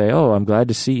and say, "Oh, I'm glad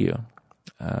to see you,"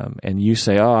 and you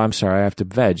say, "Oh, I'm sorry, I have to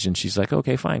veg," and she's like,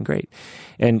 "Okay, fine, great,"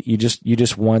 and you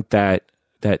just want that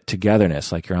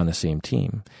togetherness, like you're on the same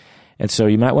team, and so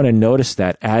you might want to notice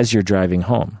that as you're driving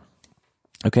home.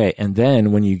 Okay, and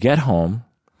then when you get home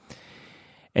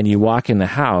and you walk in the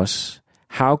house,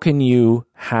 how can you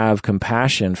have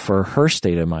compassion for her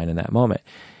state of mind in that moment?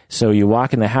 So you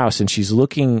walk in the house and she's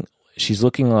looking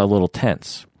a little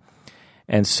tense.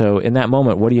 And so in that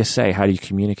moment, what do you say? How do you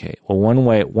communicate? Well,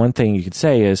 one thing you could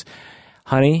say is,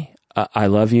 honey, I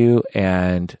love you.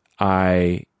 And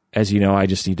as you know, I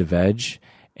just need to veg.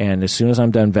 And as soon as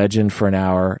I'm done vegging for an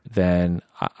hour, then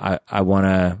I want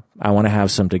to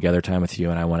have some together time with you,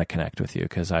 and I want to connect with you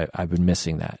because I've been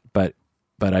missing that. But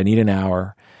I need an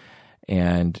hour,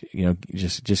 and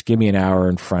just give me an hour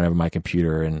in front of my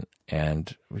computer, and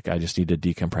I just need to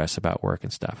decompress about work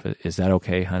and stuff. Is that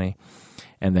okay, honey?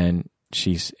 And then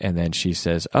she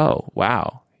says, "Oh,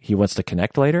 wow, he wants to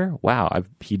connect later? Wow,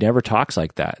 he never talks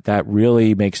like that. That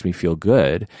really makes me feel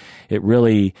good. It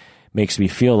really makes me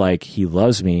feel like he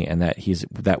loves me, and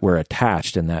that we're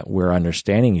attached, and that we're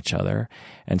understanding each other.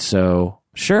 And so,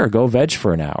 sure, go veg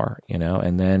for an hour,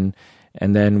 and then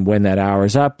when that hour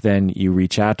is up, then you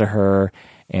reach out to her,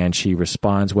 and she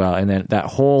responds well, and then that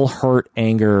whole hurt,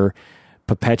 anger,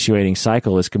 perpetuating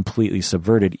cycle is completely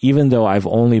subverted, even though I've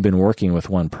only been working with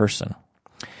one person.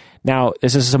 Now,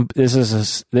 this is a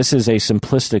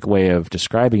simplistic way of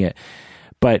describing it,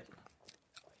 but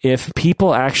if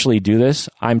people actually do this,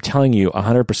 I'm telling you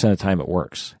 100% of the time it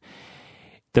works.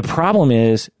 The problem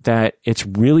is that it's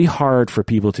really hard for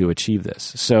people to achieve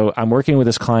this. So I'm working with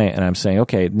this client and I'm saying,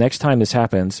 okay, next time this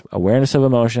happens, awareness of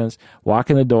emotions, walk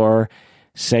in the door,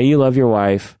 say you love your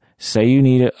wife, say you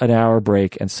need an hour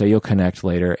break, and say you'll connect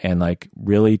later, and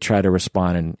really try to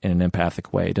respond in an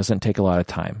empathic way. It doesn't take a lot of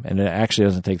time, and it actually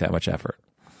doesn't take that much effort.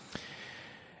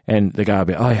 And the guy will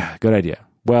be, oh yeah, good idea.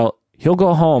 Well, he'll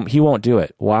go home. He won't do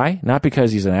it. Why? Not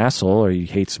because he's an asshole or he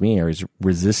hates me or he's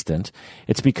resistant.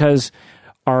 It's because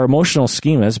our emotional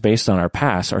schemas based on our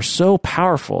past are so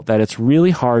powerful that it's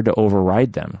really hard to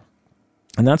override them.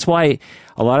 And that's why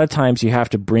a lot of times you have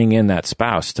to bring in that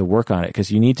spouse to work on it,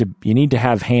 because you need to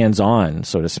have hands-on,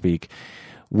 so to speak,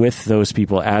 with those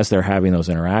people as they're having those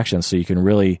interactions, so you can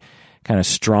really kind of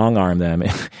strong-arm them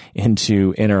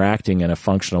into interacting in a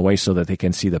functional way so that they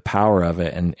can see the power of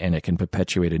it, and it can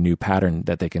perpetuate a new pattern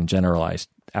that they can generalize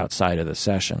outside of the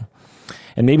session.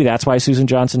 And maybe that's why Susan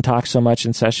Johnson talks so much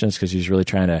in sessions, because she's really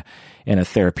trying to, in a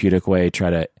therapeutic way, try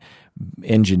to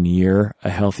engineer a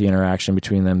healthy interaction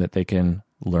between them that they can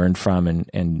learn from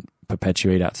and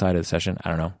perpetuate outside of the session. I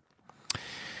don't know.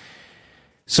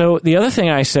 So the other thing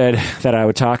I said that I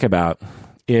would talk about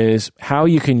is how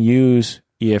you can use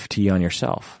EFT on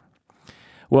yourself.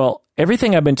 Well,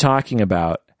 everything I've been talking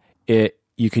about,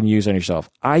 you can use on yourself.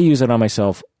 I use it on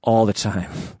myself all the time.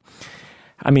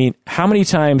 I mean, how many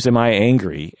times am I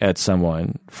angry at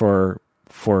someone for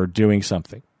doing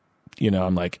something?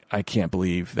 I'm like, I can't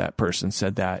believe that person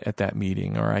said that at that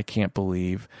meeting, or I can't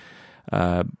believe,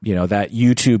 that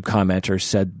YouTube commenter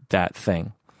said that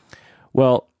thing.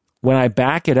 Well, when I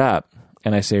back it up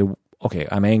and I say, okay,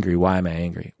 I'm angry. Why am I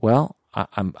angry? Well,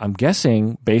 I'm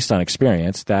guessing based on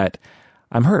experience that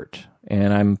I'm hurt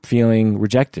and I'm feeling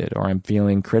rejected, or I'm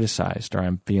feeling criticized, or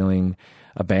I'm feeling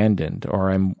abandoned, or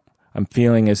I'm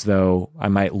feeling as though I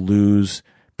might lose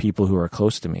people who are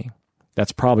close to me.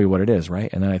 That's probably what it is, right?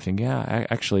 And then I think, yeah,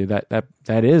 actually that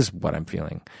is what I'm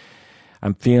feeling.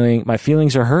 My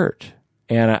feelings are hurt.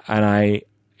 And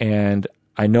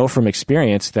I know from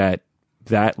experience that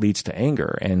leads to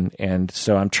anger. And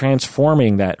so I'm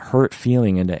transforming that hurt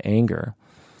feeling into anger.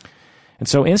 And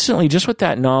so instantly, just with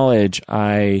that knowledge,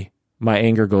 my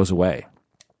anger goes away.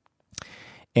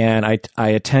 And I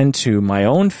attend to my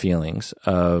own feelings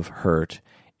of hurt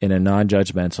in a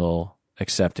non-judgmental,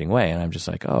 accepting way. And I'm just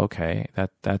like, oh, okay,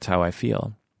 that's how I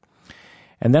feel.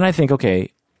 And then I think,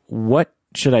 okay, what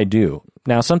should I do?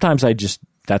 Now, sometimes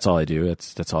that's all I do.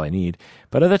 That's all I need.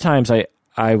 But other times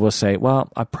I will say, well,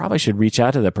 I probably should reach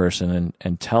out to the person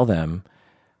and tell them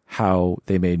how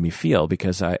they made me feel,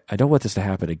 because I don't want this to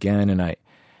happen again.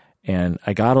 And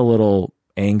I got a little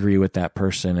angry with that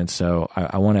person. And so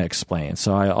I want to explain.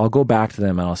 So I'll go back to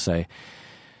them and I'll say,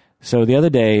 so the other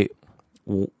day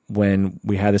when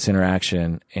we had this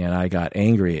interaction and I got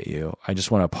angry at you, I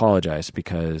just want to apologize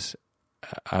because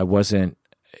it wasn't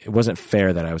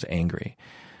fair that I was angry.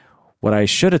 What I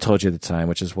should have told you at the time,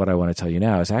 which is what I want to tell you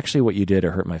now, is actually what you did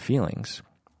to hurt my feelings.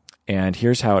 And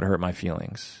here's how it hurt my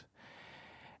feelings.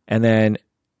 And then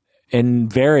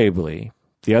invariably,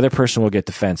 the other person will get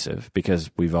defensive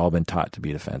because we've all been taught to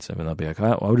be defensive. And they'll be like,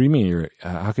 oh, what do you mean?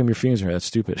 How come your feelings are hurt? That's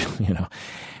stupid. And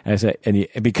I say,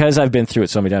 because I've been through it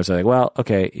so many times, I'm like, well,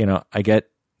 okay, I get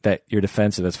that you're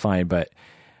defensive. That's fine. But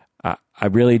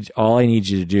all I need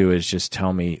you to do is just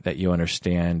tell me that you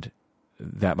understand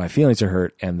that my feelings are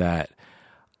hurt and that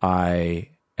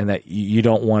you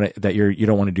don't want it, that you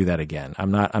don't want to do that again.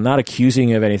 I'm not accusing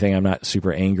you of anything. I'm not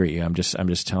super angry at you. I'm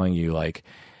just telling you like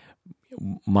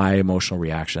my emotional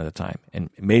reaction at the time. And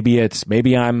maybe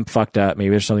I'm fucked up. Maybe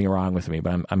there's something wrong with me,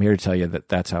 but I'm here to tell you that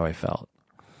that's how I felt.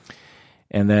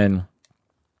 And then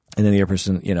the other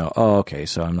person, oh, okay,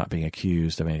 so I'm not being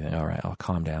accused of anything. All right, I'll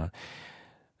calm down.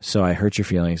 So I hurt your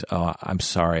feelings. Oh, I'm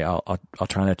sorry. I'll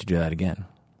try not to do that again.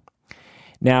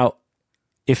 Now,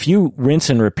 if you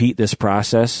rinse and repeat this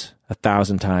process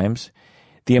 1,000 times,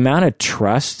 the amount of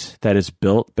trust that is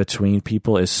built between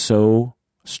people is so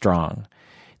strong.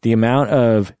 The amount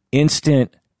of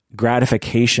instant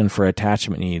gratification for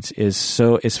attachment needs is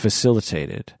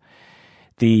facilitated.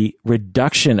 The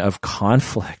reduction of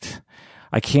conflict.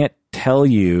 I can't tell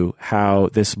you how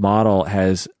this model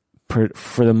has,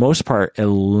 for the most part,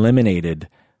 eliminated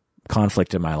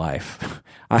conflict in my life.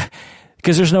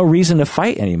 Because there's no reason to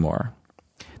fight anymore.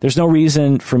 There's no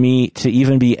reason for me to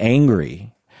even be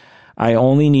angry. I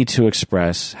only need to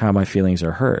express how my feelings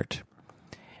are hurt.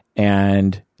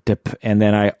 And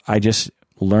then I just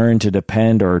learn to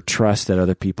depend or trust that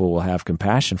other people will have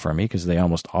compassion for me, because they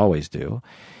almost always do,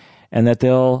 and that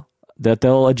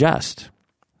they'll adjust.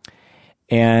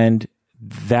 And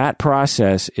that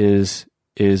process is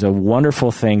a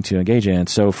wonderful thing to engage in. And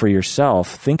so for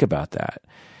yourself, think about that.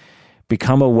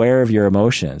 Become aware of your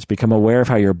emotions. Become aware of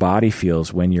how your body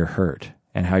feels when you're hurt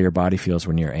and how your body feels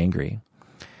when you're angry.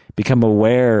 Become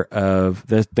aware of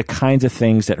the kinds of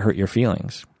things that hurt your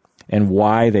feelings and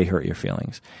why they hurt your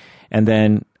feelings. And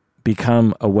then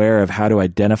become aware of how to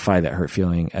identify that hurt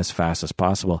feeling as fast as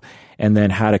possible, and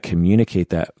then how to communicate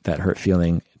that hurt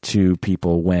feeling to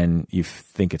people when you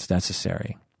think it's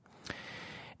necessary.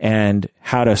 And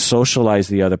how to socialize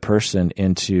the other person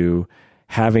into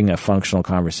having a functional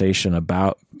conversation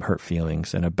about hurt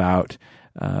feelings and about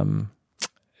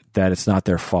that it's not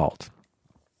their fault,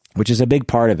 which is a big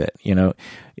part of it.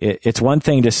 It's one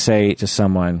thing to say to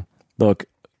someone, look,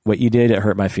 what you did, it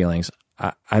hurt my feelings.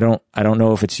 I don't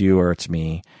know if it's you or it's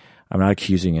me. I'm not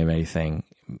accusing you of anything.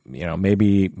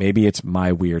 Maybe it's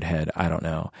my weird head. I don't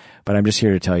know. But I'm just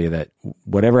here to tell you that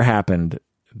whatever happened,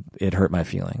 it hurt my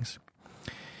feelings.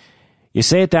 You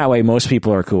say it that way, most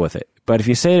people are cool with it. But if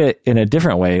you say it in a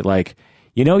different way, like,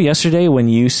 yesterday when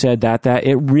you said that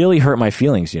it really hurt my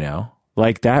feelings,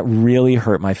 like that really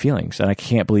hurt my feelings. And I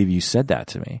can't believe you said that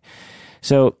to me.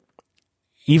 So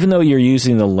even though you're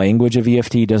using the language of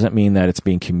EFT doesn't mean that it's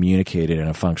being communicated in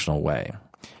a functional way.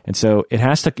 And so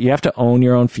you have to own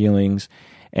your own feelings,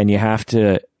 and you have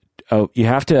to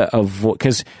avoid,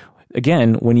 because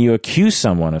again, when you accuse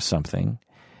someone of something,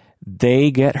 they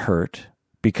get hurt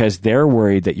because they're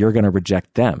worried that you're going to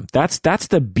reject them. That's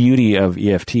the beauty of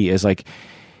EFT, is like,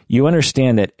 you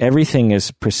understand that everything is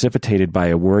precipitated by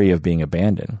a worry of being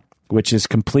abandoned, which is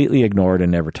completely ignored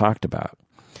and never talked about.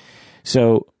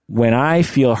 So when I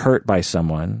feel hurt by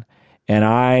someone and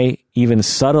I even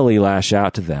subtly lash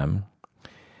out to them,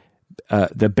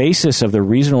 the basis of the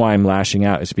reason why I'm lashing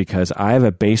out is because I have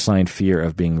a baseline fear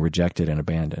of being rejected and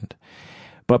abandoned.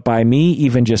 But by me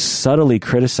even just subtly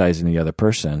criticizing the other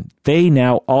person, they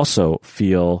now also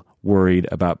feel worried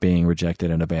about being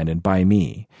rejected and abandoned by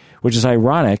me, which is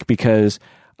ironic because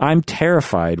I'm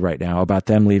terrified right now about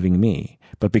them leaving me.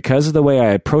 But because of the way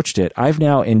I approached it, I've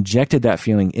now injected that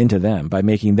feeling into them by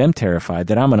making them terrified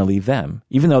that I'm going to leave them,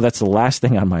 even though that's the last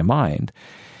thing on my mind.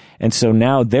 And so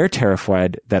now they're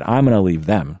terrified that I'm going to leave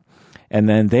them. And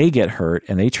then they get hurt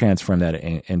and they transform that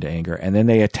into anger. And then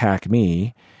they attack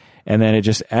me. And then it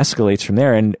just escalates from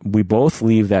there. And we both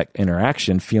leave that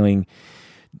interaction feeling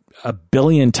a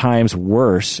billion times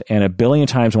worse and a billion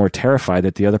times more terrified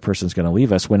that the other person's going to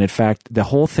leave us, when in fact the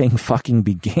whole thing fucking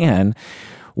began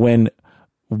when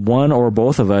one or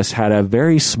both of us had a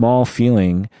very small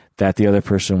feeling that the other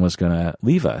person was going to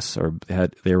leave us or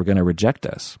they were going to reject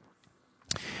us.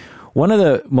 One of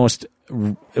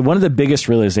the biggest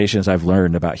realizations I've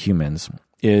learned about humans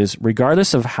is,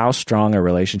 regardless of how strong a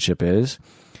relationship is,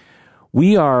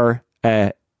 we are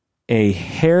a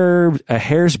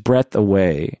hair's breadth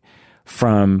away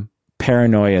from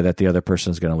paranoia that the other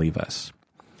person is going to leave us.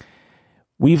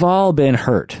 We've all been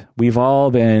hurt. We've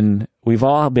all been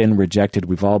rejected.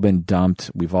 We've all been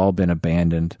dumped. We've all been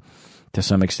abandoned to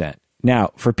some extent.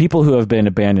 Now, for people who have been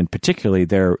abandoned particularly,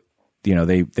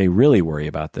 they really worry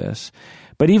about this.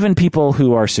 But even people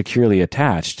who are securely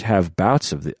attached have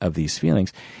bouts of these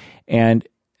feelings. And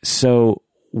so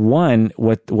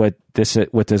what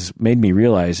this made me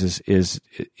realize is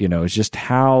just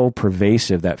how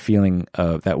pervasive that feeling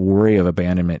of that worry of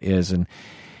abandonment is,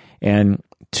 and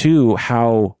two,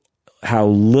 how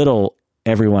little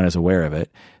everyone is aware of it.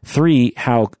 Three,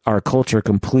 how our culture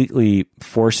completely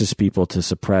forces people to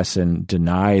suppress and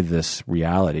deny this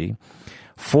reality.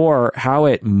 Four, how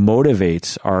it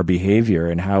motivates our behavior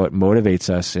and how it motivates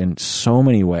us in so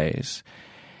many ways.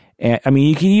 And I mean,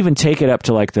 you can even take it up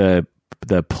to like the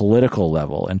political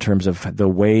level in terms of the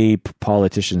way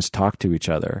politicians talk to each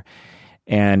other.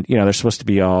 And, they're supposed to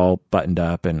be all buttoned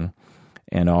up and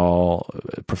all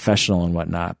professional and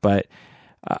whatnot. But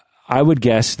I would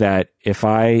guess that if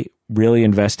I really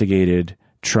investigated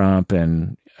Trump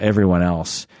and everyone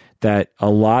else, that a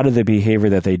lot of the behavior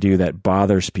that they do that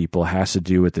bothers people has to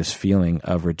do with this feeling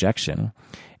of rejection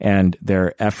and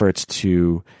their efforts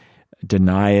to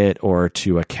deny it or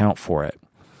to account for it.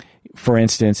 For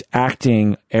instance,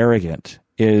 acting arrogant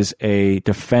is a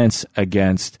defense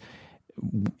against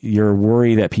your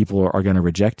worry that people are going to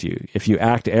reject you. If you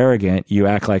act arrogant, you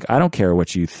act like, I don't care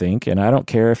what you think, and I don't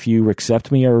care if you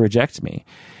accept me or reject me.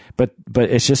 But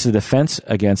it's just a defense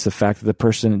against the fact that the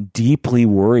person deeply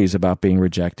worries about being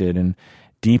rejected and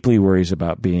deeply worries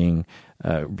about being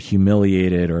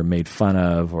humiliated or made fun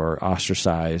of or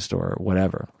ostracized or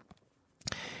whatever.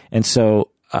 And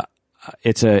so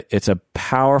it's a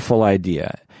powerful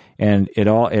idea, and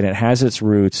it has its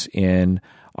roots in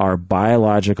our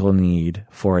biological need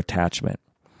for attachment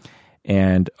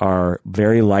and our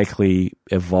very likely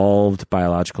evolved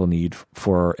biological need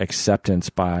for acceptance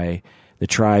by the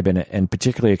tribe and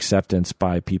particularly acceptance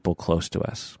by people close to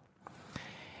us.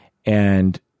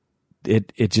 And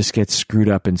it just gets screwed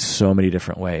up in so many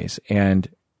different ways. And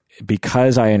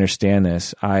because I understand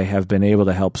this, I have been able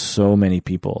to help so many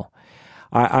people.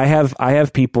 I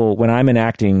have people, when I'm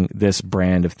enacting this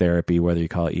brand of therapy, whether you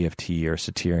call it EFT or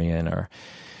Saterian or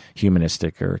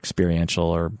humanistic or experiential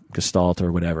or Gestalt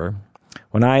or whatever,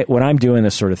 when I'm doing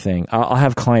this sort of thing, I'll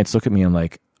have clients look at me and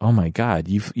like, oh my God,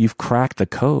 you've cracked the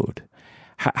code.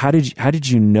 How did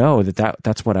you know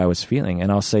that's what I was feeling?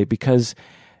 And I'll say, because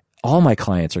all my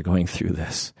clients are going through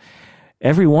this.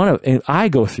 And I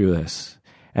go through this.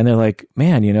 And they're like,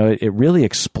 man, it really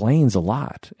explains a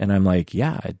lot. And I'm like,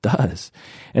 yeah, it does.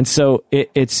 And so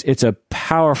it's a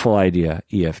powerful idea,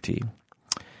 EFT.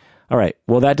 All right.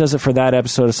 Well, that does it for that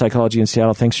episode of Psychology in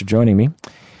Seattle. Thanks for joining me.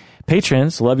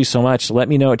 Patrons, love you so much. Let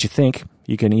me know what you think.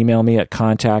 You can email me at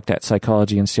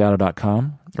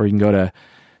contact@psychologyinseattle.com, or you can go to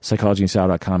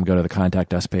psychologyinseattle.com, go to the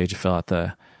Contact Us page, fill out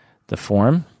the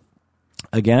form.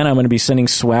 Again, I'm going to be sending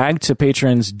swag to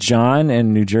patrons John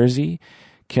in New Jersey,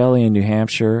 Kelly in New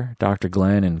Hampshire, Dr.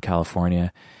 Glenn in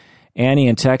California, Annie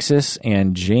in Texas,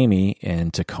 and Jamie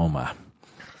in Tacoma.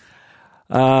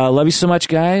 Love you so much,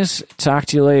 guys. Talk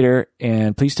to you later.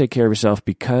 And please take care of yourself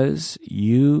because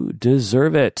you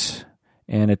deserve it.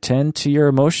 And attend to your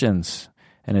emotions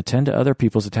and attend to other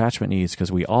people's attachment needs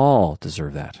because we all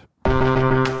deserve that.